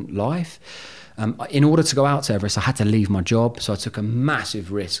different life. In order to go out to Everest, I had to leave my job. So I took a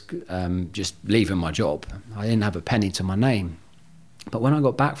massive risk just leaving my job. I didn't have a penny to my name. But when I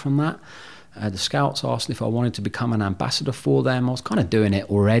got back from that, the scouts asked if I wanted to become an ambassador for them. I was kind of doing it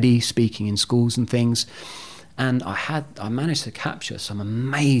already, speaking in schools and things. And I managed to capture some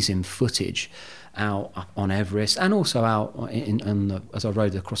amazing footage out on Everest, and also out as I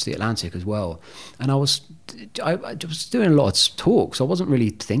rode across the Atlantic as well. And I was doing a lot of talks. I wasn't really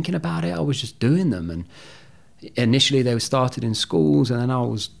thinking about it. I was just doing them. And initially they were started in schools, and then I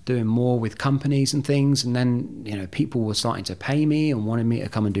was doing more with companies and things. And then, people were starting to pay me and wanted me to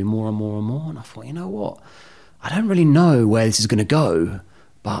come and do more and more and more. And I thought, you know what? I don't really know where this is going to go,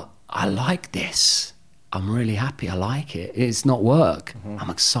 but I like this. I'm really happy. I like it. It's not work. I'm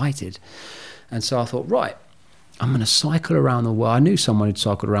excited. And so I thought, right, I'm going to cycle around the world. I knew someone who'd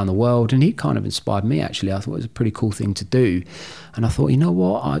cycled around the world, and he kind of inspired me, actually. I thought it was a pretty cool thing to do. And I thought, you know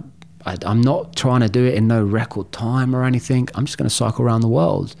what? I'm not trying to do it in no record time or anything. I'm just going to cycle around the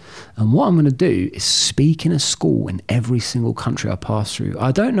world. And what I'm going to do is speak in a school in every single country I pass through.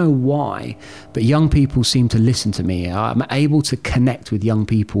 I don't know why, but young people seem to listen to me. I'm able to connect with young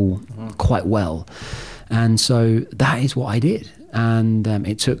people quite well. And so that is what I did. And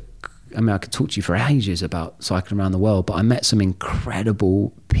it took I could talk to you for ages about cycling around the world, but I met some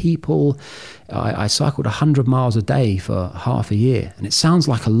incredible people. I cycled 100 miles a day for half a year, and it sounds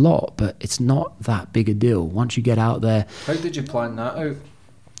like a lot, but it's not that big a deal once you get out there. How did you plan that out?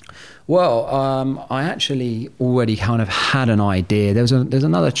 Well, I actually already kind of had an idea. There's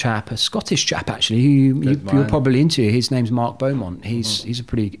another chap, a Scottish chap actually, who you're probably into. His name's Mark Beaumont. He's a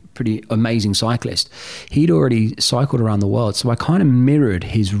pretty amazing cyclist. He'd already cycled around the world, so I kind of mirrored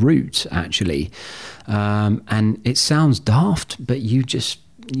his route actually. And it sounds daft, but you're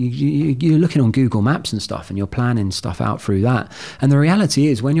looking on Google Maps and stuff, and you're planning stuff out through that. And the reality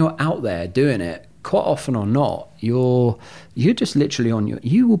is, when you're out there doing it, quite often or not, you're just literally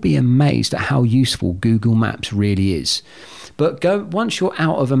you will be amazed at how useful Google Maps really is. But once you're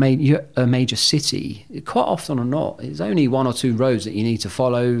out of a major city, quite often or not, there's only one or two roads that you need to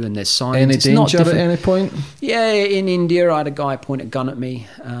follow, and there's signs. Any danger at any point? Yeah, in India, I had a guy point a gun at me,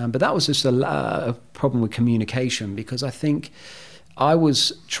 but that was just a problem with communication, because I think I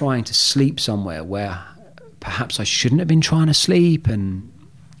was trying to sleep somewhere where perhaps I shouldn't have been trying to sleep, and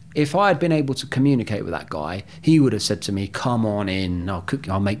if I had been able to communicate with that guy, he would have said to me, "Come on in,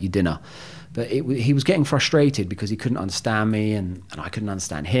 I'll make you dinner." But he was getting frustrated because he couldn't understand me, and I couldn't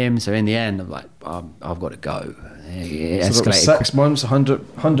understand him. So in the end, I'm like, I've got to go. It so that was 6 months,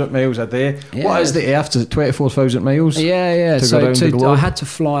 100 miles a day. Yeah. What is the Earth? 24,000 miles? Yeah. To go around the globe? I had to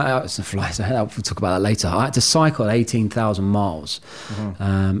fly out. We'll talk about that later. I had to cycle 18,000 miles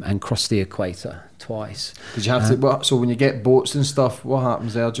and cross the equator twice. Did you have to? So when you get boats and stuff, what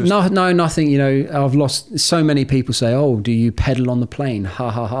happens there? No, nothing. I've lost. So many people say, "Oh, do you pedal on the plane?"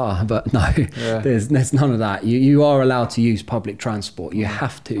 Ha ha ha. But no, there's none of that. You are allowed to use public transport. You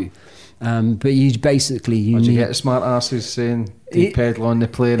have to. But you basically you get the smart asses saying you pedal on the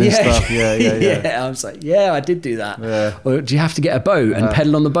plane and stuff. Yeah. I was like, I did do that. Yeah. Or do you have to get a boat and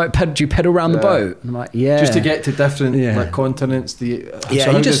pedal on the boat? Do you pedal around the boat? And I'm like, just to get to different continents. So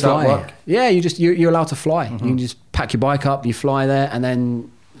how you just does fly. That work? Yeah, you're allowed to fly. You can just pack your bike up, you fly there, and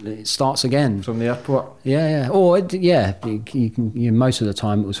then it starts again from the airport. Or you most of the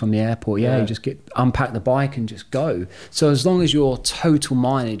time it was from the airport. You just unpack the bike and just go. So as long as your total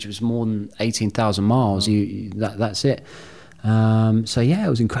mileage was more than 18,000 miles, that's it. It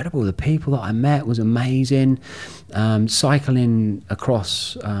was incredible. The people that I met was amazing. Cycling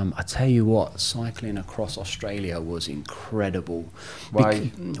across, I tell you what, cycling across Australia was incredible.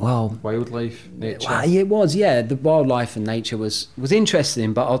 Why? Wildlife, nature. Well, it was, the wildlife and nature was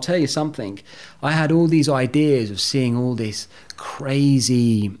interesting. But I'll tell you something. I had all these ideas of seeing all this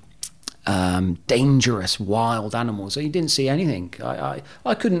crazy, dangerous wild animals. So you didn't see anything.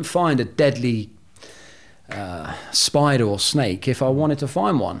 I couldn't find a deadly spider or snake if I wanted to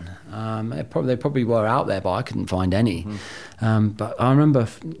find one. They probably were out there, but I couldn't find any. But I remember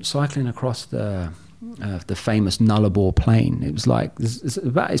cycling across the famous Nullarbor Plain. It was like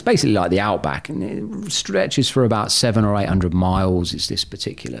it's basically like the outback, and it stretches for about 700 or 800 miles. Is this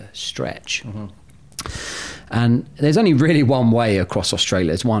particular stretch? And there's only really one way across Australia.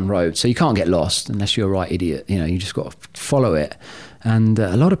 There's one road, so you can't get lost unless you're a right idiot. You just got to follow it. And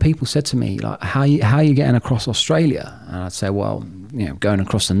a lot of people said to me, like, how are you getting across Australia? And I'd say, well, going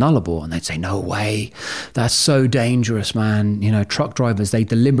across the Nullarbor. And they'd say, no way, that's so dangerous, man. Truck drivers, they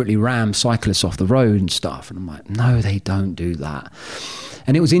deliberately ram cyclists off the road and stuff. And I'm like, no, they don't do that.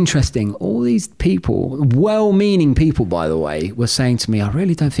 And it was interesting. All these people, well-meaning people, by the way, were saying to me, I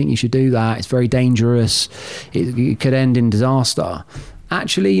really don't think you should do that. It's very dangerous. It could end in disaster.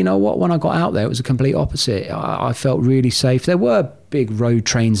 Actually, you know what? When I got out there, it was a complete opposite. I felt really safe. There were big road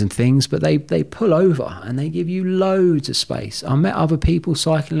trains and things, but they pull over and they give you loads of space. I met other people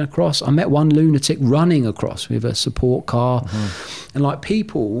cycling across. I met one lunatic running across with a support car. And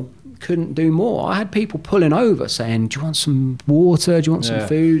people couldn't do more. I had people pulling over saying, do you want some water? Do you want some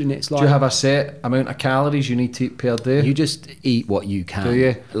food? And it's like, do you have a set amount of calories you need to eat per day? You just eat what you can. Do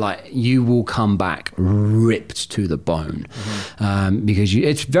you? You will come back ripped to the bone. Because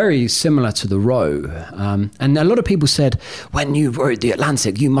it's very similar to the Row. And a lot of people said, when you rode the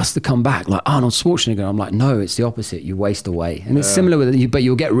Atlantic, you must have come back like Arnold Schwarzenegger. I'm like, no, it's the opposite. You waste away. And it's similar with you, but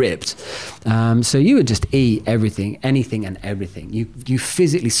you'll get ripped. So you would just eat everything, anything and everything. You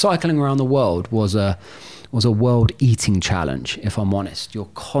physically, cycling around the world was a world eating challenge, if I'm honest. You're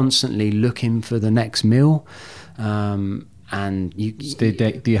constantly looking for the next meal, and you stay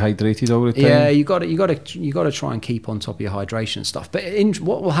dehydrated all the time. Yeah, you got to try and keep on top of your hydration stuff. But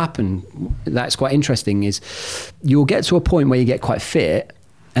what will happen, that's quite interesting, is you'll get to a point where you get quite fit,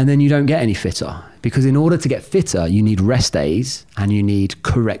 and then you don't get any fitter, because in order to get fitter, you need rest days and you need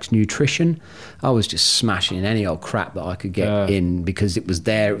correct nutrition. I was just smashing any old crap that I could get in, because it was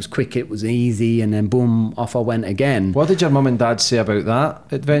there, it was quick, it was easy, and then boom, off I went again. What did your mum and dad say about that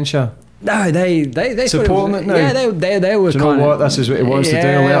adventure? No, they supporting it now. Yeah, they were. Do you know what? This is what he wants to do.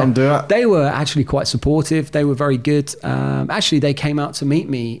 Let him do it. They were actually quite supportive. They were very good. Actually, they came out to meet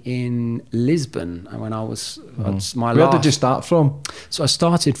me in Lisbon when I was Where did you start from? So I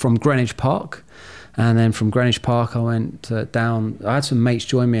started from Greenwich Park, and then from Greenwich Park I went down. I had some mates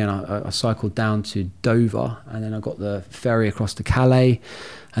join me, and I cycled down to Dover, and then I got the ferry across to Calais,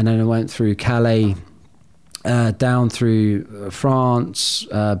 and then I went through Calais. Down through France,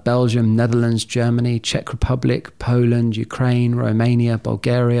 Belgium, Netherlands, Germany, Czech Republic, Poland, Ukraine, Romania,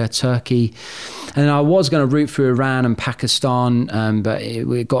 Bulgaria, Turkey. And I was going to route through Iran and Pakistan, but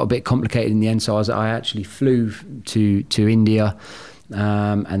it got a bit complicated in the end. So I actually flew to India.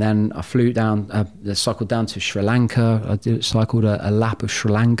 And then I flew down, cycled down to Sri Lanka. I cycled a lap of Sri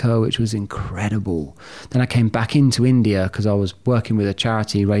Lanka, which was incredible. Then I came back into India because I was working with a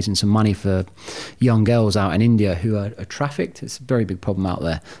charity raising some money for young girls out in India who are trafficked. It's a very big problem out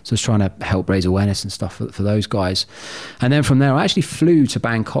there. So I was trying to help raise awareness and stuff for those guys. And then from there, I actually flew to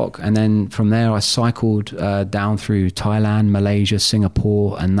Bangkok. And then from there, I cycled down through Thailand, Malaysia,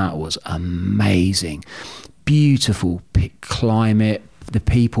 Singapore. And that was amazing. Beautiful climate. The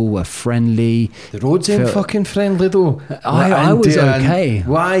people were friendly. The roads ain't fucking friendly though. I was okay.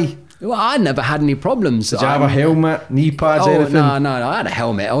 Why? Well, I never had any problems. Did you have a helmet, knee pads, anything? No. I had a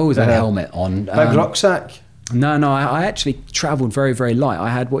helmet. I always had a helmet on. Big rucksack? No. I actually travelled very, very light. I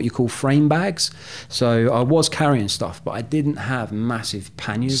had what you call frame bags. So I was carrying stuff, but I didn't have massive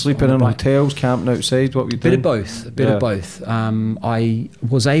panniers. Sleeping in hotels, camping outside, what were you doing? A bit of both. I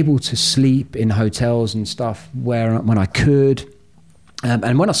was able to sleep in hotels and stuff when I could.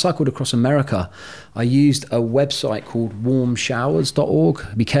 And when I cycled across America, I used a website called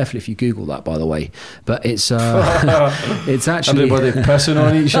warmshowers.org. Be careful if you Google that, by the way. But it's actually... Everybody pissing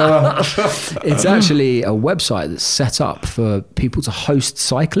on each other. It's actually a website that's set up for people to host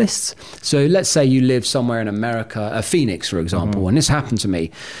cyclists. So let's say you live somewhere in America, Phoenix, for example, and this happened to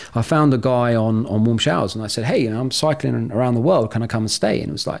me. I found a guy on Warm Showers, and I said, hey, I'm cycling around the world. Can I come and stay? And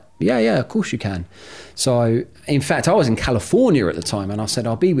it was like, yeah, of course you can. So, in fact, I was in California at the time, and I said,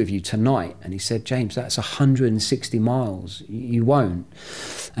 I'll be with you tonight. And he said, James, that's 160 miles. You won't.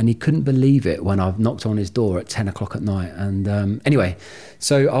 And he couldn't believe it when I knocked on his door at 10 o'clock at night. And anyway,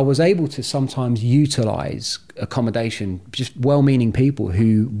 so I was able to sometimes utilize accommodation, just well-meaning people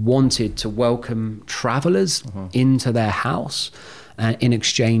who wanted to welcome travelers into their house. In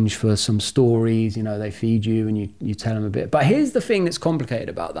exchange for some stories, they feed you and you tell them a bit. But here's the thing that's complicated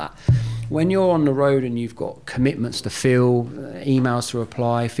about that. When you're on the road and you've got commitments to fill, emails to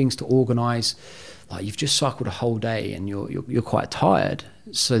reply, things to organise, like you've just cycled a whole day and you're quite tired.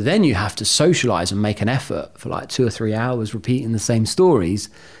 So then you have to socialise and make an effort for like 2 or 3 hours repeating the same stories,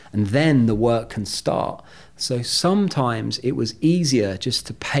 and then the work can start. So sometimes it was easier just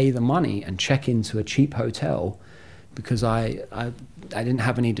to pay the money and check into a cheap hotel, because I didn't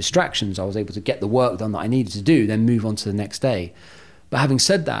have any distractions. I was able to get the work done that I needed to do, then move on to the next day. But having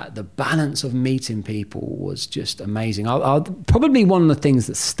said that, the balance of meeting people was just amazing. Probably one of the things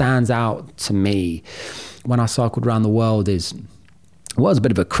that stands out to me when I cycled around the world is, well, it's a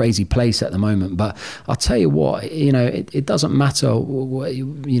bit of a crazy place at the moment, but I'll tell you what, it doesn't matter what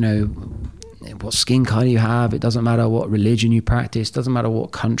skin color you have. It doesn't matter what religion you practice. It doesn't matter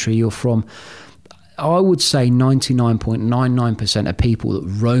what country you're from. I would say 99.99% of people that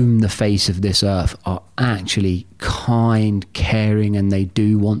roam the face of this earth are actually kind, caring, and they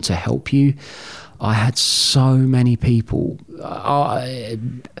do want to help you. I had so many people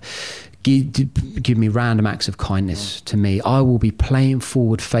give me random acts of kindness to me. I will be playing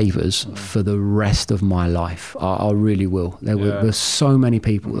forward favours for the rest of my life. I really will. There were so many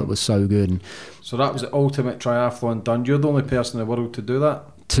people that were so good. And so that was the ultimate triathlon done. You're the only person in the world to do that?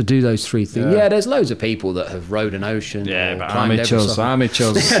 To do those three things. Yeah, there's loads of people that have rowed an ocean. Yeah, but amateurs.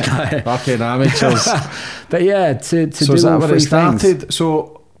 Fucking amateurs. But yeah, to do is that all where three it started? things.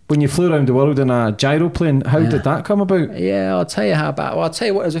 So when you flew around the world in a gyroplane, how did that come about? Yeah, I'll tell you I'll tell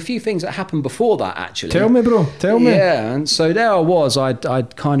you what, there's a few things that happened before that, actually. Tell me, bro. Tell me. Yeah, and so there I was. I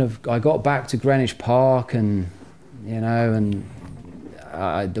got back to Greenwich Park, and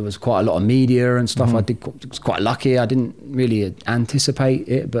there was quite a lot of media and stuff. I was quite lucky. I didn't really anticipate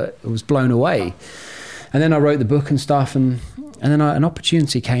it, but I was blown away. And then I wrote the book and stuff, and then an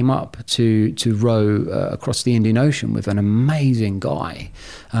opportunity came up to row across the Indian Ocean with an amazing guy.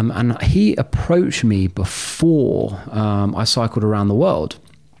 And he approached me before I cycled around the world.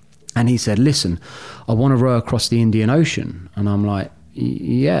 And he said, listen, I want to row across the Indian Ocean. And I'm like,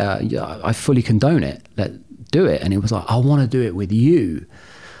 yeah, I fully condone it. Let's do it. And he was like, I want to do it with you.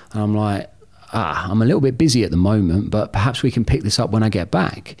 And I'm like, I'm a little bit busy at the moment, but perhaps we can pick this up when I get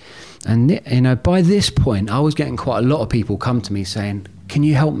back. And, you know, by this point, I was getting quite a lot of people come to me saying, can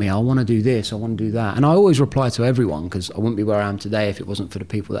you help me? I want to do this. I want to do that. And I always reply to everyone, because I wouldn't be where I am today if it wasn't for the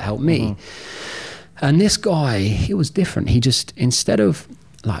people that helped me. And this guy, he was different. He just, instead of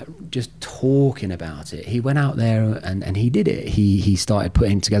like just talking about it, he went out there and he did it. He started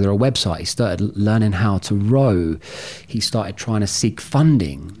putting together a website. He started learning how to row. He started trying to seek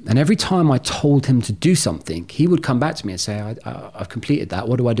funding. And every time I told him to do something, he would come back to me and say, I've completed that.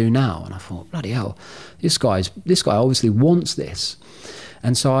 What do I do now? And I thought, bloody hell, this guy obviously wants this.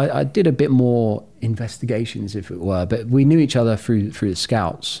 And so I did a bit more investigations, if it were, but we knew each other through the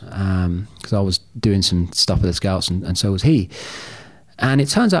Scouts, because I was doing some stuff with the Scouts, and so was he. And it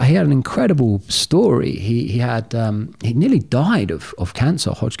turns out he had an incredible story. He nearly died of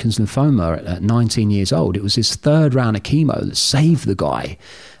cancer, Hodgkin's lymphoma, at 19 years old. It was his third round of chemo that saved the guy.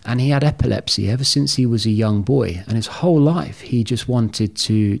 And he had epilepsy ever since he was a young boy. And his whole life, he just wanted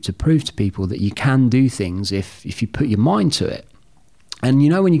to prove to people that you can do things if you put your mind to it. And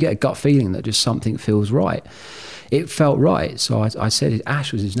you know when you get a gut feeling that just something feels right? It felt right. So I said,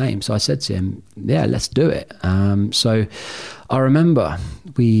 Ash was his name. So I said to him, yeah, let's do it. So I remember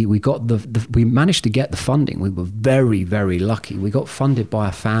we got we managed to get the funding. We were very, very lucky. We got funded by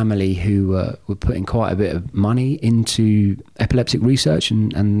a family who were putting quite a bit of money into epileptic research,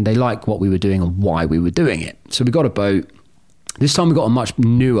 and they liked what we were doing and why we were doing it. So we got a boat. This time we got a much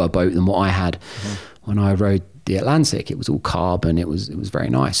newer boat than what I had when I rode the Atlantic. It was all carbon. It was very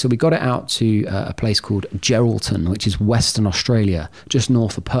nice. So we got it out to a place called Geraldton, which is Western Australia, just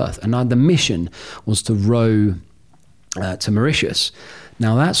north of Perth. And the mission was to row to Mauritius.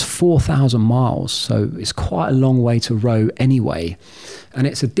 Now that's 4,000 miles, so it's quite a long way to row anyway. And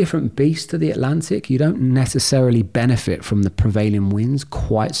it's a different beast to the Atlantic. You don't necessarily benefit from the prevailing winds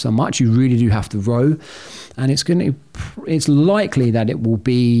quite so much. You really do have to row. And it's likely that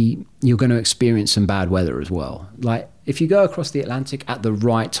you're going to experience some bad weather as well. Like if you go across the Atlantic at the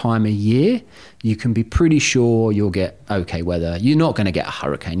right time of year, you can be pretty sure you'll get okay weather. You're not going to get a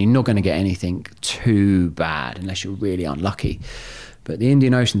hurricane. You're not going to get anything too bad unless you're really unlucky. But the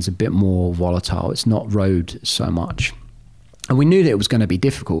Indian Ocean's a bit more volatile. It's not rowed so much. And we knew that it was going to be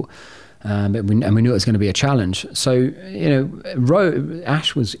difficult. And we knew it was going to be a challenge. So, you know,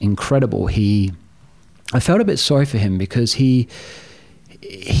 Ash was incredible. I felt a bit sorry for him because he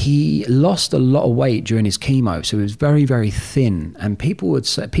lost a lot of weight during his chemo, so he was very, very thin. And people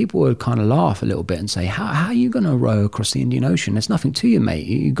would kind of laugh a little bit and say, how are you going to row across the Indian Ocean? There's nothing to you, mate.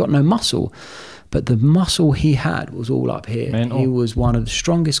 You've got no muscle. But the muscle he had was all up here. Mental. He was one of the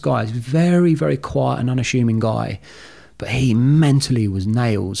strongest guys, very, very quiet and unassuming guy. But he mentally was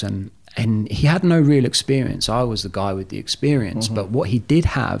nails, and he had no real experience. I was the guy with the experience. But what he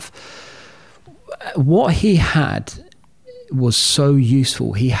had was so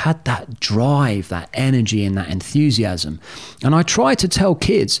useful. He had that drive, that energy and that enthusiasm. And I try to tell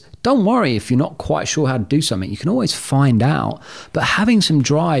kids, don't worry if you're not quite sure how to do something. You can always find out. But having some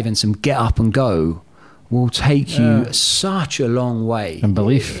drive and some get up and go will take you such a long way. And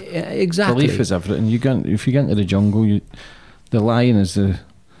belief. Exactly. Belief is everything. If you get into the jungle, the lion is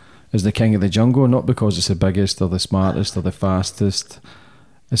the king of the jungle, not because it's the biggest or the smartest or the fastest.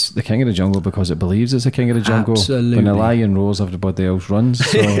 It's the king of the jungle because it believes it's the king of the jungle. Absolutely. When the lion roars, everybody else runs.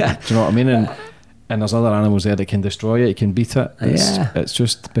 So, do you know what I mean? And there's other animals there that can destroy it, you can beat it. It's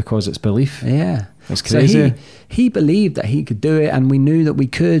just because it's belief. Yeah. It's crazy. So he believed that he could do it, and we knew that we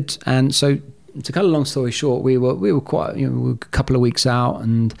could. And so to cut a long story short, we were quite, we were a couple of weeks out,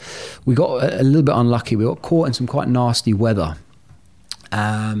 and we got a little bit unlucky. We got caught in some quite nasty weather.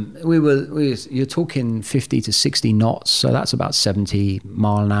 You're talking 50 to 60 knots, so that's about 70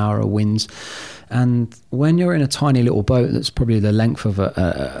 mile an hour winds. And when you're in a tiny little boat that's probably the length of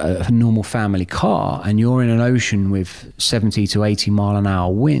a normal family car, and you're in an ocean with 70 to 80 mile an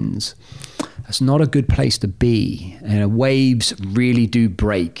hour winds, that's not a good place to be. And waves really do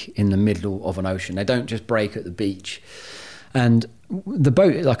break in the middle of an ocean. They don't just break at the beach. And the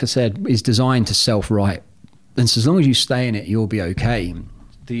boat, like I said, is designed to self-right. And so as long as you stay in it, you'll be okay.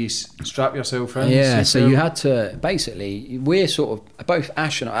 Do you strap yourself in? Yeah, so you had to, basically, we're sort of, both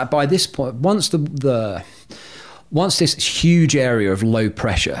Ash and I, by this point, once once this huge area of low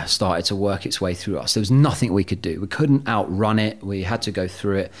pressure started to work its way through us, there was nothing we could do. We couldn't outrun it. We had to go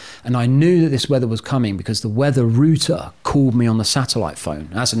through it. And I knew that this weather was coming because the weather router called me on the satellite phone.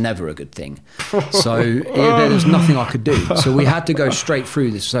 That's never a good thing. So there was nothing I could do. So we had to go straight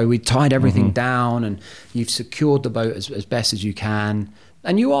through this. So we tied everything down, and you've secured the boat as best as you can.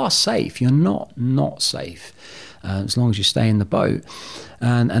 And you are safe. You're not safe as long as you stay in the boat.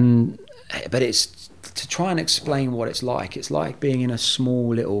 But it's to try and explain what it's like being in a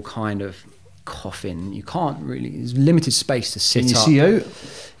small little kind of coffin. You can't really, there's limited space to sit up. Can you see out?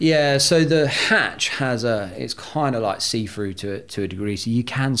 Yeah, so the hatch it's kind of like see-through to a degree, so you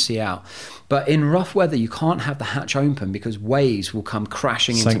can see out. But in rough weather, you can't have the hatch open because waves will come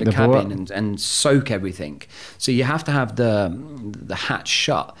crashing into the cabin and soak everything. So you have to have the hatch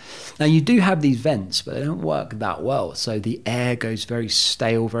shut. Now, you do have these vents, but they don't work that well. So the air goes very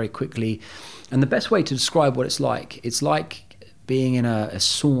stale very quickly. And the best way to describe what it's like being in a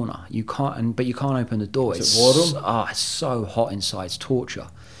sauna. But you can't open the door. Is it warm? It's so hot inside. It's torture.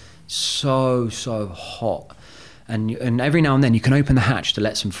 So hot. And every now and then you can open the hatch to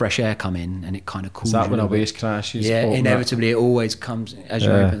let some fresh air come in, and it kind of cools. Is that you when a bit. waves crashes? Yeah, inevitably it always comes as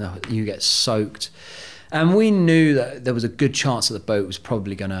you open you get soaked. And we knew that there was a good chance that the boat was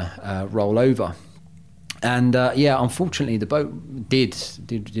probably going to roll over. And unfortunately, the boat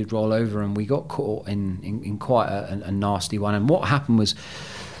did roll over, and we got caught in quite a nasty one. And what happened was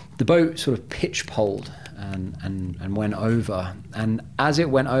the boat sort of pitch-poled and went over. And as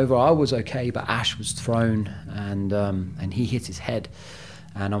it went over, I was okay, but Ash was thrown, and he hit his head.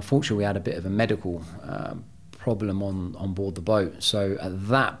 And unfortunately, we had a bit of a medical problem on board the boat. So at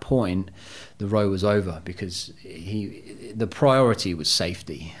that point, the row was over because the priority was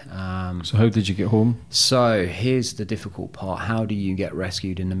safety. So how did you get home? So here's the difficult part. How do you get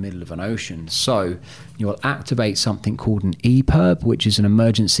rescued in the middle of an ocean? So you'll activate something called an EPIRB, which is an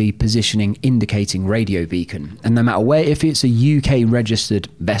emergency positioning indicating radio beacon. And no matter where, if it's a UK registered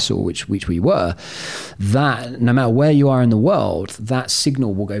vessel, which we were, that no matter where you are in the world, that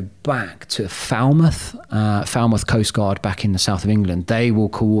signal will go back to Falmouth Coast Guard back in the south of England. They will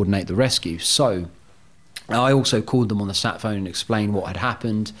coordinate the rescue. So I also called them on the sat phone and explained what had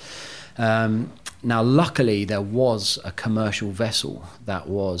happened. Now, luckily, there was a commercial vessel that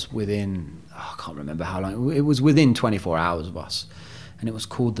was within, I can't remember how long, it was within 24 hours of us. And it was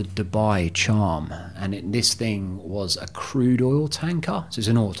called the Dubai Charm. And this thing was a crude oil tanker. So it's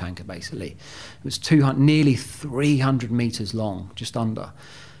an oil tanker, basically. It was nearly 300 meters long, just under.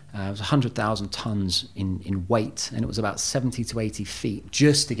 It was 100,000 tons in weight, and it was about 70 to 80 feet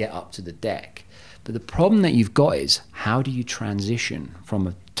just to get up to the deck. But the problem that you've got is, how do you transition from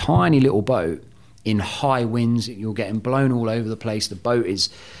a tiny little boat in high winds? You're getting blown all over the place. The boat is,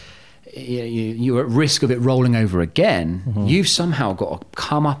 you're at risk of it rolling over again. Mm-hmm. You've somehow got to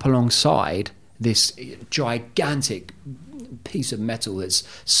come up alongside this gigantic piece of metal that's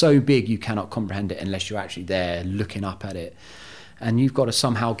so big you cannot comprehend it unless you're actually there looking up at it. And you've got to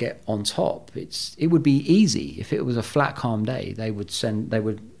somehow get on top. It would be easy if it was a flat, calm day.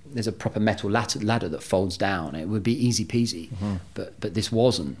 There's a proper metal ladder that folds down. It would be easy peasy, mm-hmm. but this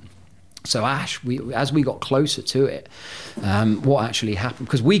wasn't. So Ash, as we got closer to it, what actually happened,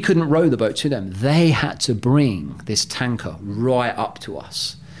 because we couldn't row the boat to them, they had to bring this tanker right up to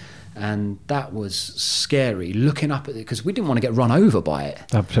us. And that was scary, looking up at it, because we didn't want to get run over by it.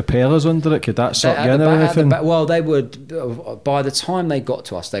 The propellers under it, could that suck you in or anything? Well, they would, by the time they got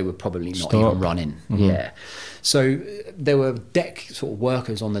to us, they would probably not even running. Mm-hmm. Yeah. So there were deck sort of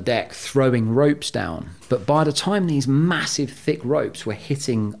workers on the deck throwing ropes down. But by the time these massive, thick ropes were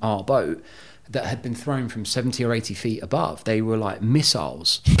hitting our boat that had been thrown from 70 or 80 feet above, they were like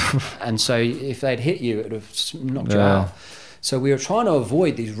missiles. And so if they'd hit you, it would have knocked you out. So we were trying to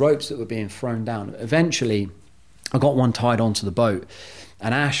avoid these ropes that were being thrown down. Eventually, I got one tied onto the boat.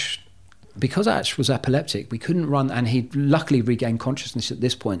 And Ash, because Ash was epileptic, we couldn't run, and he luckily regained consciousness at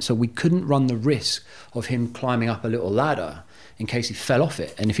this point, so we couldn't run the risk of him climbing up a little ladder in case he fell off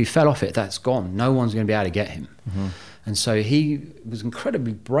it. And if he fell off it, that's gone. No one's going to be able to get him. Mm-hmm. And so he was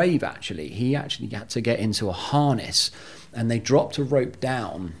incredibly brave, actually. He actually had to get into a harness, and they dropped a rope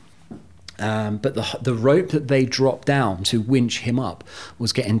down. But the rope that they dropped down to winch him up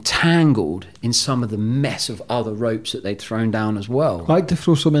was getting tangled in some of the mess of other ropes that they'd thrown down as well. Why'd they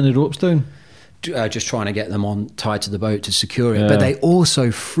throw so many ropes down? Just trying to get them tied to the boat to secure it. Yeah. But they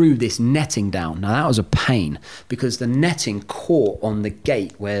also threw this netting down. Now that was a pain, because the netting caught on the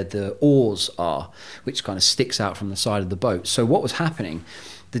gate where the oars are, which kind of sticks out from the side of the boat. So what was happening,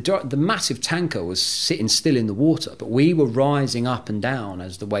 the massive tanker was sitting still in the water, but we were rising up and down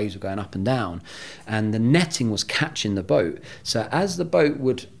as the waves were going up and down, and the netting was catching the boat. So as the boat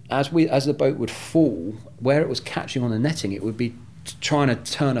would fall, where it was catching on the netting, it would be trying to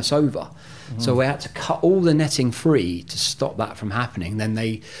turn us over. So we had to cut all the netting free to stop that from happening. Then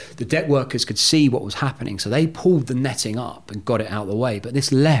the deck workers could see what was happening, so they pulled the netting up and got it out of the way. But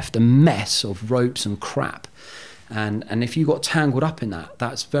this left a mess of ropes and crap. And if you got tangled up in that,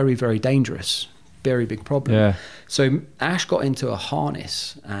 that's very, very dangerous. Very big problem. Yeah. So Ash got into a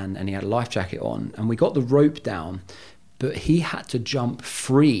harness and he had a life jacket on, and we got the rope down, but he had to jump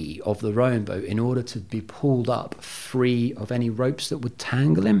free of the rowing boat in order to be pulled up free of any ropes that would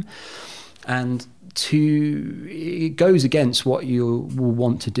tangle him. And it goes against what you will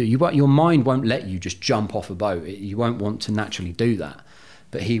want to do. Your mind won't let you just jump off a boat. You won't want to naturally do that.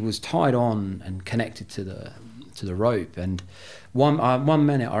 But he was tied on and connected to the rope. And one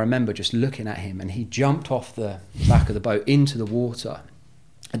minute I remember just looking at him, and he jumped off the back of the boat into the water.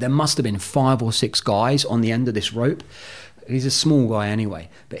 And there must have been 5 or 6 guys on the end of this rope. He's a small guy anyway,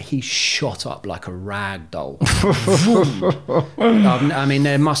 but he shot up like a rag doll. I mean,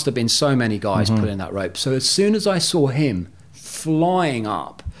 there must have been so many guys pulling that rope. So as soon as I saw him flying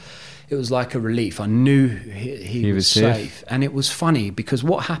up, it was like a relief. I knew he was safe. And it was funny because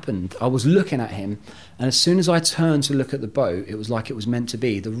what happened, I was looking at him, and as soon as I turned to look at the boat, it was like it was meant to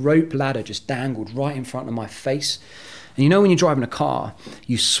be. The rope ladder just dangled right in front of my face. And you know when you're driving a car,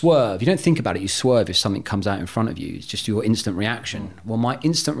 you swerve. You don't think about it, you swerve if something comes out in front of you. It's just your instant reaction. Well, my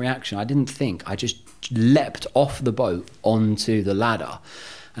instant reaction, I didn't think. I just leapt off the boat onto the ladder.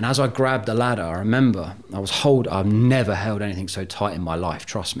 And as I grabbed the ladder, I remember I've never held anything so tight in my life,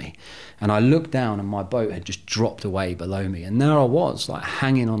 trust me. And I looked down and my boat had just dropped away below me. And there I was, like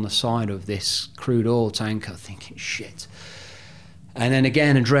hanging on the side of this crude oil tanker thinking, shit. And then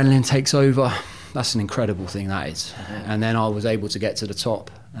again, adrenaline takes over. That's an incredible thing, that is. And then I was able to get to the top.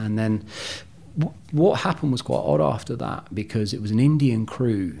 And then what happened was quite odd after that, because it was an Indian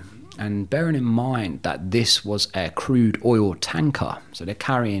crew. And bearing in mind that this was a crude oil tanker, so they're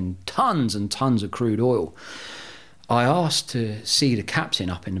carrying tons and tons of crude oil, I asked to see the captain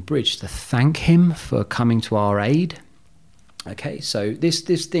up in the bridge to thank him for coming to our aid. Okay, so this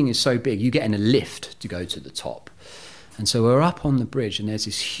thing is so big, you get in a lift to go to the top. And so we're up on the bridge, and there's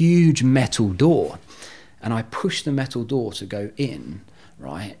this huge metal door. And I push the metal door to go in,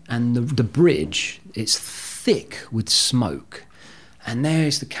 right? And the bridge, it's thick with smoke. And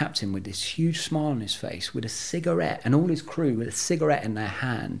there's the captain with this huge smile on his face, with a cigarette, and all his crew with a cigarette in their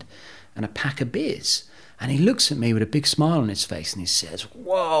hand and a pack of beers. And he looks at me with a big smile on his face, and he says,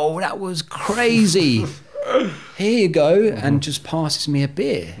 "Whoa, that was crazy. Here you go," and just passes me a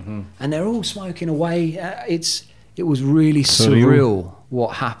beer. And they're all smoking away. It was really surreal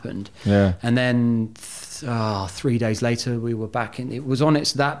what happened. Yeah. And then 3 days later, we were back in. It was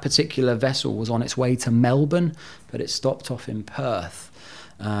that particular vessel was on its way to Melbourne, but it stopped off in Perth.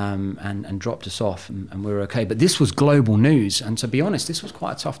 And dropped us off, and we were okay. But this was global news, and to be honest, this was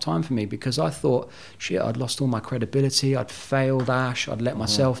quite a tough time for me, because I thought, shit, I'd lost all my credibility, I'd failed Ash, I'd let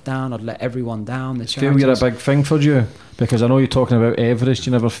myself down, I'd let everyone down. Failure a big thing for you? Because I know you're talking about Everest,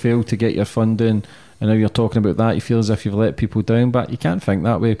 you never failed to get your funding, and now you're talking about that, you feel as if you've let people down, but you can't think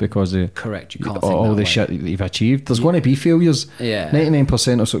that way because of correct, you can't think all the way. Shit that you've achieved. There's going to be failures.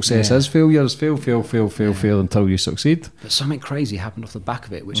 99% of success is failures. Fail until you succeed. But something crazy happened off the back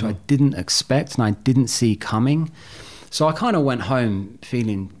of it, which I didn't expect and I didn't see coming. So I kind of went home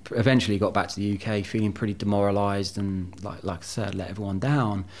eventually got back to the UK feeling pretty demoralised, and like I said, let everyone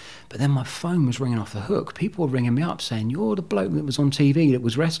down. But then my phone was ringing off the hook. People were ringing me up saying, "You're the bloke that was on TV that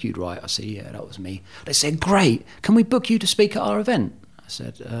was rescued, right?" I said, "Yeah, that was me." They said, "Great, can we book you to speak at our event?" I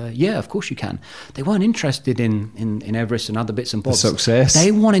said, "Yeah, of course you can." They weren't interested in Everest and other bits and bobs. The success.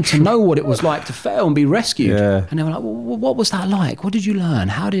 They wanted to know what it was like to fail and be rescued. Yeah. And they were like, well, what was that like? What did you learn?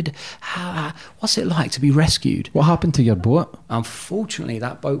 What's it like to be rescued? What happened to your boat? Unfortunately,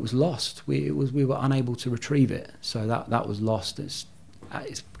 that boat was lost. We were unable to retrieve it. So that was lost.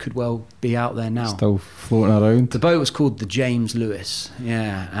 It could well be out there now. Still floating around. The boat was called the James Lewis,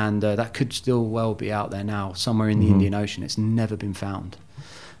 and that could still well be out there now, somewhere in the Indian Ocean. It's never been found.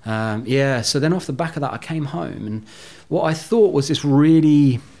 So then off the back of that, I came home, and what I thought was this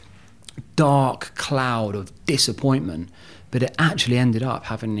really dark cloud of disappointment, but it actually ended up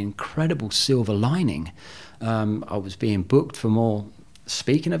having an incredible silver lining. I was being booked for more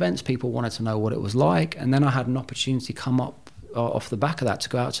speaking events. People wanted to know what it was like, and then I had an opportunity come up off the back of that to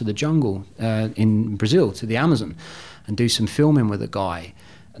go out to the jungle in Brazil, to the Amazon, and do some filming with a guy,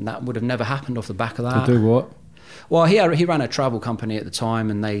 and that would have never happened off the back of that. To do what? Well, he ran a travel company at the time,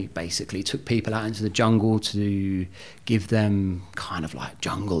 and they basically took people out into the jungle to give them kind of like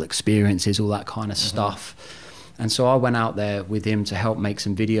jungle experiences, all that kind of stuff. And so I went out there with him to help make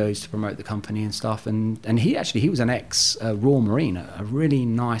some videos to promote the company and stuff. And he was an ex-Royal Marine, a really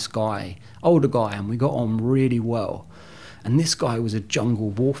nice guy, older guy, and we got on really well. And this guy was a jungle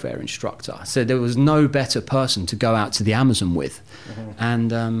warfare instructor. So there was no better person to go out to the Amazon with.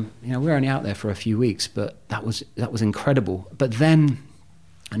 And, we were only out there for a few weeks, but that was incredible. But then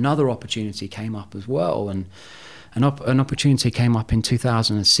another opportunity came up as well. And an opportunity came up in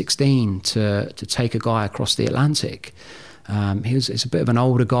 2016 to take a guy across the Atlantic. He's a bit of an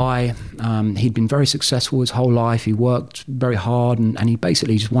older guy. He'd been very successful his whole life. He worked very hard, and he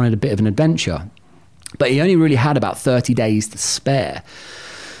basically just wanted a bit of an adventure. But he only really had about 30 days to spare.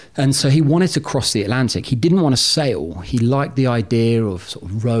 And so he wanted to cross the Atlantic. He didn't want to sail. He liked the idea of sort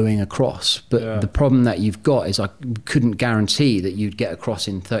of rowing across. But the problem that you've got is I couldn't guarantee that you'd get across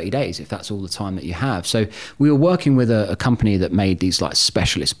in 30 days if that's all the time that you have. So we were working with a company that made these like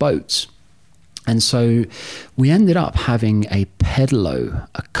specialist boats. And so we ended up having a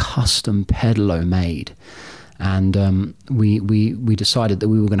custom pedalo made. And we decided that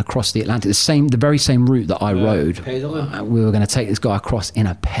we were going to cross the Atlantic, the very same route that I rode. We were going to take this guy across in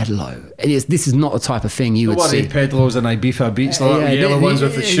a pedalo. This is not the type of thing you would see. Pedalos in Ibiza Beach, the little yellow ones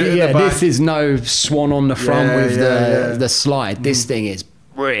with the chute in the back. This is no swan on the front with the slide. This thing is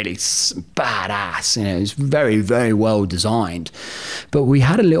really badass. It's very, very well designed. But we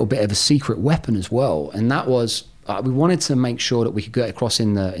had a little bit of a secret weapon as well, and that was we wanted to make sure that we could get across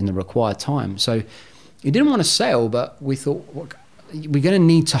in the required time. So. We didn't want to sail, but we thought we're going to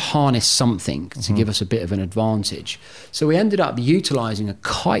need to harness something to give us a bit of an advantage. So we ended up utilizing a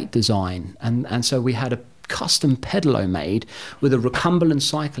kite design, and so we had a custom pedalo made with a recumbent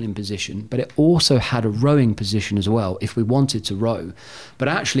cycling position, but it also had a rowing position as well if we wanted to row. But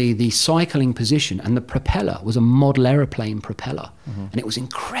actually the cycling position and the propeller was a model aeroplane propeller, and it was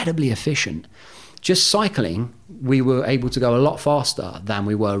incredibly efficient. Just cycling, we were able to go a lot faster than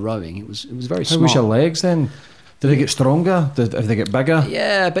we were rowing. It was very smart. How was your legs then? Did they get stronger? Did they get bigger?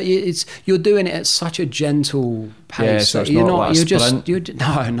 Yeah, but you're doing it at such a gentle pace. Yeah, so it's not like a sprint.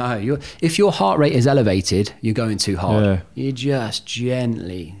 If your heart rate is elevated, you're going too hard. Yeah. You just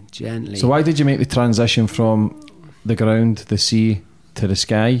gently. So why did you make the transition from the ground, the sea, to the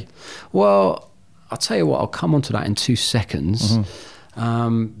sky? Well, I'll tell you what. I'll come onto that in 2 seconds.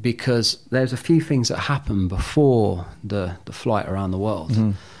 Because there's a few things that happen before the flight around the world.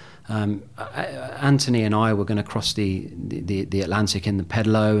 Anthony and I were going to cross the Atlantic in the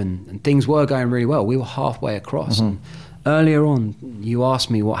pedalo, and things were going really well. We were halfway across. And earlier on, you asked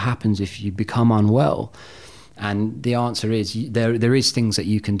me what happens if you become unwell. And the answer is there is things that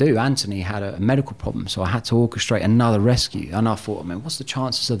you can do. Anthony had a medical problem, so I had to orchestrate another rescue. And I thought, what's the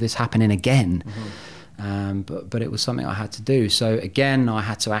chances of this happening again? But it was something I had to do. So again, I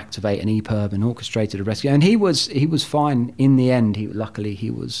had to activate an EPIRB and orchestrated a rescue. And he was fine in the end. Luckily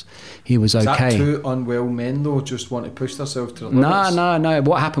he was okay. Is that two unwell men though just want to push themselves to the limits? No.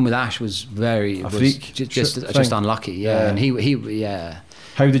 What happened with Ash was just unlucky. Yeah. And he.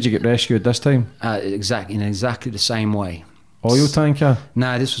 How did you get rescued this time? Exactly the same way. Oil tanker?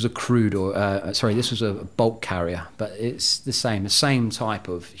 No, this was a crude, this was a bulk carrier, but it's the same type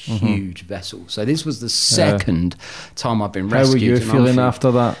of huge vessel. So this was the second time I've been rescued. How were you feeling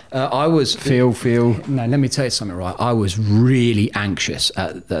after that? I was... Feel. No, let me tell you something, right? I was really anxious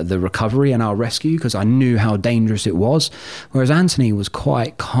at the recovery and our rescue because I knew how dangerous it was, whereas Anthony was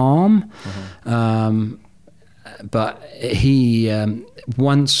quite calm. But he,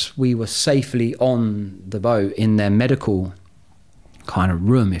 once we were safely on the boat in their medical kind of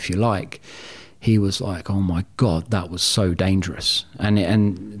room, if you like, he was like, oh my God, that was so dangerous.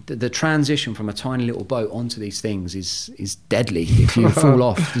 And the transition from a tiny little boat onto these things is deadly. If you fall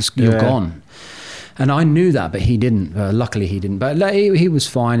off, you're gone. And I knew that, but he didn't. Luckily he didn't. But he was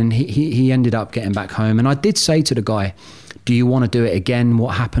fine, and he ended up getting back home. And I did say to the guy, do you want to do it again?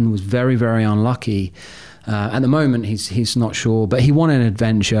 What happened was very, very unlucky. At the moment, he's not sure, but he wanted an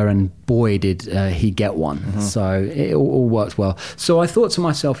adventure, and boy, did he get one. So it all worked well. So I thought to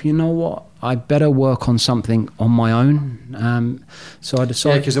myself, you know what? I better work on something on my own. So I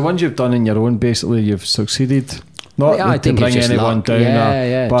decided... Yeah, because the ones you've done in your own, basically, you've succeeded. Not I think bring anyone luck.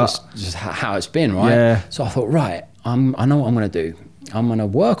 down. But just how it's been, right? Yeah. So I thought, right, I know what I'm going to do. I'm going to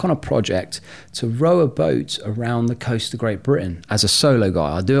work on a project to row a boat around the coast of Great Britain as a solo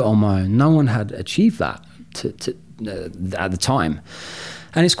guy. I'll do it on my own. No one had achieved that at the time.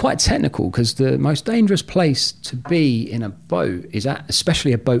 And it's quite technical because the most dangerous place to be in a boat is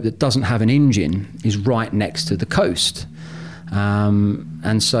especially a boat that doesn't have an engine, is right next to the coast.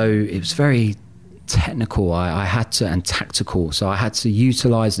 And so it was very technical. I had to, and tactical. So I had to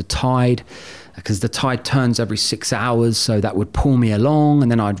utilize the tide, because the tide turns every 6 hours. So that would pull me along,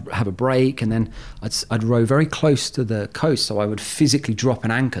 and then I'd have a break, and then I'd row very close to the coast. So I would physically drop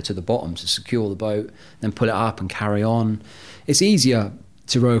an anchor to the bottom to secure the boat, then pull it up and carry on. It's easier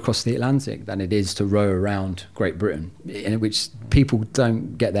to row across the Atlantic than it is to row around Great Britain, in which people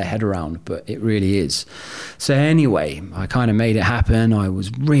don't get their head around, but it really is. So anyway, I kind of made it happen. I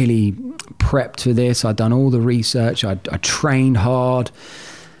was really prepped for this. I'd done all the research. I trained hard,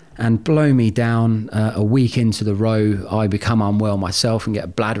 and blow me down, a week into the row, I become unwell myself and get a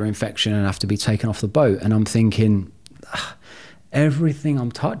bladder infection and have to be taken off the boat. And I'm thinking, everything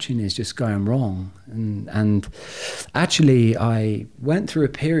I'm touching is just going wrong. And actually, I went through a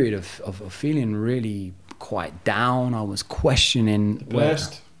period of feeling really quite down. I was questioning.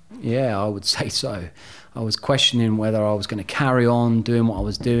 Depressed? Yeah, I would say so. I was questioning whether I was going to carry on doing what I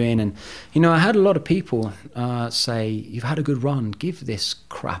was doing. And, I had a lot of people say, you've had a good run, give this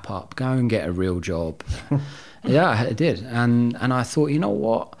crap up, go and get a real job. Yeah, I did. And I thought, you know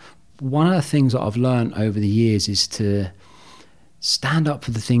what? One of the things that I've learned over the years is to stand up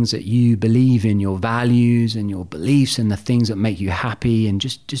for the things that you believe in, your values and your beliefs and the things that make you happy, and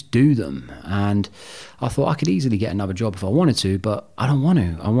just do them. And I thought I could easily get another job if I wanted to, but I don't want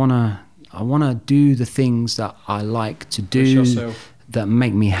to. I want to do the things that I like to do, that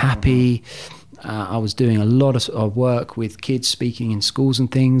make me happy. I was doing a lot of work with kids, speaking in schools and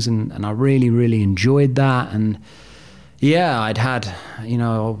things, and I really, really enjoyed that. And yeah,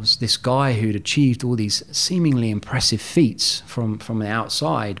 I was this guy who'd achieved all these seemingly impressive feats from the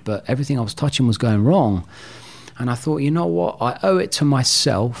outside, but everything I was touching was going wrong. And I thought, you know what? I owe it to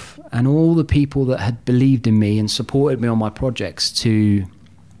myself and all the people that had believed in me and supported me on my projects to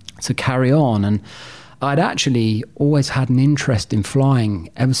carry on. And I'd actually always had an interest in flying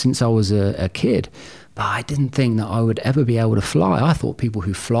ever since I was a kid, but I didn't think that I would ever be able to fly. I thought people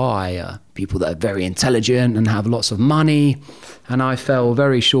who fly are people that are very intelligent and have lots of money, and I fell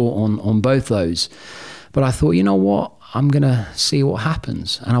very short on both those. But I thought, you know what? I'm going to see what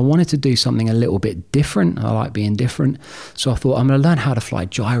happens. And I wanted to do something a little bit different. I like being different. So I thought, I'm going to learn how to fly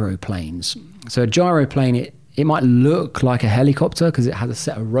gyroplanes. So a gyroplane, it might look like a helicopter because it has a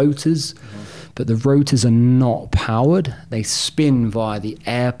set of rotors, but the rotors are not powered. They spin via the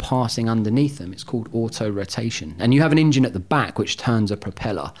air passing underneath them. It's called auto-rotation. And you have an engine at the back which turns a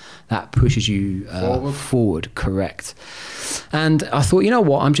propeller that pushes you forward, correct. And I thought, you know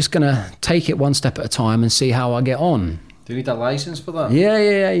what, I'm just going to take it one step at a time and see how I get on. Do you need a license for that?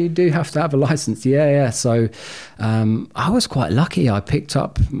 Yeah, you do have to have a license. Yeah. So I was quite lucky. I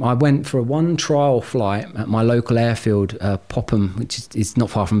went for one trial flight at my local airfield, Popham, which is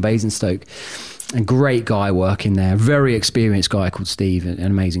not far from Basingstoke. A great guy working there, very experienced guy called Steve, an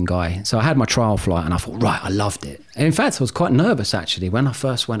amazing guy. So I had my trial flight and I thought, right, I loved it. And in fact, I was quite nervous actually. When I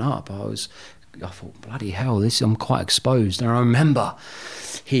first went up, I thought, bloody hell, I'm quite exposed. And I remember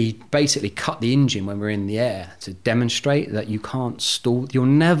he basically cut the engine when we were in the air to demonstrate that you can't stall. You'll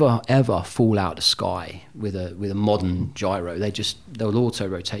never ever fall out the sky with a modern gyro. They'll auto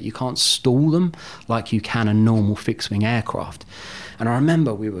rotate. You can't stall them like you can a normal fixed wing aircraft. And I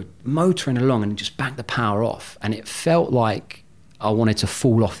remember we were motoring along and just backed the power off, and it felt like I wanted to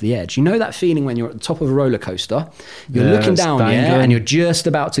fall off the edge. You know that feeling when you're at the top of a roller coaster, you're looking down and you're just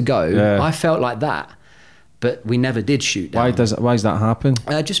about to go. Yeah. I felt like that, but we never did shoot down. Why does that happen?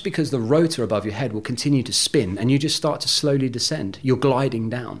 Just because the rotor above your head will continue to spin and you just start to slowly descend. You're gliding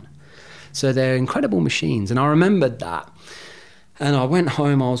down. So they're incredible machines. And I remembered that. And I went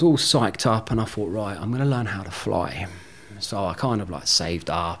home, I was all psyched up, and I thought, right, I'm going to learn how to fly. So I kind of saved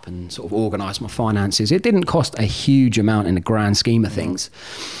up and sort of organised my finances. It didn't cost a huge amount in the grand scheme of things.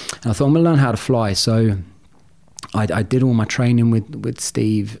 And I thought, I'm going to learn how to fly. So I did all my training with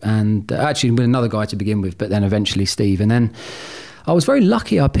Steve, and actually with another guy to begin with, but then eventually Steve. And then I was very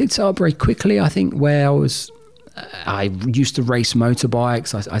lucky. I picked it up very quickly. I think I used to race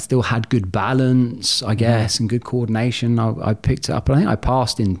motorbikes. I still had good balance, I guess, and good coordination. I picked it up, and I think I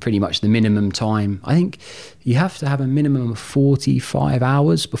passed in pretty much the minimum time. I think you have to have a minimum of 45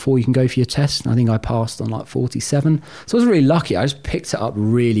 hours before you can go for your test. And I think I passed on 47. So I was really lucky. I just picked it up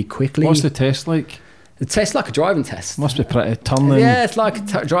really quickly. What's the test like? The test's like a driving test. Must be pretty turning. Yeah, it's like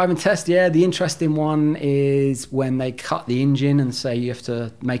a driving test. Yeah, the interesting one is when they cut the engine and say you have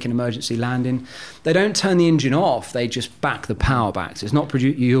to make an emergency landing. They don't turn the engine off. They just back the power back. So it's not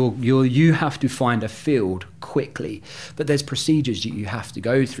you have to find a field quickly. But there's procedures that you have to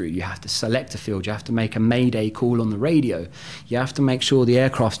go through. You have to select a field. You have to make a mayday call on the radio. You have to make sure the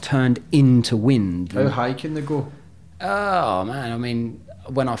aircraft's turned into wind. How high can they go? Oh man, I mean,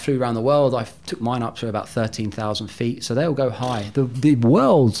 when I flew around the world, I took mine up to about 13,000 feet, so they'll go high. The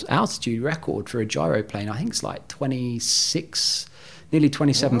world's altitude record for a gyroplane, I think it's like 26, nearly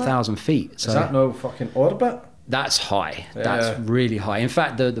 27,000 feet. So is that no fucking orbit? That's high. Yeah. That's really high. In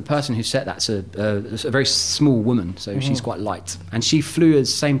fact, the person who set that's a very small woman, so she's quite light. And she flew the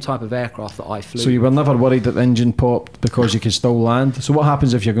same type of aircraft that I flew. So you were never worried that the engine popped because you could still land? So what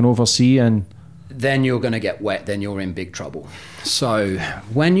happens if you're going overseas and... Then you're going to get wet, then you're in big trouble. So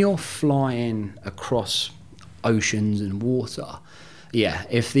when you're flying across oceans and water, yeah,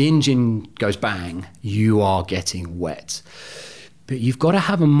 if the engine goes bang, you are getting wet. But you've got to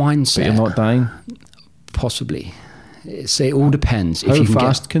have a mindset. But you're not dying? Possibly. It all depends. How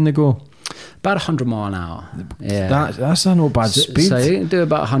fast can they go? About 100 mile an hour. Yeah. That's a not bad speed. So you can do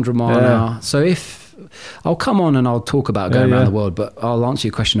about 100 mile an hour. So I'll come on and I'll talk about going around the world, but I'll answer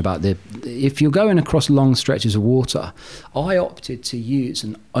your question about if you're going across long stretches of water. I opted to use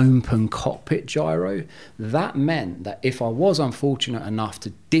an open cockpit gyro. That meant that if I was unfortunate enough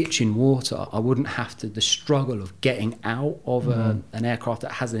to ditch in water, I wouldn't have the struggle of getting out of an aircraft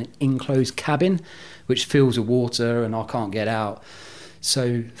that has an enclosed cabin, which fills with water and I can't get out.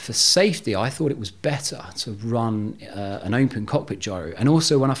 So for safety, I thought it was better to run an open cockpit gyro. And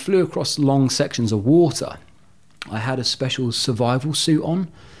also when I flew across long sections of water, I had a special survival suit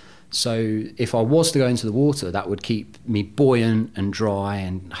on. So if I was to go into the water, that would keep me buoyant and dry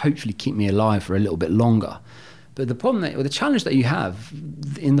and hopefully keep me alive for a little bit longer. But the challenge that you have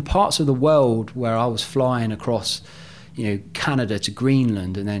in the parts of the world where I was flying across, Canada to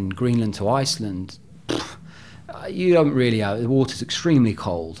Greenland and then Greenland to Iceland, you don't really have, the water's extremely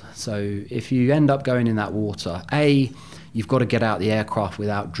cold. So if you end up going in that water, you've got to get out the aircraft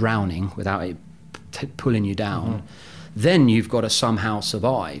without drowning, without it pulling you down. Then you've got to somehow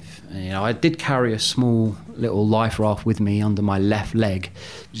survive. I did carry a small little life raft with me under my left leg,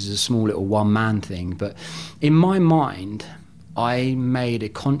 which is a small little one-man thing. But in my mind, I made a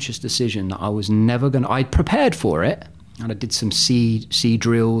conscious decision that I was never going to... I prepared for it, and I did some sea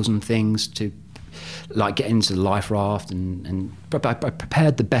drills and things to get into the life raft, and I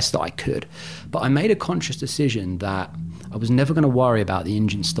prepared the best that I could. But I made a conscious decision that I was never going to worry about the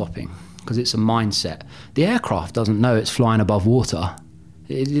engine stopping, because it's a mindset. The aircraft doesn't know it's flying above water.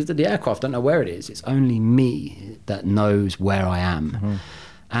 The aircraft don't know where it is. It's only me that knows where I am.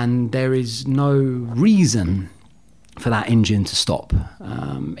 And there is no reason for that engine to stop.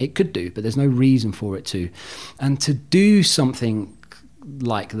 It could do, but there's no reason for it to. And to do something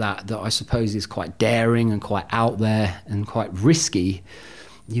like that I suppose is quite daring and quite out there and quite risky,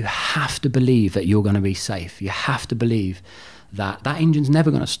 you have to believe that you're going to be safe. You have to believe that engine's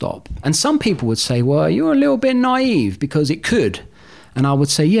never going to stop. And some people would say, well, you're a little bit naive because it could. And I would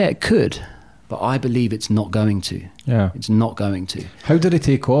say, yeah, it could. But I believe it's not going to. Yeah. It's not going to. How did it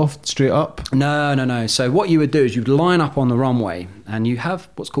take off? Straight up? No. So what you would do is you'd line up on the runway and you have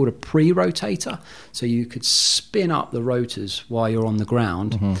what's called a pre-rotator. So you could spin up the rotors while you're on the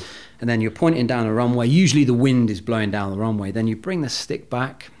ground. And then you're pointing down the runway. Usually the wind is blowing down the runway. Then you bring the stick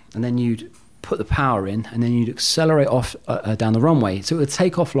back and then you'd put the power in and then you'd accelerate off down the runway. So it would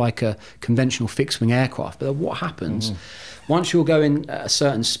take off like a conventional fixed-wing aircraft. But what happens... Once you're going at a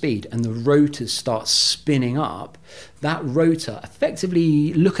certain speed and the rotors start spinning up, that rotor,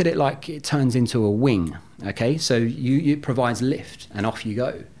 effectively, look at it like it turns into a wing, okay? So it provides lift, and off you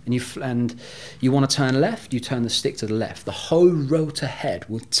go. And you want to turn left, you turn the stick to the left. The whole rotor head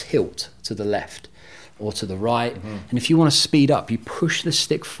will tilt to the left or to the right. And if you want to speed up, you push the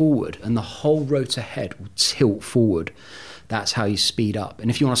stick forward and the whole rotor head will tilt forward. That's how you speed up.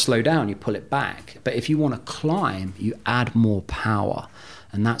 And if you want to slow down, you pull it back. But if you want to climb, you add more power.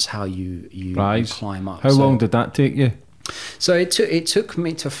 And that's how you climb up. How long did that take you? So it took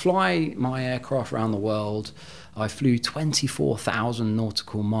me to fly my aircraft around the world. I flew 24,000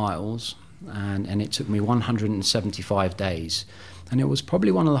 nautical miles, and it took me 175 days. And it was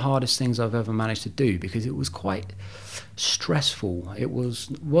probably one of the hardest things I've ever managed to do because it was quite stressful. It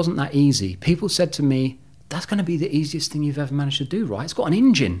wasn't that easy. People said to me, that's going to be the easiest thing you've ever managed to do, right? It's got an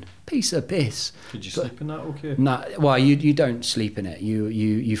engine, piece of piss. Could you sleep in that okay? No, well, you don't sleep in it.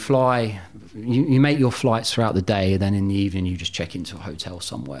 You fly, you make your flights throughout the day, and then in the evening you just check into a hotel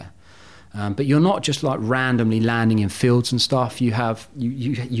somewhere. But you're not just like randomly landing in fields and stuff. You have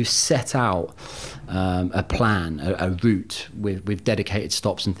you set out a plan, a route with dedicated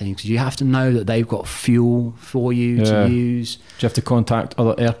stops and things. You have to know that they've got fuel for you to use. Do you have to contact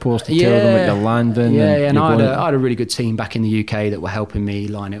other airports to tell them that you're landing? And I had a really good team back in the UK that were helping me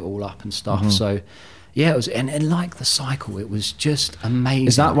line it all up and stuff. So yeah, it was, and like the cycle, it was just amazing.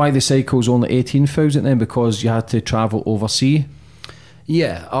 Is that why the cycle's only 18,000 then? Because you had to travel overseas?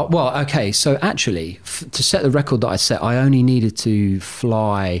 Yeah, well, okay, so actually, to set the record that I set, I only needed to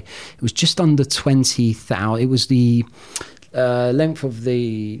fly, it was just under 20,000, it was the length of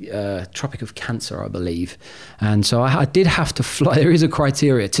the Tropic of Cancer, I believe, and so I did have to fly. There is a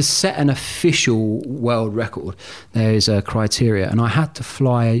criteria, to set an official world record, there is a criteria, and I had to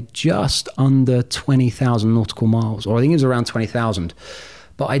fly just under 20,000 nautical miles, or I think it was around 20,000,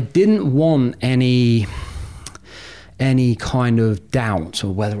 but I didn't want any kind of doubt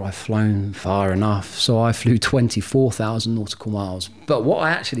or whether I've flown far enough. So I flew 24,000 nautical miles. But what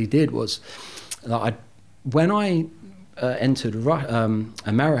I actually did was, when I entered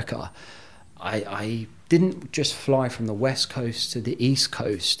America, I didn't just fly from the West Coast to the East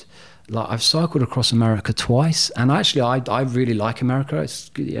Coast. Like, I've cycled across America twice, and actually I really like America. It's,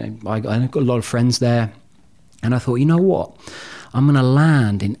 I've got a lot of friends there, and I thought, you know what? I'm going to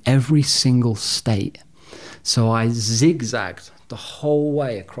land in every single state. So I zigzagged the whole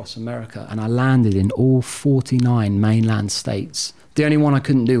way across America, and I landed in all 49 mainland states. The only one I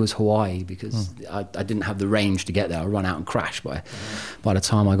couldn't do was Hawaii, because I didn't have the range to get there. I run out and crash by the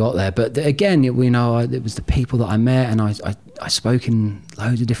time I got there. But again, it was the people that I met, and I spoke in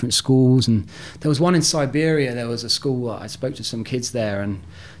loads of different schools. And there was one in Siberia. There was a school, I spoke to some kids there, and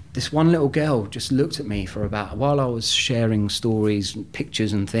this one little girl just looked at me for while I was sharing stories and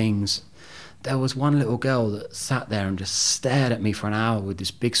pictures and things. There was one little girl that sat there and just stared at me for an hour with this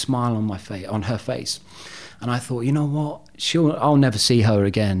big smile on her face. And I thought, you know what? I'll never see her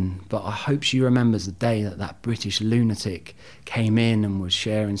again, but I hope she remembers the day that British lunatic came in and was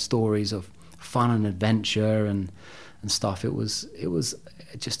sharing stories of fun and adventure and stuff. It was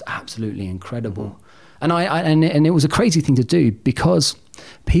just absolutely incredible. And and it was a crazy thing to do, because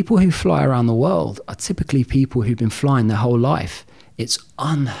people who fly around the world are typically people who've been flying their whole life. It's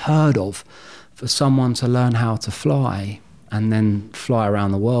unheard of for someone to learn how to fly and then fly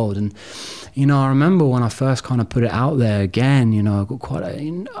around the world. And, I remember when I first kind of put it out there again,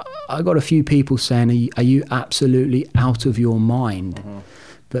 I got a few people saying, are you absolutely out of your mind?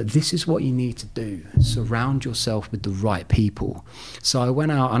 But this is what you need to do. Surround yourself with the right people. So I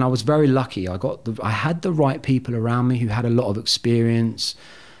went out, and I was very lucky. I had the right people around me who had a lot of experience.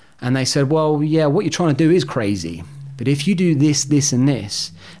 And they said, well, yeah, what you're trying to do is crazy. But if you do this, this, and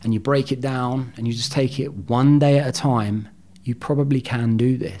this, and you break it down and you just take it one day at a time, you probably can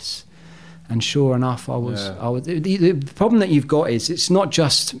do this. And sure enough, I was. The problem that you've got is it's not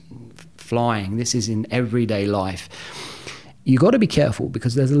just flying. This is in everyday life. You got to be careful,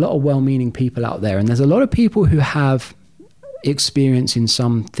 because there's a lot of well-meaning people out there, and there's a lot of people who have experience in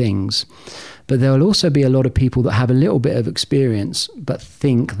some things. But there will also be a lot of people that have a little bit of experience but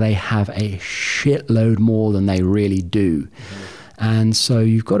think they have a shitload more than they really do. And so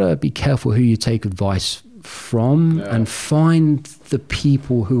you've got to be careful who you take advice from, and find the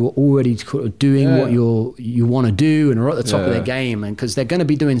people who are already doing what you want to do and are at the top of their game, and because they're going to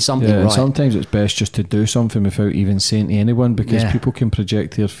be doing something right. Sometimes it's best just to do something without even saying to anyone, because people can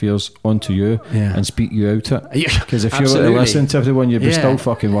project their fears onto you and speak you out it. Because if you were to listen to everyone, you'd be still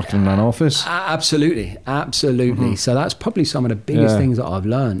fucking working in an office. Absolutely. So that's probably some of the biggest things that I've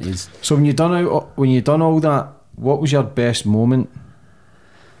learned is. So when you done all that, what was your best moment?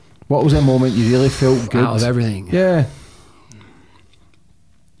 What was a moment you really felt good? Out of everything. Yeah.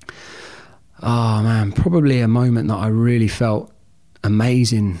 Oh, man. Probably a moment that I really felt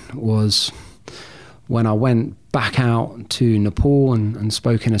amazing was when I went back out to Nepal and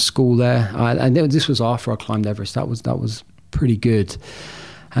spoke in a school there. And this was after I climbed Everest. That was pretty good.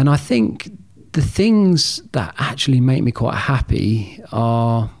 And I think the things that actually make me quite happy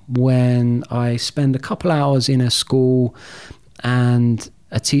are when I spend a couple hours in a school and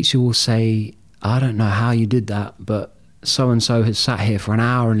a teacher will say, I don't know how you did that, but so-and-so has sat here for an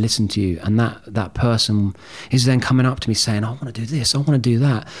hour and listened to you. And that person is then coming up to me saying, I want to do this, I want to do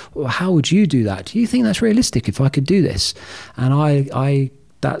that. Well, how would you do that? Do you think that's realistic if I could do this? And I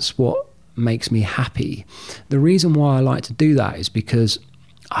that's what makes me happy. The reason why I like to do that is because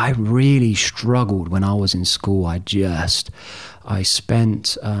I really struggled when I was in school. I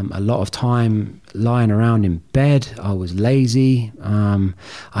spent a lot of time lying around in bed. I was lazy. I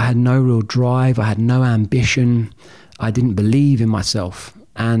had no real drive. I had no ambition. I didn't believe in myself.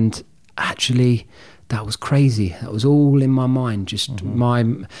 And actually, that was crazy. That was all in my mind. Just my,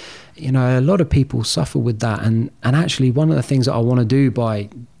 a lot of people suffer with that. And actually, one of the things that I want to do by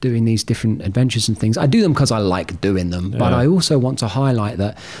doing these different adventures and things, I do them because I like doing them. But I also want to highlight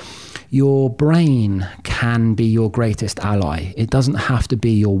that your brain can be your greatest ally. It doesn't have to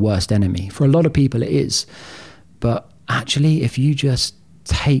be your worst enemy. For a lot of people, it is. But actually, if you just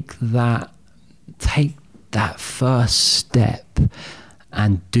take that first step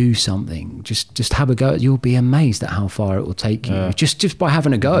and do something, just have a go, you'll be amazed at how far it will take you. Just by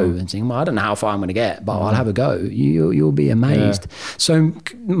having a go and saying, well, I don't know how far I'm going to get, but I'll have a go. You'll be amazed. So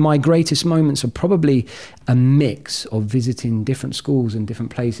my greatest moments are probably a mix of visiting different schools and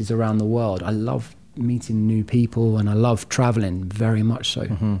different places around the world. I love meeting new people and I love traveling very much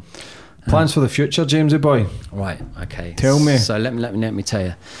so. Plans for the future, Jamesy boy? Right, okay. Tell me. So let me tell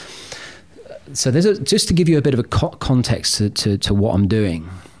you. So just to give you a bit of a context to what I'm doing.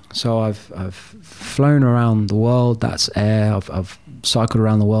 So I've flown around the world, that's air. I've cycled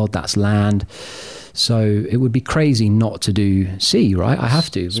around the world, that's land. So it would be crazy not to do sea, right? I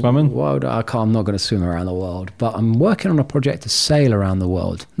have to. Swimming? I'm not going to swim around the world. But I'm working on a project to sail around the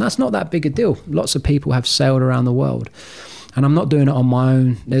world. And that's not that big a deal. Lots of people have sailed around the world. And I'm not doing it on my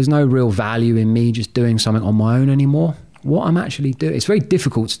own. There's no real value in me just doing something on my own anymore. What I'm actually doing, it's very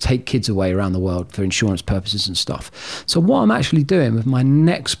difficult to take kids away around the world for insurance purposes and stuff. So what I'm actually doing with my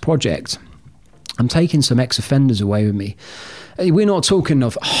next project, I'm taking some ex-offenders away with me. We're not talking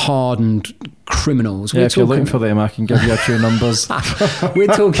of hardened criminals. Yeah, if you're looking for them, I can give you a few numbers. we're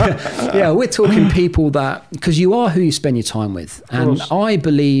talking people that, because you are who you spend your time with. And I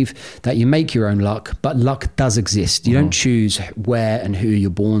believe that you make your own luck, but luck does exist. You don't choose where and who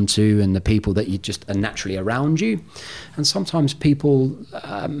you're born to and the people that you just are naturally around you. And sometimes people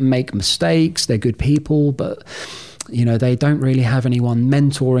make mistakes. They're good people, but they don't really have anyone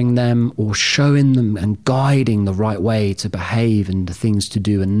mentoring them or showing them and guiding the right way to behave and the things to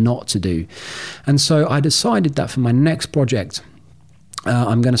do and not to do. And so I decided that for my next project,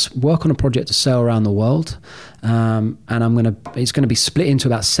 I'm going to work on a project to sail around the world. And it's going to be split into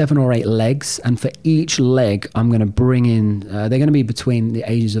about 7 or 8 legs. And for each leg, I'm going to bring in, they're going to be between the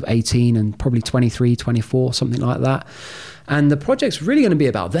ages of 18 and probably 23, 24, something like that. And the project's really going to be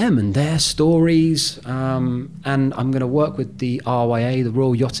about them and their stories. And I'm going to work with the RYA, the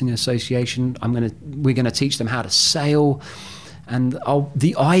Royal Yachting Association. We're going to teach them how to sail. And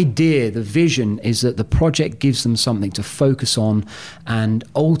the idea, the vision is that the project gives them something to focus on and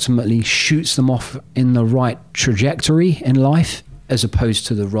ultimately shoots them off in the right trajectory in life as opposed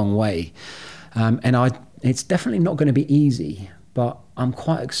to the wrong way. It's definitely not going to be easy, but I'm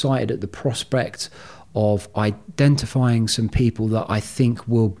quite excited at the prospect of identifying some people that I think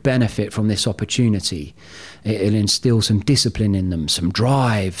will benefit from this opportunity. It'll instill some discipline in them, some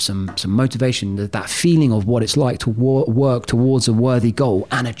drive, some motivation, that feeling of what it's like to work towards a worthy goal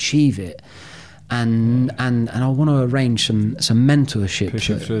and achieve it. And I want to arrange some mentorship. Push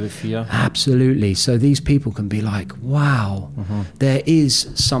it through the fear. Absolutely. So these people can be like, wow, there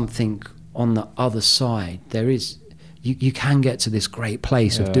is something on the other side. There is... You can get to this great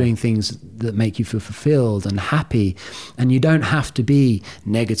place of doing things that make you feel fulfilled and happy, and you don't have to be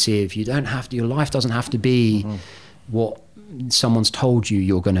negative. Your life doesn't have to be what someone's told you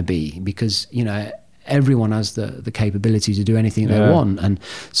you're going to be, because everyone has the capability to do anything they want. And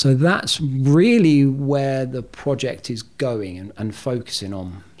so that's really where the project is going and focusing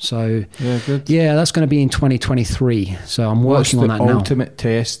on. So that's going to be in 2023. So I'm working on that now. What's the ultimate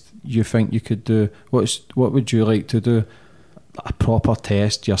test you think you could do? What would you like to do? A proper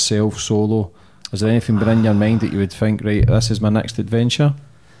test yourself, solo? Is there anything within your mind that you would think, right, this is my next adventure?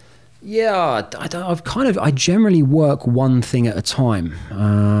 Yeah, I generally work one thing at a time.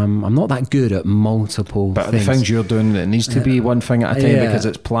 I'm not that good at multiple but things. The things you're doing, it needs to be one thing at a time because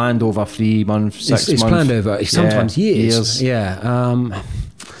it's planned over 3 months, 6 months. It's planned over sometimes years. Yeah.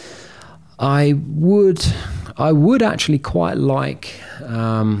 I would actually quite like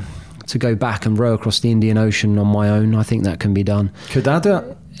to go back and row across the Indian Ocean on my own. I think that can be done. Could I do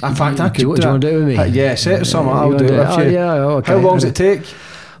it? In fact, I could do it. Do you want to do it with me? Yeah, set something. I'll do it with you. Okay. How long does it take?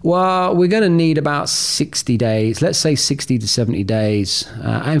 Well, we're going to need about 60 days. Let's say 60 to 70 days.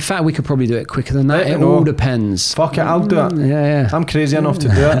 In fact, we could probably do it quicker than that. It all depends. Fuck it, I'll do it. Yeah. I'm crazy enough to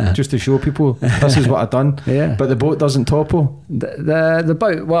do it just to show people this is what I've done. Yeah. But the boat doesn't topple. The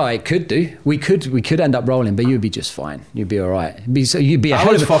boat, well, it could do. We could end up rolling, but you'd be just fine. You'd be all right. I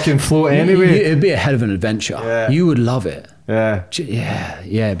would fucking float anyway. It'd be a hell of an adventure. Yeah. You would love it. Yeah,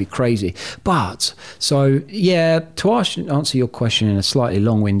 it'd be crazy. But to answer your question in a slightly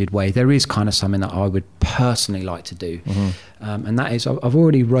long-winded way, there is kind of something that I would personally like to do. And that is, I've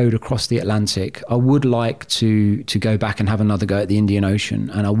already rowed across the Atlantic. I would like to go back and have another go at the Indian Ocean,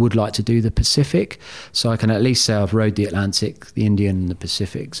 and I would like to do the Pacific, so I can at least say I've rowed the Atlantic, the Indian, and the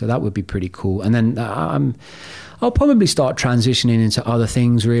Pacific. So that would be pretty cool. And then I'll probably start transitioning into other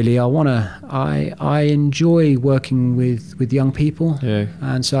things. Really, I enjoy working with young people,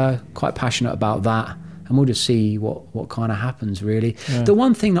 and so I'm quite passionate about that. And we'll just see what kind of happens, really. Yeah. The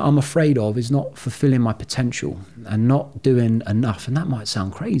one thing that I'm afraid of is not fulfilling my potential and not doing enough. And that might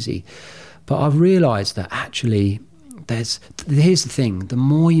sound crazy, but I've realised that actually here's the thing: the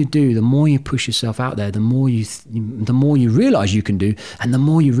more you do, the more you push yourself out there, the more you realise you can do, and the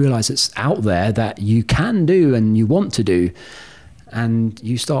more you realise it's out there that you can do and you want to do. And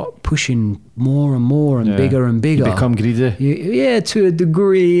you start pushing more and more and bigger and bigger. You become greedy. To a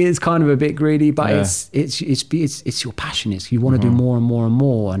degree, it's kind of a bit greedy, but it's your passion. You want to do more and more and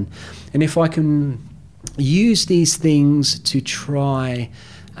more. And if I can use these things to try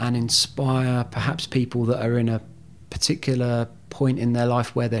and inspire perhaps people that are in a particular point in their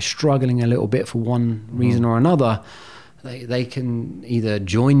life where they're struggling a little bit for one reason or another, they can either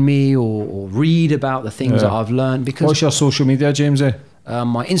join me or read about the things that I've learned. Because what's your social media, James?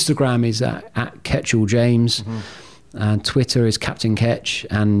 My Instagram is at Ketchell James, and Twitter is Captain Ketch,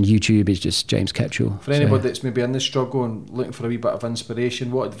 and YouTube is just James Ketchell. For anybody that's maybe in the struggle and looking for a wee bit of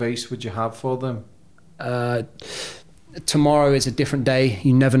inspiration, what advice would you have for them? Tomorrow is a different day.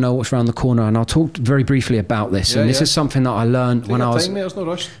 You never know what's around the corner, and I'll talk very briefly about this. This is something that I learned when I was. There's no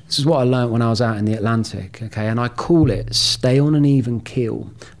rush. This is what I learned when I was out in the Atlantic. Okay, and I call it stay on an even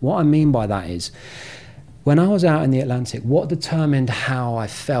keel. What I mean by that is, when I was out in the Atlantic, what determined how I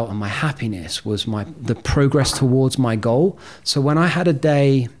felt and my happiness was the progress towards my goal. So when I had a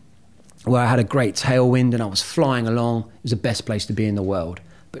day where I had a great tailwind and I was flying along, it was the best place to be in the world.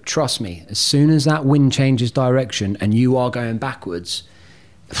 But trust me, as soon as that wind changes direction and you are going backwards,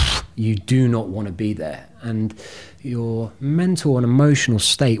 you do not want to be there. And your mental and emotional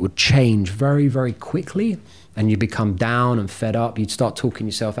state would change very, very quickly, and you become down and fed up. You'd start talking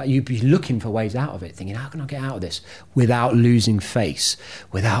yourself out. You'd be looking for ways out of it, thinking, how can I get out of this without losing face,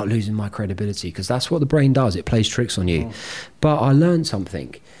 without losing my credibility? Because that's what the brain does. It plays tricks on you. But I learned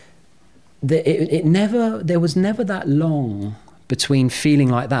something. There was never that long between feeling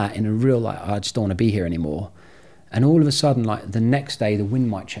like that in a real, like, I just don't want to be here anymore, and all of a sudden, like the next day, the wind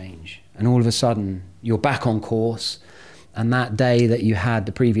might change, and all of a sudden you're back on course, and that day that you had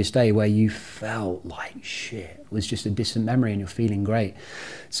the previous day where you felt like shit was just a distant memory, and you're feeling great.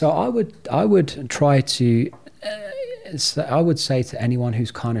 So I would try to, I would say to anyone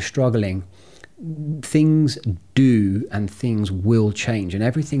who's kind of struggling, things do and things will change, and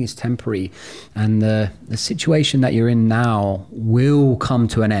everything is temporary, and the situation that you're in now will come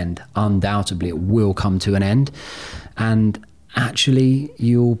to an end. Undoubtedly it will come to an end, and actually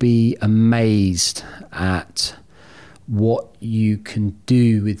you'll be amazed at what you can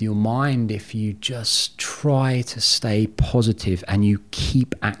do with your mind if you just try to stay positive and you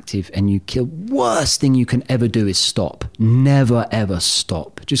keep active and you kill. Worst thing you can ever do is stop. Never ever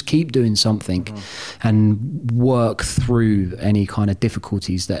stop. Just keep doing something and work through any kind of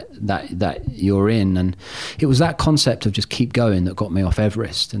difficulties that you're in. And it was that concept of just keep going that got me off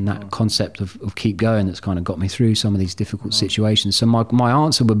Everest, and that concept of keep going that's kind of got me through some of these difficult situations. So my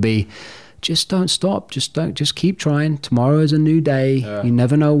answer would be, just don't stop. Just keep trying. Tomorrow is a new day. You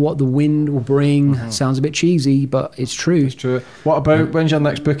never know what the wind will bring. Sounds a bit cheesy, but it's true. It's true. What about, when's your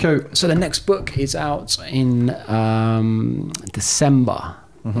next book out? So the next book is out in December.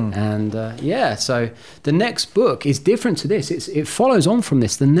 And so the next book is different to this. It follows on from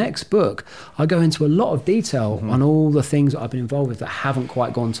this. The next book, I go into a lot of detail on all the things that I've been involved with that haven't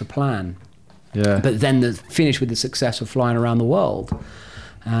quite gone to plan. But then finish with the success of flying around the world.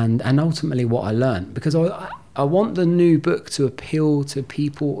 And ultimately what I learned, because I want the new book to appeal to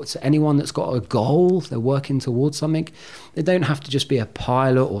people, to anyone that's got a goal, they're working towards something. They don't have to just be a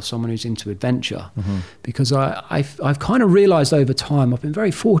pilot or someone who's into adventure, because I've kind of realised over time, I've been very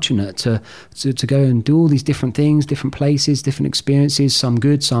fortunate to go and do all these different things, different places, different experiences, some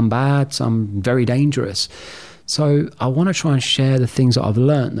good, some bad, some very dangerous. So I want to try and share the things that I've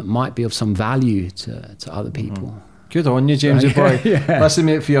learned that might be of some value to other people. Good on you, Jamesy boy. Listen,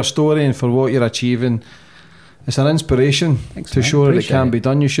 mate, for your story and for what you're achieving, it's an inspiration. Thanks, to man. show that it can be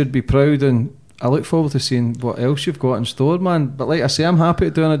done. You should be proud, and I look forward to seeing what else you've got in store, man. But like I say, I'm happy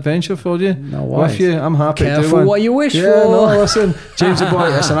to do an adventure for you. No worries. With you, I'm happy to do one. Careful what you wish for. No, listen, Jamesy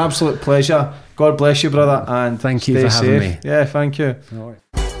boy, it's an absolute pleasure. God bless you, brother, and thank you for having me. Yeah, thank you. No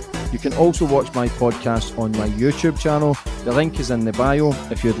worries. You can also watch my podcast on my YouTube channel. The link is in the bio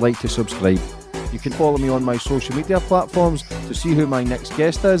if you'd like to subscribe. You can follow me on my social media platforms to see who my next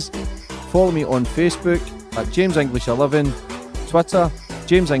guest is. Follow me on Facebook at James English 11, Twitter,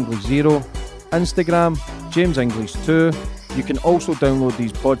 James English 0, Instagram, James English 2. You can also download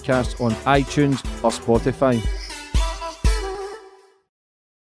these podcasts on iTunes or Spotify.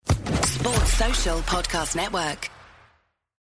 Sports Social Podcast Network.